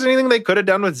don't think there's anything they could have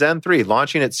done with Zen 3.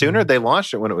 Launching it sooner, they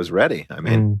launched it when it was ready. I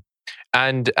mean...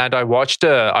 And I watched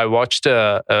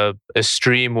a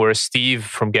stream where Steve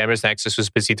from Gamers Nexus was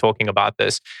busy talking about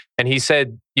this, and he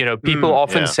said, people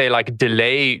often say like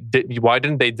delay. Why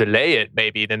didn't they delay it?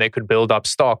 Maybe then they could build up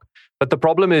stock. But the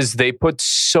problem is they put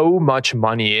so much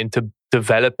money into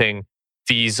developing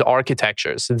these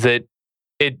architectures that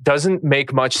it doesn't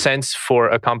make much sense for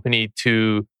a company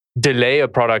to delay a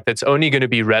product that's only going to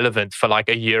be relevant for like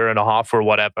a year and a half or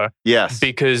whatever. Yes.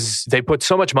 Because they put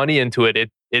so much money into it.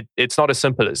 It's not as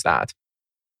simple as that.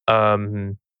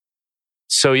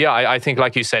 So yeah, I think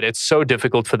like you said, it's so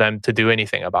difficult for them to do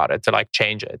anything about it, to like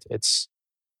change it.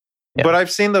 But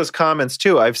I've seen those comments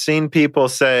too. I've seen people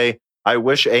say, I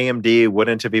wish AMD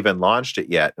wouldn't have even launched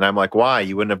it yet. And I'm like, why?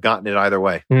 You wouldn't have gotten it either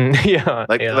way.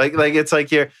 Like it's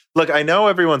like look, I know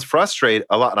everyone's frustrated.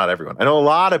 Not everyone. I know a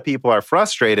lot of people are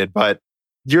frustrated, but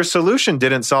your solution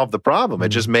didn't solve the problem. It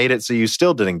just made it so you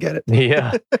still didn't get it.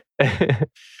 Yeah.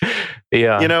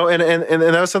 Yeah. And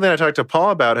that was something I talked to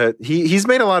Paul about. He's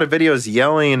made a lot of videos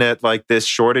yelling at like this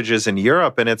shortages in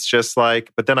Europe. And it's just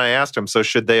like, but then I asked him, so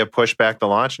should they have pushed back the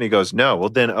launch? And he goes, no. Well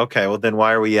then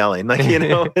why are we yelling? Like,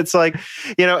 it's like,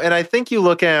 and I think you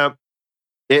look at,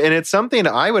 and it's something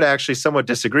I would actually somewhat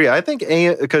disagree. I think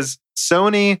because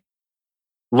Sony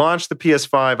launched the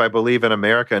PS5, I believe, in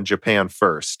America and Japan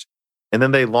first. And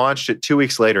then they launched it 2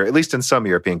 weeks later, at least in some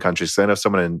European countries. So I know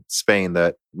someone in Spain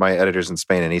my editor's in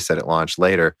Spain, and he said it launched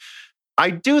later. I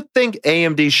do think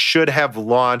AMD should have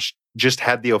just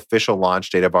had the official launch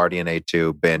date of RDNA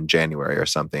 2 been January or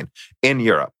something in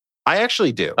Europe. I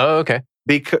actually do. Oh, okay.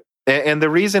 And the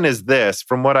reason is this,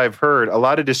 from what I've heard, a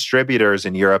lot of distributors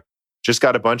in Europe just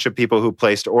got a bunch of people who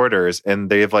placed orders, and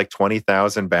they have like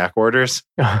 20,000 back orders,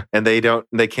 and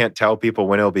they can't tell people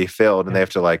when it'll be filled, and they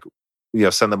have to like,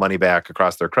 send the money back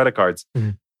across their credit cards.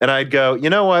 Mm-hmm. And I'd go, you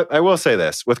know what? I will say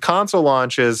this. With console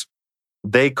launches,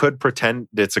 they could pretend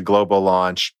it's a global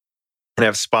launch and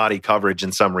have spotty coverage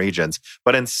in some regions.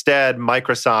 But instead,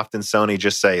 Microsoft and Sony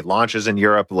just say launches in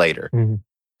Europe later. Mm-hmm.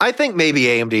 I think maybe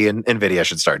AMD and NVIDIA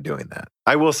should start doing that.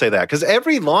 I will say that. Because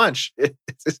every launch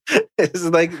is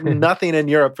like nothing in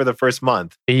Europe for the first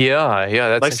month. Yeah.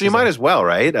 That's like, so you might as well,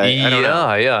 right? I don't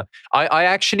know. Yeah. I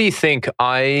actually think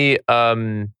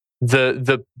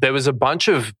there was a bunch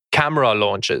of camera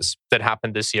launches that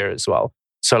happened this year as well.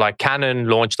 So like Canon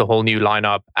launched a whole new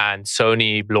lineup and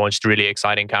Sony launched really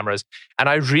exciting cameras. And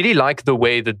I really like the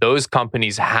way that those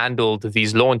companies handled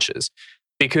these launches,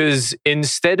 because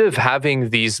instead of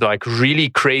having these like really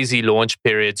crazy launch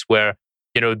periods where,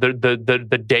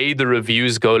 the day the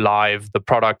reviews go live, the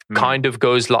product kind of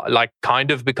goes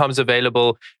kind of becomes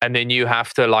available, and then you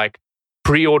have to like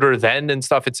pre-order then and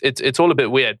stuff. It's all a bit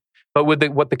weird. But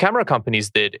what the camera companies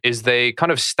did is they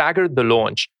kind of staggered the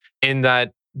launch, in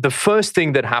that the first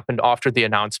thing that happened after the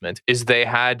announcement is they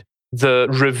had the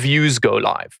reviews go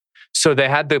live. So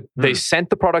they sent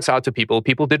the products out to people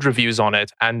did reviews on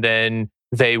it, and then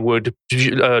they would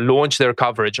launch their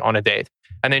coverage on a date.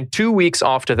 And then 2 weeks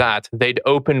after that, they'd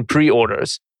open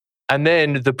pre-orders. And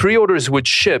then the pre-orders would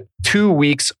ship 2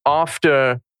 weeks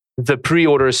after the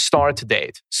pre-order start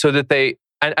date. So that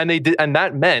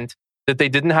that meant that they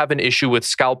didn't have an issue with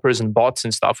scalpers and bots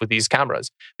and stuff with these cameras,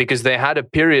 because they had a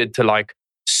period to like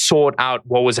sort out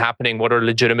what was happening, what are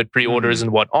legitimate pre-orders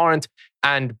and what aren't.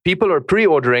 And people are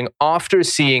pre-ordering after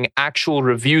seeing actual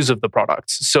reviews of the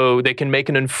products, so they can make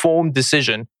an informed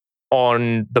decision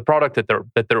on the product that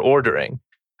they're ordering.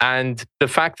 And the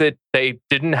fact that they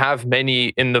didn't have many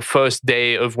in the first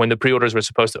day of when the pre-orders were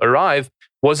supposed to arrive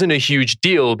wasn't a huge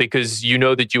deal, because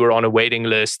that you were on a waiting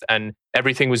list and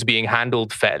everything was being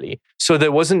handled fairly. So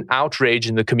there wasn't outrage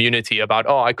in the community about,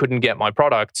 I couldn't get my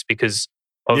products because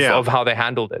of how they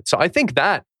handled it. So I think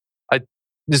that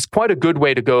is quite a good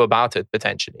way to go about it,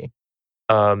 potentially.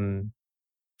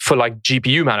 for like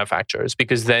GPU manufacturers,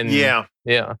 because then yeah.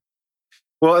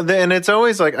 Well, then it's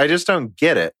always like, I just don't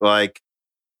get it. Like,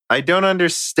 I don't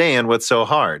understand what's so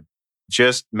hard.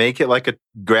 Just make it like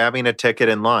grabbing a ticket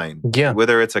in line. Yeah.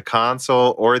 Whether it's a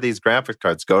console or these graphics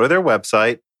cards, go to their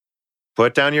website,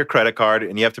 put down your credit card,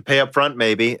 and you have to pay up front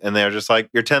maybe. And they're just like,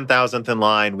 you're 10,000th in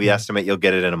line. We estimate you'll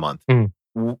get it in a month.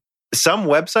 Some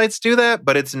websites do that,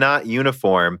 but it's not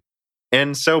uniform.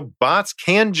 And so bots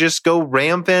can just go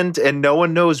rampant and no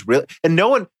one knows really. And no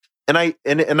one, and I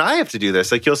have to do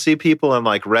this. Like, you'll see people on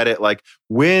like Reddit, like,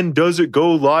 when does it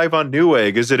go live on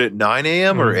Newegg? Is it at 9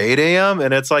 a.m. or 8 a.m.?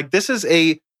 And it's like, this is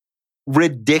a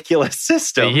ridiculous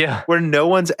system where no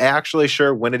one's actually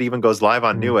sure when it even goes live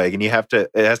on Newegg, and it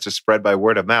has to spread by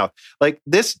word of mouth. Like,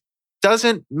 this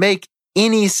doesn't make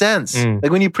any sense. Like,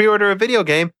 when you pre-order a video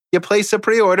game, you place a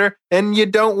pre-order and you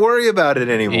don't worry about it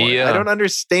anymore. I don't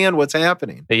understand what's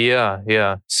happening.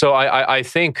 Yeah. So I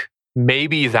think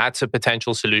maybe that's a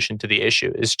potential solution to the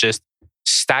issue, is just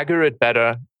stagger it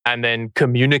better and then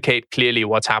communicate clearly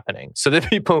what's happening so that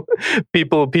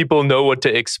people know what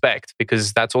to expect,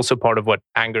 because that's also part of what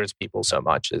angers people so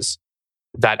much, is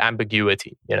that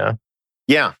ambiguity, you know?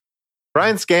 Yeah.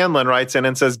 Brian Scanlon writes in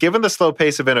and says, given the slow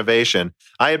pace of innovation,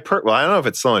 I don't know if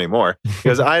it's slow anymore,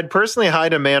 because I had personally high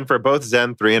demand for both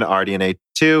Zen 3 and RDNA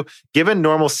 2, given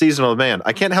normal seasonal demand.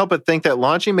 I can't help but think that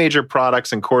launching major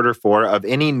products in quarter 4 of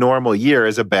any normal year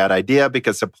is a bad idea,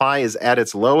 because supply is at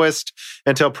its lowest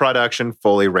until production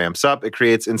fully ramps up. It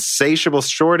creates insatiable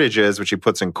shortages, which he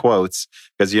puts in quotes,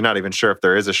 because you're not even sure if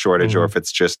there is a shortage or if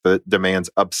it's just the demand's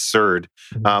absurd,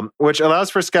 which allows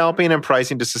for scalping and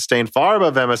pricing to sustain far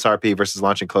above MSRP versus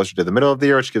launching closer to the middle of the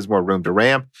year, which gives more room to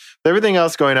ramp. With everything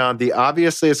else going on, the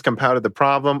obviously has compounded the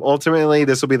problem. Ultimately,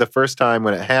 this will be the first time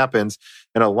when it happens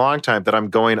in a long time that I'm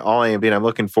going all AMD, and I'm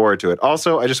looking forward to it.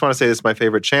 Also, I just want to say this is my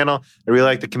favorite channel. I really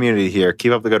like the community here.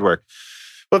 Keep up the good work.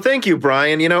 Well, thank you,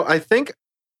 Brian. You know, I think,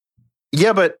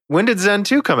 but when did Zen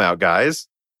 2 come out, guys?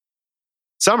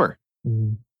 Summer.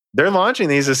 They're launching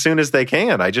these as soon as they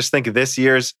can. I just think this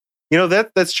year's,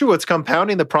 that's true. What's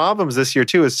compounding the problems this year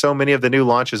too is so many of the new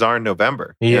launches are in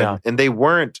November. Yeah. And they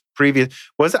weren't previous.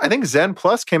 I think Zen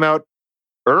Plus came out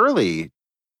early.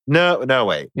 No,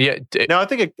 wait. Yeah. No, I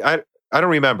think I don't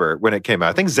remember when it came out.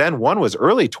 I think Zen 1 was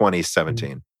early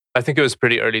 2017. I think it was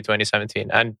pretty early 2017.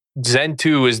 And Zen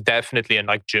 2 was definitely in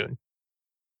like June.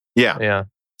 Yeah.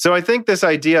 So I think this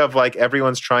idea of like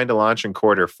everyone's trying to launch in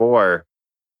quarter 4,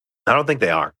 I don't think they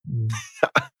are.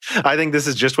 I think this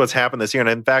is just what's happened this year. And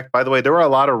in fact, by the way, there were a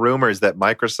lot of rumors that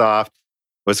Microsoft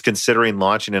was considering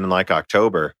launching in like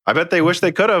October. I bet they wish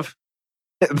they could have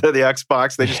the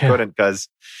Xbox. They just couldn't, because,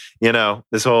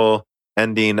 this whole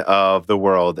ending of the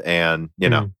world and,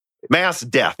 mass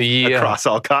death across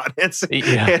all continents.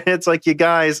 And it's like, you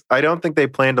guys, I don't think they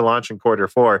plan to launch in quarter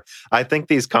 4. I think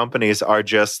these companies are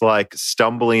just like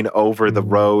stumbling over the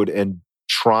road and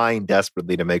trying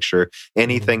desperately to make sure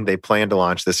anything they plan to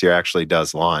launch this year actually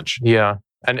does launch. Yeah.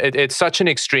 And it's such an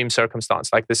extreme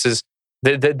circumstance. Like, this is,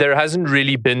 there hasn't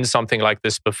really been something like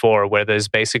this before, where there's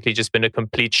basically just been a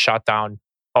complete shutdown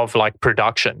of like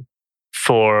production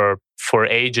for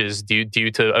ages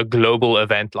due to a global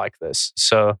event like this.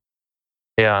 So,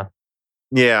 yeah.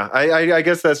 I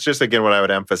guess that's just, again, what I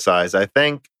would emphasize. I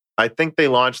think they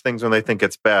launch things when they think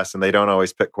it's best, and they don't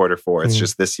always pick quarter 4. It's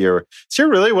just this year. This year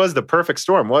really was the perfect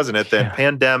storm, wasn't it? Then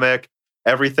pandemic,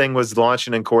 everything was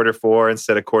launching in quarter 4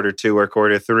 instead of quarter 2 or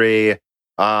quarter 3.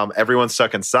 Everyone's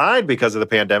stuck inside because of the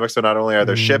pandemic. So not only are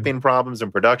there shipping problems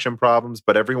and production problems,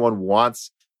 but everyone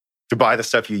wants to buy the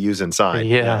stuff you use inside.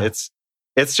 Yeah.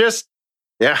 It's just,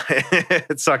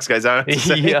 it sucks, guys. I don't know what to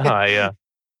say. Yeah.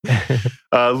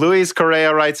 Luis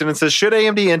Correa writes in and says, should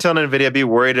AMD, Intel, and NVIDIA be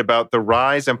worried about the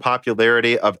rise and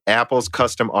popularity of Apple's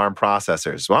custom ARM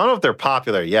processors? Well, I don't know if they're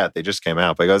popular yet. They just came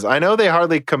out. But he goes, I know they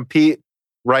hardly compete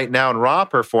right now in raw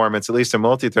performance, at least in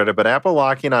multi-threaded, but Apple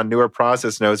locking on newer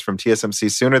process nodes from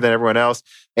TSMC sooner than everyone else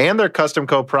and their custom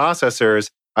co-processors,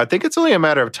 I think it's only a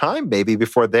matter of time, maybe,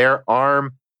 before their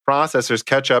ARM processors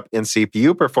catch up in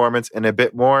CPU performance and a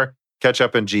bit more catch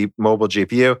up in mobile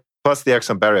GPU, plus the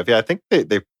excellent battery life. Yeah, I think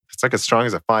they it's like as strong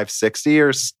as a 560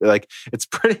 or like, it's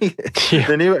pretty,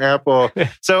 the new Apple.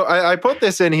 So I put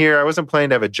this in here. I wasn't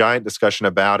planning to have a giant discussion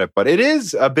about it, but it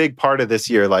is a big part of this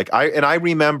year. Like I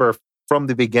remember from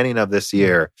the beginning of this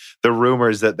year, the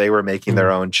rumors that they were making their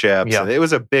own chips. Yeah. And it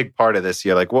was a big part of this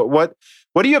year. Like what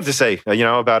do you have to say,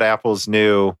 about Apple's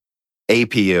new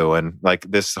APU and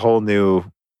like this whole new,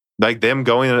 like them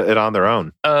going it on their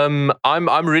own?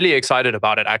 I'm really excited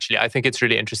about it. Actually, I think it's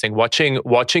really interesting watching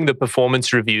the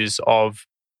performance reviews of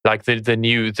like the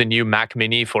new Mac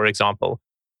Mini, for example.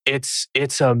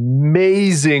 it's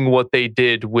amazing what they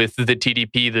did with the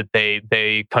TDP that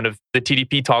they kind of the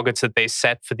TDP targets that they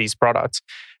set for these products.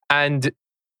 And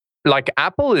like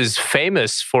Apple is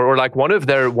famous for, or like one of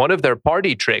their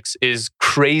party tricks is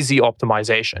crazy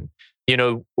optimization. You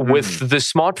know, with the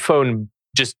smartphone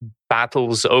just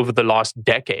battles over the last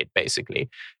decade, basically,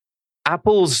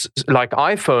 Apple's like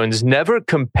iPhones never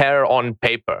compare on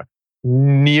paper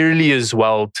nearly as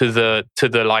well to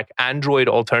the like Android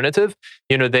alternative.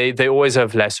 You know, they always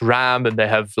have less RAM and they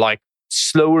have like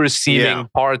slower seeming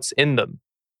parts in them,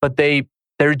 but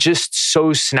they're just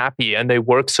so snappy and they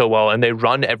work so well and they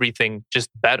run everything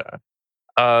just better.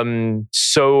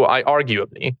 So I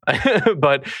arguably,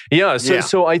 but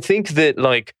so I think that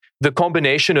like the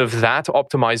combination of that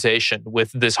optimization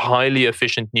with this highly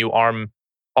efficient new ARM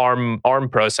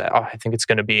process, I think it's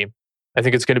going to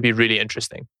be really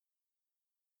interesting.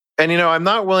 And, you know, I'm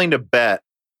not willing to bet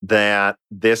that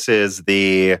this is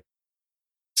the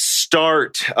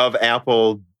start of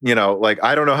Apple. You know, like,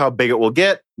 I don't know how big it will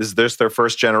get. This is their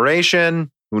first generation.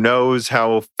 Who knows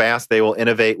how fast they will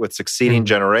innovate with succeeding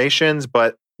generations.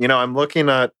 But, you know, I'm looking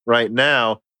at right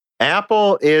now,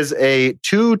 Apple is a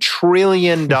 $2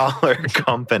 trillion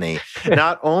company.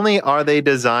 Not only are they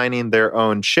designing their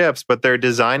own chips, but they're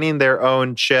designing their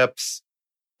own chips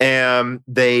and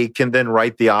they can then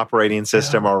write the operating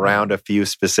system around a few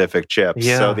specific chips.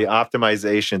 Yeah. So the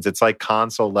optimizations, it's like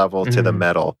console level to the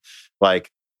metal,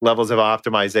 like levels of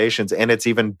optimizations. And it's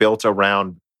even built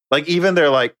around, like even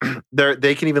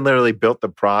they can even literally build the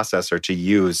processor to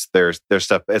use their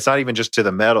stuff. It's not even just to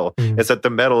the metal. It's that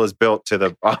the metal is built to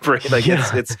the operating. Like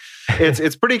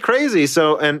it's pretty crazy.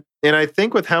 So, and I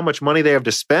think with how much money they have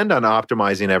to spend on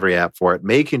optimizing every app for it,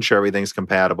 making sure everything's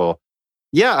compatible.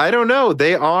 Yeah, I don't know.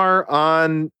 They are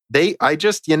on,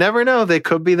 you never know. They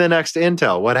could be the next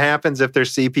Intel. What happens if their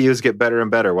CPUs get better and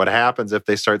better? What happens if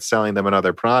they start selling them in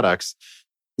other products?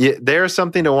 Yeah, there's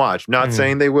something to watch. Not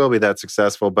saying they will be that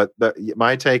successful, but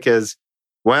my take is,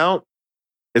 well,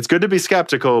 it's good to be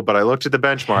skeptical, but I looked at the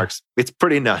benchmarks. It's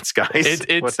pretty nuts, guys,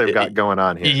 what they've got going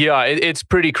on here. Yeah, it's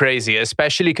pretty crazy,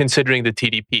 especially considering the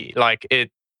TDP. Like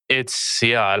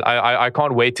I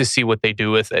can't wait to see what they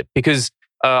do with it because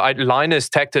Linus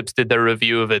Tech Tips did their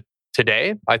review of it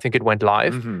today. I think it went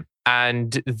live.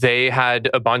 And they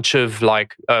had a bunch of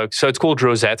like, so it's called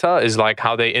Rosetta, is like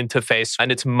how they interface.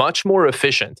 And it's much more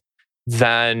efficient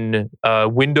than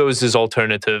Windows'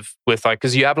 alternative with like,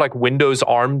 because you have like Windows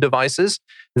ARM devices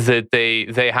that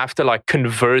they have to like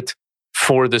convert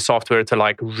for the software to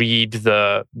like read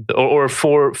or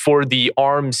for the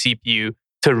ARM CPU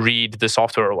to read the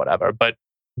software or whatever. But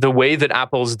the way that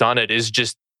Apple's done it is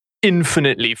just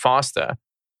infinitely faster.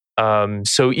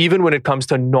 So even when it comes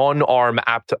to non-ARM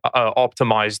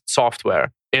optimized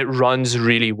software, it runs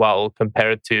really well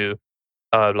compared to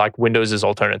like Windows'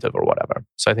 alternative or whatever.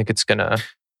 So I think it's gonna.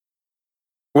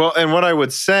 Well, and what I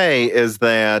would say is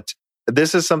that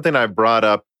this is something I brought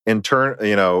up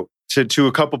to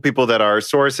a couple people that are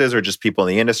sources or just people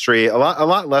in the industry. A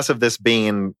lot less of this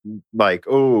being like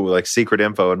secret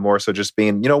info and more so just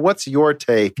being, what's your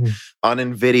take on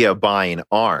NVIDIA buying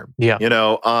ARM? Yeah.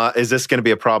 Is this going to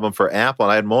be a problem for Apple?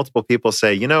 And I had multiple people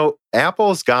say,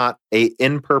 Apple's got a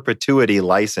in perpetuity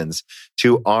license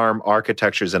to ARM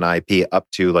architectures and IP up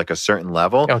to like a certain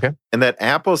level. Okay. And that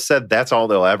Apple said that's all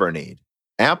they'll ever need.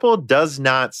 Apple does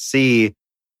not see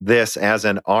this as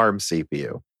an ARM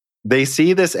CPU. They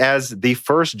see this as the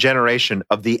first generation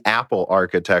of the Apple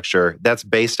architecture that's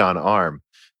based on ARM.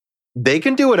 They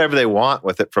can do whatever they want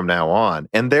with it from now on.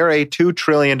 And they're a $2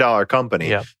 trillion company.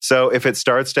 Yeah. So if it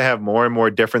starts to have more and more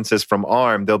differences from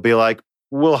ARM, they'll be like,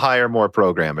 we'll hire more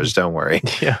programmers, don't worry.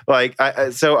 Yeah.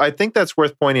 So I think that's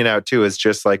worth pointing out too, is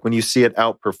just like when you see it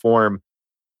outperform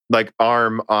like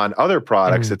ARM on other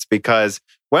products, it's because,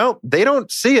 well, they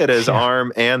don't see it as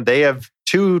ARM and they have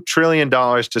 $2 trillion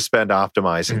to spend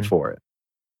optimizing for it.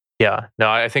 Yeah, no,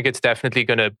 I think it's definitely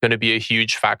going to be a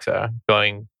huge factor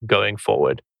going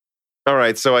forward. All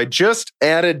right, so I just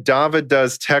added David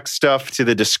Does Tech Stuff to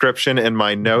the description in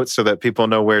my notes so that people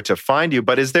know where to find you.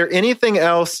 But is there anything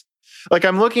else? Like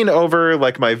I'm looking over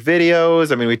like my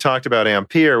videos. I mean, we talked about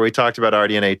Ampere, we talked about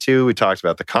RDNA 2, we talked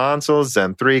about the consoles,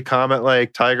 Zen 3, Comet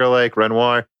Lake, Tiger Lake,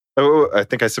 Renoir. Oh, I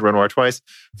think I said Renoir twice.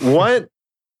 What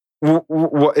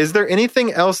is there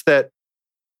anything else that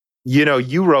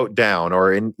you wrote down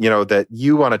or that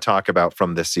you want to talk about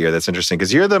from this year that's interesting?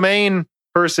 Because you're the main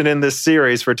person in this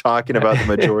series for talking about the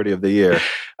majority of the year.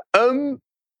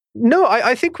 No,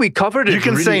 I think we covered it. You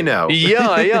can say no.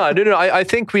 Yeah. No. I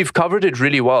think we've covered it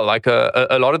really well. Like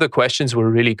a lot of the questions were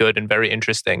really good and very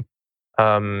interesting.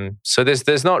 So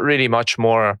there's not really much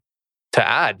more to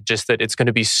add, just that it's going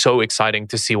to be so exciting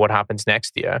to see what happens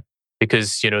next year,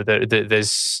 because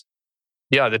there's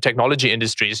the technology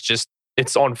industry is just,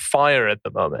 it's on fire at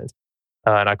the moment,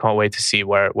 and I can't wait to see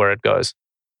where it goes.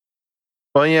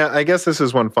 Well, yeah, I guess this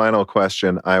is one final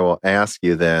question I will ask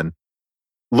you then.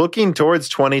 Looking towards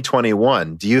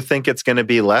 2021, do you think it's going to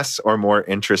be less or more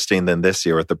interesting than this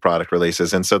year with the product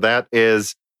releases? And so that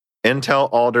is Intel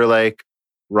Alder Lake,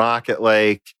 Rocket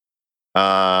Lake,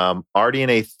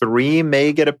 RDNA 3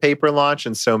 may get a paper launch,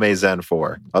 and so may Zen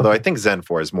 4. Although I think Zen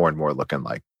 4 is more and more looking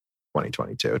like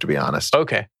 2022, to be honest.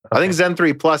 Okay. I think Zen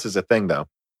 3 Plus is a thing, though.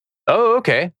 Oh,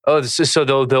 okay. Oh, so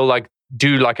they'll like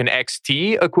do like an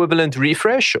XT equivalent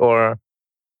refresh, or?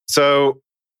 So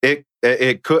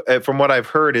it could, from what I've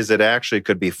heard, is it actually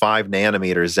could be 5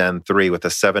 nanometer Zen 3 with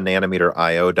a 7 nanometer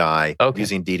IO die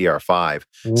using DDR5.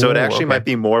 So it actually might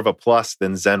be more of a plus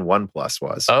than Zen 1 Plus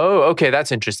was. Oh, okay.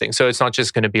 That's interesting. So it's not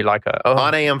just going to be like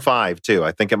on AM5 too.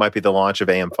 I think it might be the launch of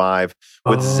AM5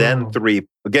 with Zen 3.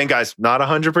 Again, guys, not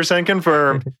 100%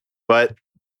 confirmed, but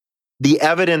the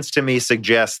evidence to me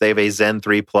suggests they have a Zen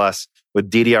 3 Plus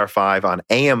with DDR5 on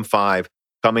AM5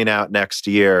 coming out next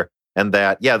year. And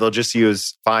that, they'll just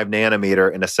use 5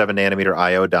 nanometer and a 7 nanometer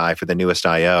IO die for the newest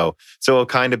IO. So it'll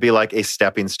kind of be like a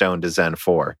stepping stone to Zen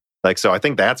 4. So I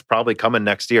think that's probably coming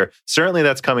next year. Certainly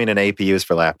that's coming in APUs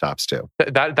for laptops too.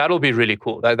 That'll be really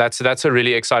cool. That's a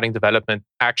really exciting development.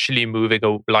 Actually moving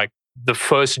like the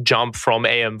first jump from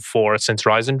AM4 since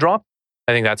Ryzen dropped.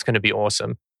 I think that's going to be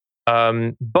awesome.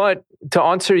 But to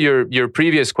answer your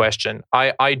previous question,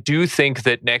 I do think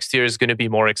that next year is going to be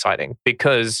more exciting,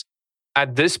 because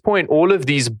at this point, all of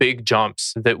these big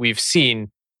jumps that we've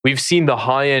seen the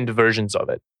high-end versions of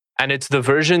it. And it's the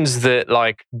versions that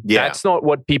that's not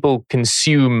what people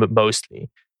consume mostly.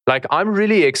 Like, I'm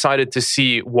really excited to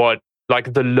see what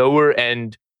like the lower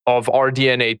end of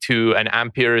RDNA 2 and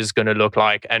Ampere is going to look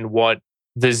like, and what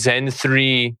the Zen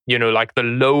 3, like the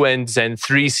low-end Zen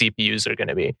 3 CPUs are going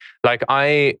to be.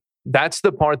 That's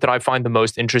the part that I find the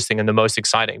most interesting and the most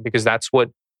exciting, because that's what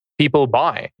people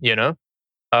buy,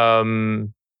 and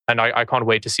I can't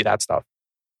wait to see that stuff.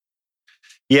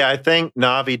 Yeah, I think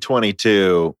Navi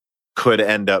 22 could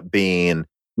end up being,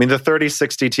 the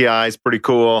 3060 Ti is pretty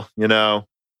cool,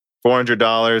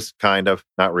 $400, kind of,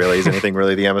 not really. Is anything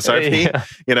really the MSRP?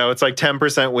 It's like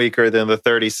 10% weaker than the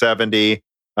 3070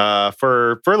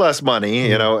 for less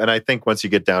money, and I think once you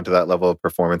get down to that level of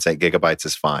performance, 8 gigabytes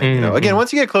is fine. Again,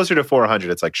 once you get closer to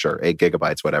 400, it's like, sure, 8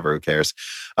 gigabytes, whatever, who cares?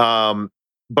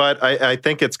 But I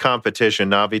think it's competition,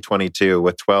 Navi 22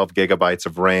 with 12 gigabytes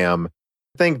of RAM.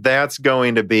 I think that's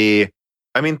going to be,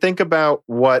 think about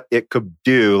what it could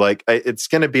do. Like, it's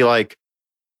going to be like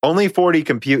only 40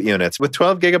 compute units. With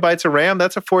 12 gigabytes of RAM,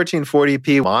 that's a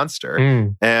 1440p monster.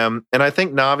 And I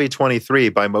think Navi 23,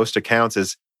 by most accounts,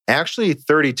 is actually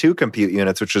 32 compute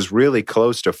units, which is really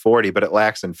close to 40, but it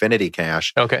lacks infinity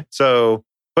cache. Okay. So,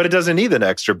 but it doesn't need an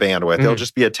extra bandwidth. It'll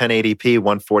just be a 1080p,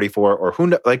 144, or who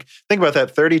knows? Like, think about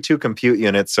that, 32 compute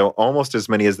units, so almost as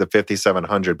many as the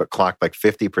 5700, but clocked like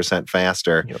 50%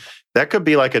 faster. Yep. That could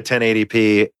be like a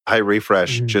 1080p high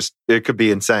refresh. Just, it could be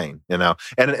insane,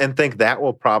 And think that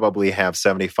will probably have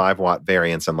 75 watt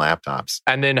variants in laptops.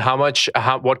 And then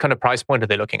what kind of price point are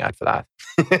they looking at for that?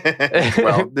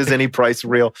 Well, is any price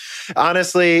real?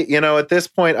 Honestly, at this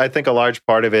point, I think a large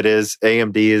part of it is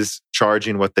AMD is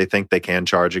charging what they think they can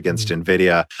charge against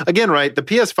NVIDIA. Again, right, the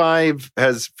PS5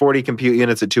 has 40 compute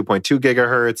units at 2.2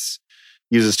 gigahertz,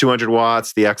 uses 200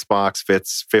 watts. The Xbox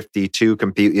fits 52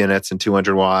 compute units and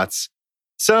 200 watts.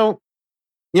 So,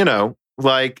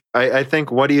 I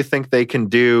think, what do you think they can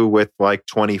do with like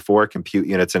 24 compute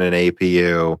units in an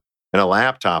APU and a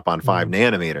laptop on 5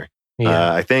 nanometer?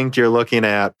 Yeah. I think you're looking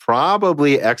at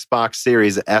probably Xbox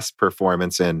Series S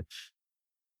performance in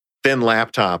thin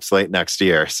laptops late next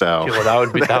year. So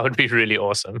that would be really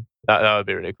awesome. That would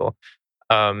be really cool.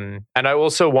 And I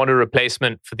also want a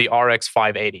replacement for the RX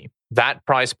 580. That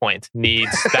price point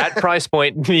needs an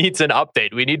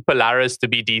update. We need Polaris to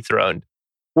be dethroned.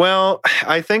 Well,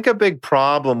 I think a big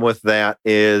problem with that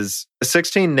is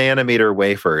 16 nanometer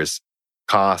wafers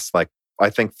cost like, I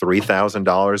think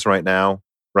 $3,000 right now,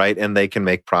 right? And they can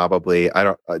make probably,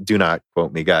 do not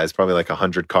quote me, guys, probably like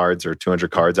 100 cards or 200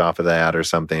 cards off of that or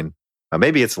something.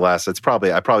 Maybe it's less. I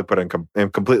probably put in a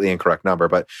completely incorrect number,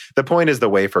 but the point is the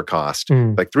wafer cost,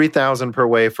 like $3,000 per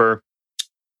wafer.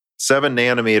 7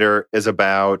 nanometer is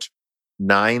about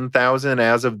 $9,000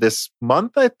 as of this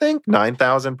month, I think,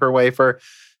 $9,000 per wafer.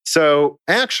 So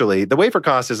actually, the wafer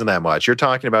cost isn't that much. You're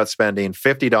talking about spending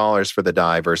 $50 for the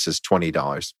die versus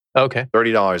 $20. Okay.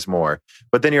 $30 more.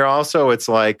 But then it's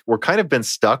like, we're kind of been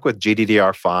stuck with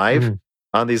GDDR5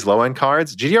 on these low-end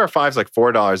cards. GDDR5 is like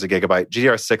 $4 a gigabyte.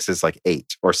 GDDR6 is like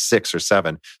 $8 or $6 or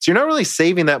 $7. So you're not really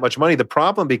saving that much money. The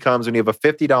problem becomes when you have a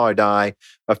 $50 die,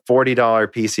 a $40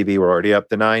 PCB, we're already up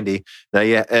to 90. Now,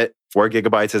 4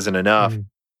 gigabytes isn't enough.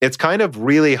 It's kind of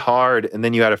really hard. And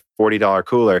then you add a $40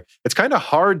 cooler. It's kind of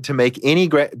hard to make any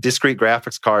discrete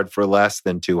graphics card for less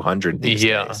than 200 these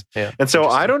days. Yeah. And so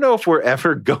I don't know if we're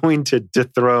ever going to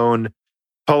dethrone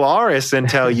Polaris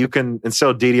until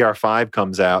DDR5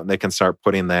 comes out and they can start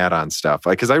putting that on stuff.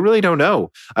 Like, because I really don't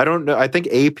know. I don't know. I think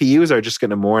APUs are just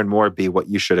going to more and more be what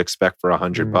you should expect for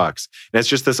 $100. And it's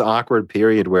just this awkward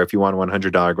period where if you want a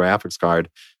 $100 graphics card,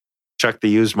 check the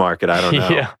used market. I don't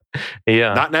know.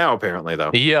 Yeah. Not now, apparently,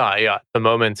 though. Yeah. At the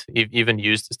moment, even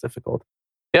used is difficult.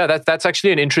 Yeah, that's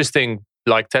actually an interesting,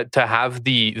 like to have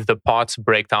the parts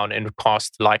breakdown in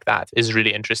cost like that is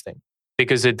really interesting.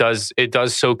 Because it does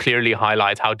so clearly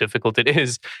highlight how difficult it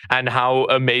is and how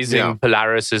amazing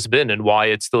Polaris has been and why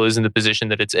it still is in the position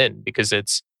that it's in, because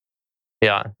it's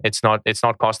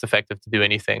not cost effective to do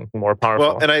anything more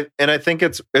powerful. Well, and I think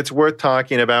it's worth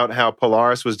talking about how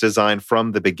Polaris was designed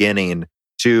from the beginning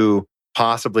to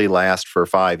possibly last for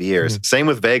 5 years. Same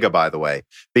with Vega, by the way,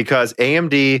 because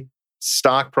AMD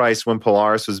stock price when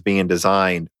Polaris was being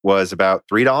designed was about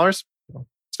 $3.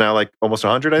 It's now like almost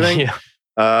 100, I think.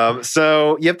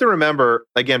 So you have to remember,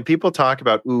 again, people talk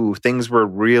about, things were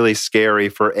really scary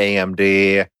for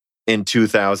AMD in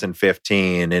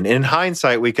 2015. And in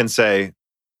hindsight, we can say,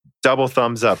 double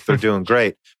thumbs up, they're doing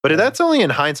great. But that's only in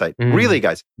hindsight. Really,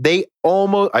 guys,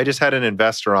 I just had an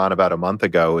investor on about a month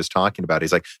ago who was talking about it.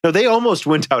 He's like, no, they almost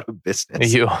went out of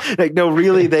business. Like, no,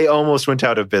 really, they almost went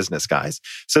out of business, guys.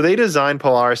 So they designed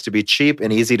Polaris to be cheap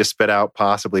and easy to spit out,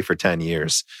 possibly for 10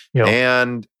 years.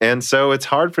 And so it's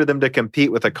hard for them to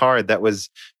compete with a card that was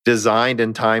designed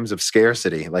in times of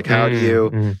scarcity. Like, how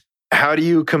do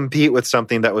you compete with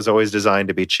something that was always designed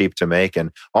to be cheap to make? And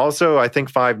also, I think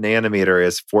 5 nanometer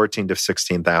is $14,000 to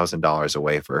 $16,000 a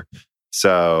wafer.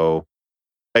 So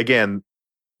again,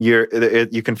 you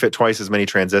can fit twice as many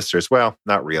transistors. Well,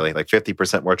 not really, like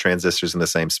 50% more transistors in the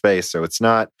same space. So it's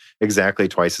not exactly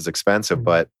twice as expensive,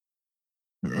 but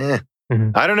I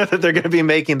don't know that they're going to be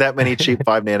making that many cheap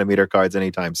 5 nanometer cards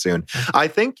anytime soon. I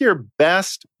think your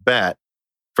best bet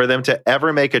for them to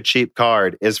ever make a cheap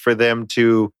card is for them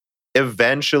to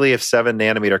eventually, if 7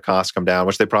 nanometer costs come down,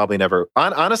 which they probably never...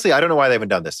 Honestly, I don't know why they haven't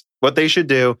done this. What they should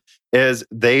do is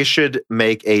they should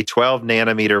make a 12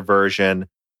 nanometer version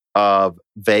of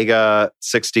Vega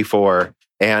 64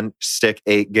 and stick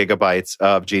 8 gigabytes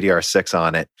of GDDR6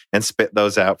 on it and spit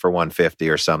those out for 150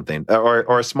 or something,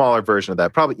 or a smaller version of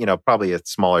that. Probably a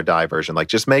smaller die version. Like,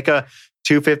 just make a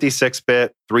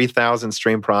 256-bit, 3000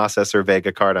 stream processor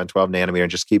Vega card on 12 nanometer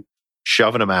and just keep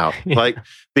shoving them out. Like,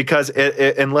 because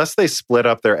unless they split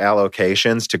up their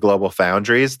allocations to global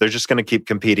foundries, they're just going to keep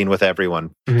competing with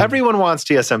everyone. Everyone wants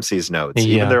TSMC's nodes,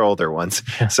 even their older ones.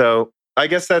 So I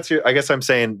guess I'm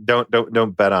saying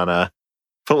don't bet on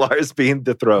Polaris being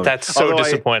dethroned. That's so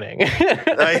disappointing.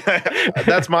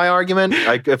 That's my argument.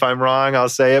 If I'm wrong, I'll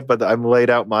say it, but I'm laid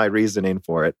out my reasoning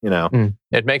for it.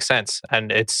 It makes sense,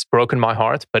 and it's broken my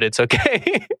heart, but it's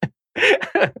okay.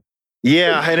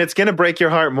 Yeah, and it's going to break your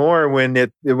heart more when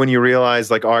you realize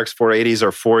like RX 480s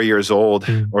are 4 years old,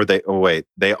 or they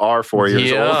are 4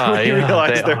 years old. When you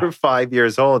realize they're 5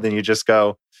 years old, and you just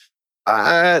go,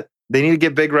 they need to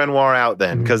get Big Renoir out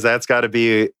then, because that's got to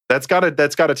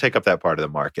take up that part of the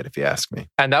market, if you ask me.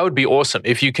 And that would be awesome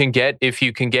if you can get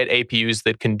APUs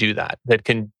that can do that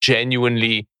can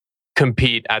genuinely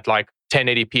compete at like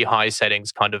 1080p high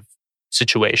settings kind of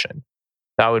situation.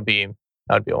 That would be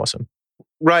awesome.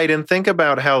 Right. And think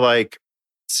about how, like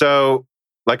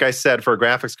I said, for a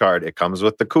graphics card, it comes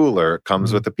with the cooler, it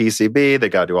comes with the PCB. They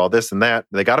got to do all this and that.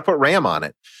 They got to put RAM on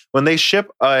it. When they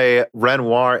ship a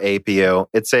Renoir APU,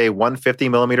 it's a 150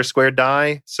 millimeter square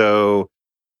die. So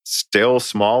still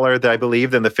smaller, I believe,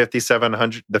 than the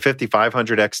 5500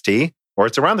 XT, or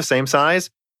it's around the same size,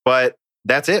 but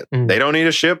that's it. They don't need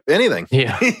to ship anything.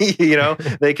 Yeah.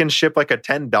 They can ship like a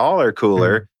 $10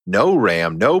 cooler, no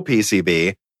RAM, no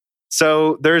PCB.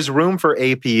 So there's room for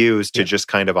APUs to just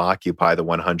kind of occupy the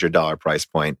 $100 price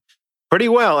point pretty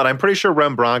well. And I'm pretty sure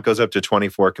Rembrandt goes up to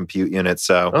 24 compute units.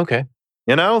 So, okay.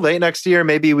 Late next year,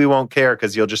 maybe we won't care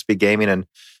because you'll just be gaming in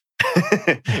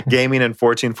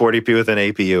 1440p with an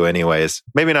APU anyways.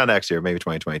 Maybe not next year, maybe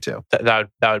 2022. That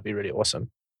would be really awesome.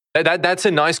 That's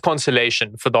a nice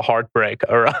consolation for the heartbreak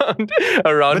around but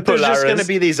there's Polaris. Just going to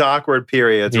be these awkward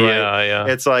periods, right? Yeah.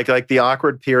 It's like the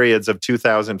awkward periods of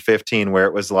 2015 where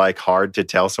it was like hard to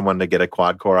tell someone to get a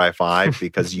quad-core i5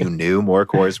 because you knew more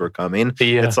cores were coming.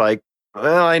 Yeah. It's like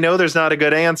Well, I know there's not a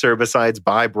good answer besides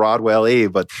buy Broadwell E,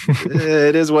 but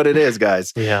it is what it is,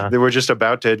 guys. Yeah. We're just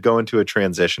about to go into a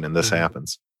transition and this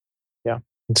happens. Yeah,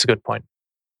 it's a good point.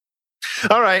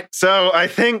 All right. So I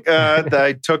think that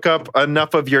I took up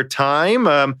enough of your time.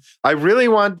 I really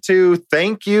want to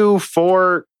thank you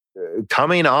for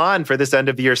coming on for this end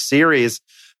of year series.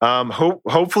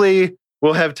 Hopefully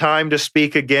we'll have time to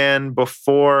speak again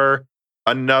before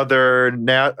another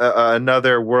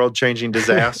world-changing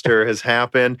disaster has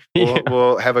happened.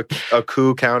 We'll have a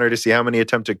coup counter to see how many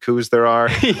attempted coups there are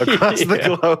across the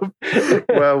globe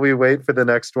while we wait for the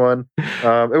next one.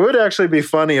 It would actually be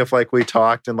funny if we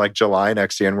talked in July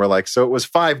next year and we're like, so it was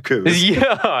 5 coups.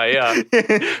 Yeah.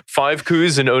 5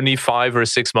 coups in only 5 or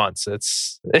 6 months.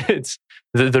 It's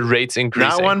the rate's increasing.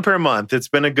 Not one per month. It's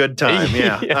been a good time.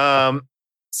 Yeah.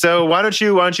 So why don't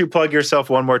you plug yourself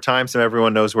one more time so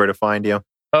everyone knows where to find you?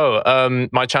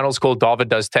 My channel's called David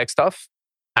Does Tech Stuff,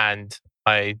 and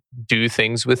I do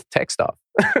things with tech stuff.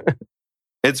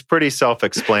 It's pretty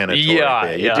self-explanatory.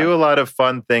 Yeah. You do a lot of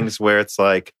fun things where it's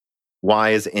like,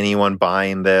 why is anyone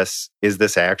buying this? Is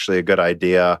this actually a good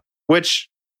idea? Which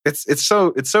it's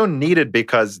so needed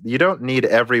because you don't need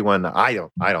everyone. I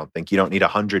don't think you don't need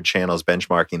 100 channels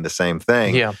benchmarking the same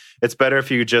thing. Yeah. It's better if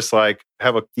you just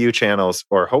have a few channels,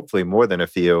 or hopefully more than a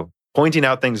few, pointing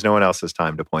out things no one else has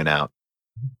time to point out.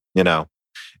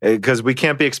 Because we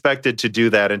can't be expected to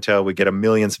do that until we get 1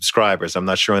 million subscribers. I'm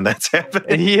not sure when that's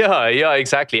happening. Yeah,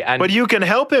 exactly. But you can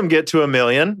help him get to 1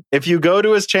 million if you go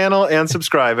to his channel and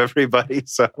subscribe, everybody.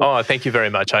 So, thank you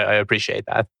very much. I appreciate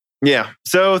that. Yeah.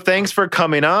 So thanks for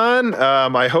coming on.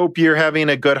 I hope you're having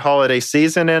a good holiday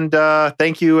season, and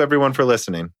thank you everyone for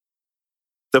listening.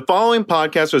 The following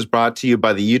podcast was brought to you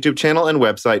by the YouTube channel and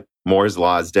website Moore's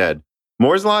Law is Dead.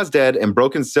 Moore's Law is Dead and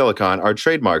Broken Silicon are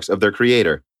trademarks of their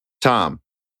creator, Tom.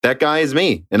 That guy is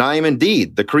me, and I am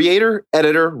indeed the creator,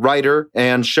 editor, writer,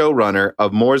 and showrunner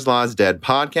of Moore's Law is Dead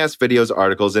podcasts, videos,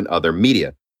 articles, and other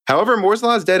media. However, Moore's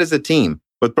Law is Dead is a team,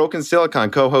 with Broken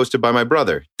Silicon co-hosted by my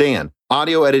brother, Dan,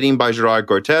 audio editing by Gerard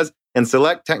Cortez, and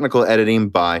select technical editing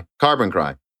by Carbon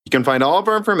Cry. You can find all of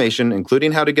our information,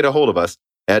 including how to get a hold of us,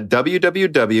 at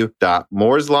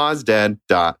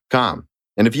www.mooreslawsdead.com.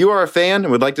 And if you are a fan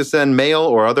and would like to send mail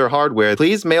or other hardware,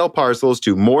 please mail parcels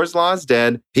to Moore's Law is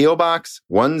Dead, P.O. Box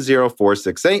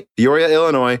 10468, Peoria,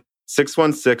 Illinois,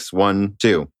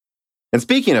 61612. And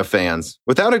speaking of fans,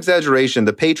 without exaggeration,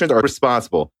 the patrons are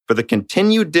responsible for the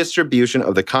continued distribution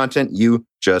of the content you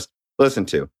just listened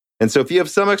to. And so if you have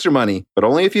some extra money, but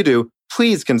only if you do,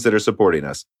 please consider supporting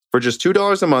us. For just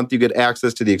 $2 a month, you get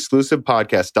access to the exclusive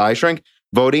podcast Die Shrink,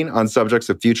 voting on subjects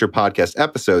of future podcast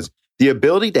episodes, the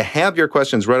ability to have your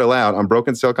questions read aloud on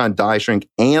Broken Silicon, Die Shrink,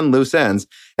 and Loose Ends,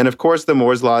 and of course, the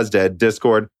Moore's Law is Dead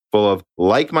Discord full of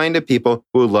like-minded people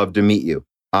who would love to meet you.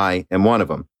 I am one of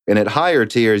them. And at higher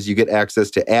tiers, you get access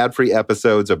to ad-free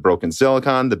episodes of Broken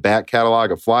Silicon, the back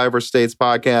catalog of Flyover States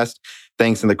podcast,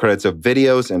 thanks in the credits of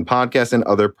videos and podcasts, and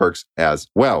other perks as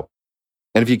well.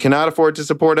 And if you cannot afford to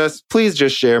support us, please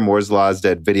just share Moore's Law is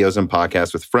Dead videos and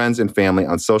podcasts with friends and family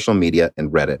on social media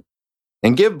and Reddit.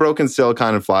 And give Broken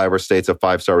Silicon and Flyover States a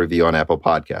 5-star review on Apple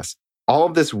Podcasts. All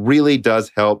of this really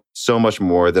does help so much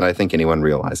more than I think anyone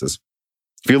realizes.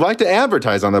 If you'd like to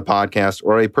advertise on the podcast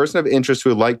or a person of interest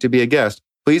who would like to be a guest,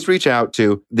 please reach out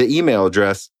to the email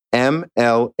address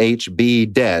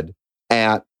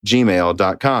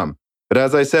mlhbdead@gmail.com. But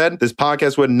as I said, this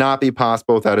podcast would not be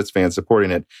possible without its fans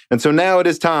supporting it. And so now it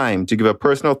is time to give a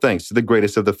personal thanks to the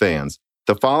greatest of the fans.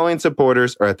 The following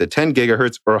supporters are at the 10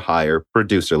 gigahertz or higher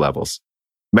producer levels: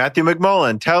 Matthew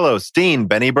McMullen, Tello, Steen,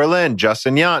 Benny Berlin,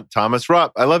 Justin Yant, Thomas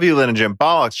Rupp, I Love You, Lynn and Jim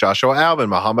Bollocks, Joshua Alvin,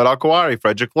 Mohammed Al-Kawari,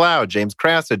 Frederick Lau, James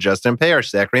Krasa, Justin Parrish,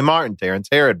 Zachary Martin, Terrence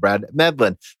Herod, Brad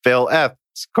Medlin, Phil F.,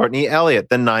 Courtney Elliott,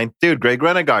 The Ninth Dude, Greg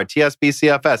Renegard,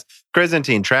 TSBCFS,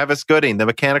 Chrysantine, Travis Gooding, The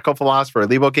Mechanical Philosopher,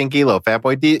 Lebo Kinkilo,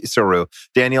 Fatboy D. Saru,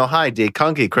 Daniel Hyde, D.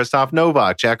 Kunke, Christoph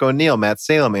Novak, Jack O'Neill, Matt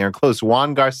Salem, Aaron Close,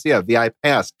 Juan Garcia, VI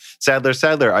Pass,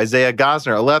 Sadler, Isaiah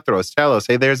Gosner, Alethros, Telos,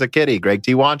 Hey There's a Kitty, Greg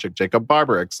T. Wanchik, Jacob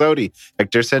Barber, Exodi,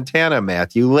 Hector Santana,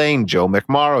 Matthew Lane, Joe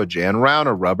McMorrow, Jan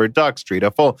Rauner, Rubber Duck, Street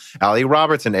of Full, Ali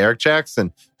Robertson, Eric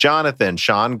Jackson, Jonathan,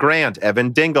 Sean Grant,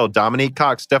 Evan Dingle, Dominique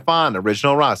Cox, Stefan,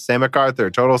 Original Ross, Sam MacArthur,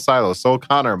 Total Silo, Sol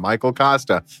Connor, Michael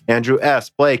Costa, Andrew S.,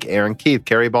 Blake, Aaron Keith,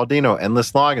 Kerry Baldino,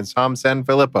 Endless Loggins, Tom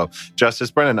Sanfilippo, Justice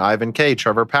Brennan, Ivan K.,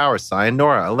 Trevor Powers, Cyan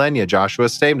Nora, Alenia, Joshua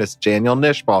Staveness, Daniel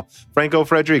Nishbal, Franco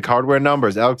Frederic, Hardware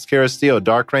Numbers, Alex Carastillo,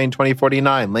 Dark Rain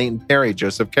 2049, Leighton Perry,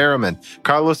 Joseph Karaman,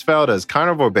 Carlos Feldes,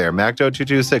 Carnivore Bear,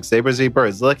 Macdo226, Saber Z.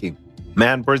 Birds, Licky,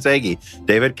 Matt Berzagi,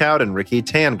 David Cowden, Ricky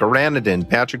Tan, Garanadin,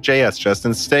 Patrick J.S.,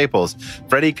 Justin Staples,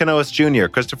 Freddie Canoas Jr.,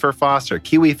 Christopher Foster,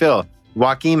 Kiwi Phil,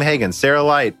 Joaquim Hagen, Sarah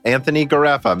Light, Anthony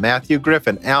Gareffa, Matthew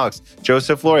Griffin, Alex,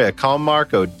 Joseph Loria, Cal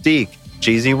Marco, Deke,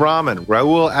 Cheesy Ramen,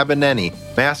 Raul Abaneni,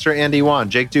 Master Andy Wan,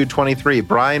 Jake Dude 23,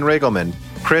 Brian Riggleman,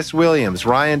 Chris Williams,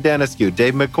 Ryan Deniscu,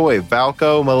 Dave McCoy,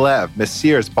 Valko Malev,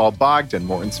 Messiers, Paul Bogdan,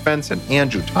 Morton Svensson,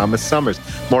 Andrew Thomas Summers,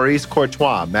 Maurice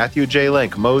Courtois, Matthew J.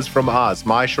 Link, Mose from Oz,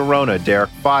 Mai Sharona, Derek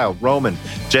File, Roman,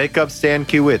 Jacob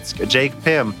Stankiewicz, Jake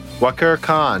Pim, Wakir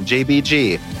Khan,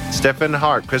 JBG, Stephen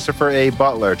Hart, Christopher A.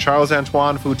 Butler, Charles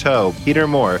Antoine Fouteau, Peter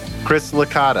Moore, Chris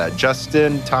Licata,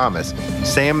 Justin Thomas,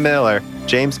 Sam Miller,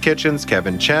 James Kitchens,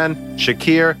 Kevin Chen,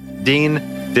 Shakir, Dean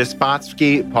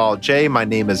Dispotsky, Paul J., My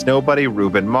Name is Nobody,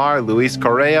 Ruben Marr, Luis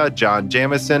Correa, John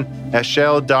Jamison,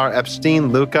 Eshel Dar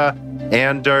Epstein, Luca,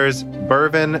 Anders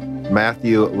Bervin,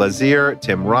 Matthew Lazier,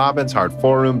 Tim Robbins,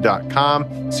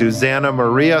 hardforum.com, Susanna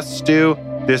Maria, Stu,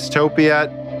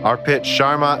 Dystopiat, Arpit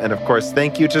Sharma, and of course,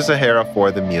 thank you to Sahara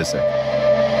for the music.